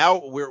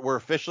now we're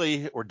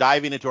officially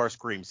diving into our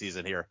Scream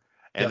season here.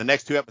 And the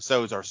next 2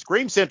 episodes are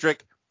Scream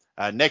centric.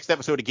 Next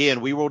episode, again,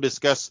 we will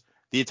discuss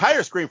the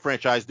entire Scream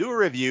franchise, do a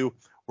review.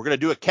 We're going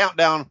to do a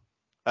countdown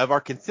of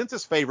our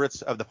consensus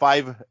favorites of the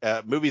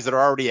 5 movies that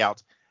are already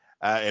out.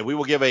 And we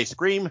will give a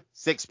Scream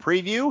 6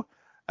 preview.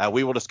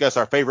 We will discuss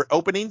our favorite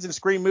openings in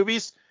Scream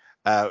movies.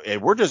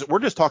 And we're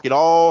just talking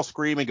all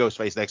Scream and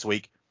Ghostface next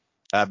week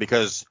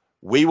because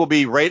we will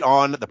be right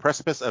on the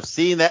precipice of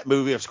seeing that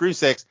movie of Scream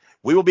 6.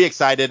 We will be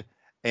excited.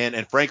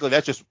 And frankly,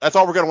 that's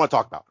all we're going to want to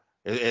talk about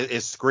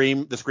is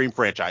Scream, the Scream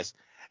franchise.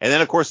 And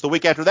then, of course, the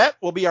week after that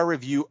will be our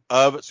review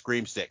of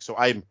Scream 6. So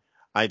I'm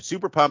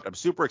super pumped. I'm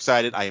super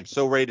excited. I am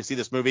so ready to see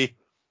this movie.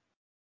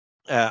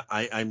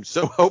 I'm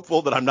so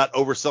hopeful that I'm not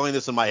overselling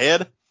this in my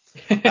head.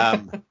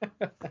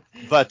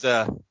 But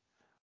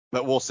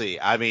we'll see.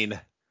 I mean,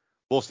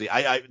 we'll see.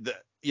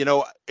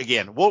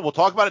 Again, we'll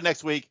talk about it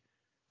next week.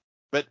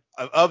 But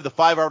of the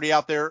 5 already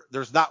out there,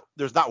 there's not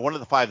one of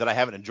the 5 that I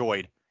haven't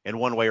enjoyed in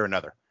one way or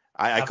another.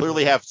 I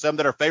clearly have some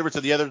that are favorites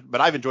of the others,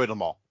 but I've enjoyed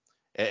them all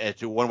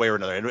to one way or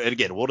another. And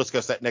again, we'll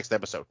discuss that next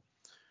episode.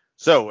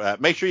 So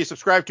make sure you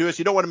subscribe to us.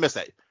 You don't want to miss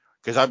that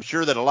because I'm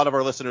sure that a lot of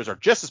our listeners are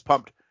just as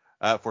pumped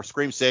for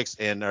Scream 6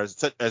 and are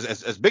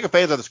as big a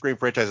fans of the Scream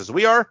franchise as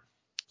we are.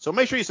 So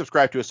make sure you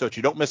subscribe to us so that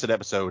you don't miss an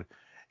episode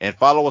and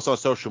follow us on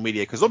social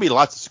media because there'll be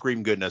lots of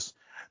Scream goodness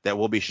that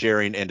we'll be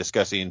sharing and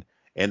discussing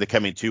in the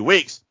coming 2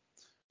 weeks.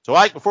 So,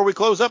 Ike, before we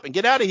close up and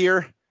get out of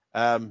here,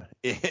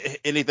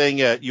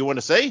 anything you want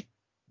to say?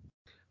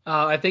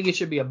 I think it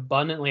should be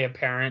abundantly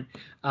apparent.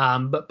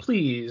 But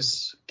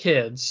please,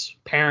 kids,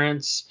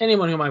 parents,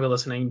 anyone who might be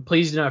listening,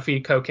 please do not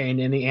feed cocaine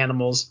to any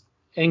animals,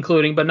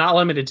 including but not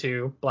limited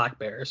to black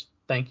bears.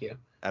 Thank you.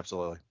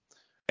 Absolutely.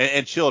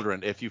 And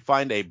children, if you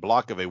find a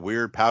block of a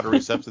weird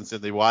powdery substance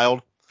in the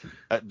wild,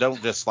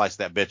 don't just slice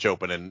that bitch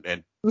open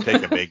and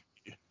take a big.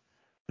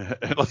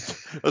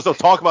 let's don't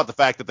talk about the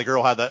fact that the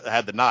girl had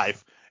the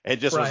knife and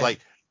just was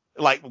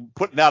like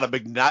putting out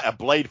a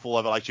blade full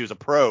of it like she was a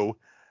pro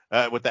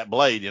with that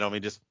blade. I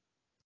mean, just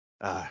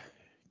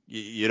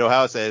you know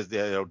how it says,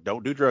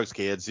 don't do drugs,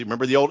 kids. You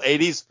remember the old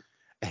 80s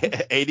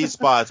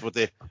spots with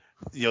the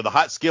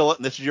hot skillet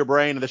and this is your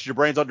brain and this is your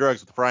brains on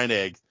drugs with the frying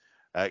eggs.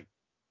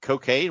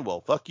 Cocaine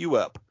will fuck you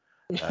up.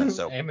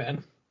 So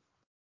amen.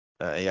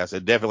 So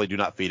definitely do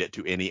not feed it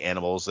to any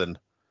animals. And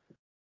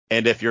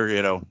if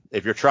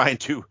you're trying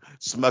to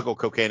smuggle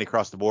cocaine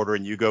across the border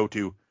and you go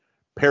to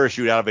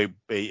parachute out of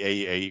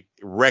a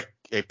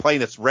plane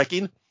that's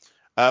wrecking,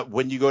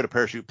 when you go to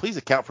parachute, please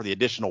account for the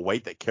additional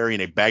weight that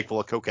carrying a bag full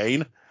of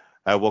cocaine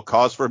will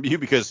cause from you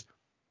because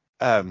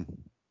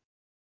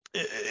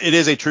it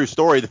is a true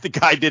story that the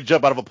guy did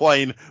jump out of a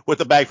plane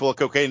with a bag full of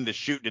cocaine and the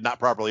chute did not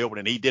properly open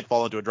and he did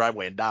fall into a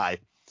driveway and die.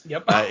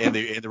 Yep. In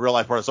the real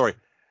life part of the story.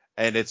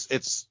 And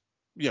it's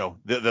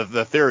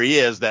the theory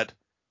is that,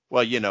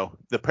 well,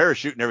 the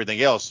parachute and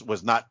everything else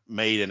was not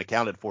made and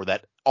accounted for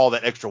all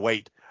that extra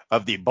weight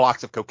of the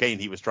blocks of cocaine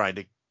he was trying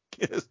to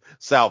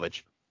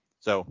salvage.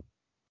 So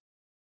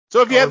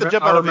if you have to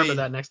jump out I'll of remember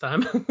that next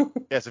time.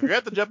 yes, if you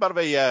have to jump out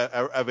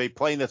of a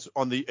plane that's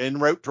en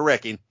route to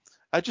wrecking,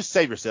 just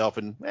save yourself,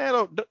 and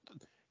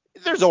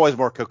there's always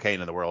more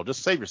cocaine in the world.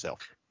 Just save yourself.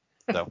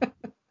 So,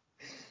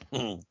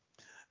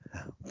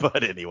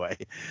 but anyway,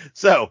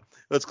 so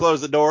let's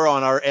close the door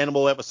on our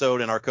animal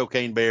episode and our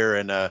cocaine bear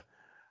and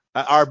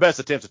our best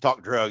attempts to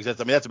talk drugs. That's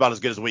about as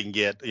good as we can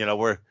get.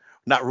 We're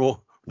not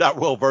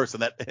real versed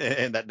in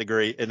that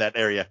degree in that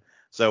area.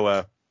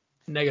 So.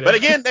 Negative. But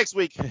again, next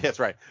week, that's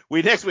right.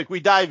 Next week we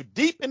dive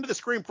deep into the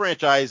Scream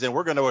franchise, and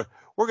we're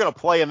gonna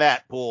play in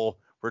that pool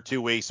for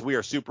 2 weeks. We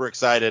are super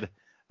excited.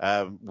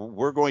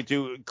 We're going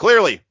to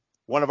clearly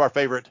one of our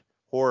favorite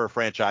horror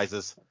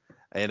franchises,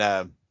 and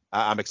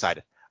I'm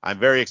excited. I'm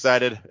very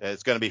excited.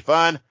 It's going to be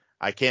fun.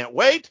 I can't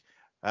wait.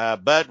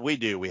 But we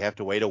have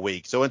to wait a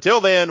week. So until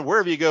then,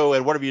 wherever you go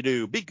and whatever you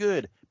do, be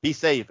good, be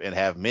safe, and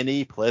have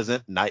many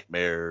pleasant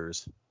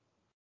nightmares.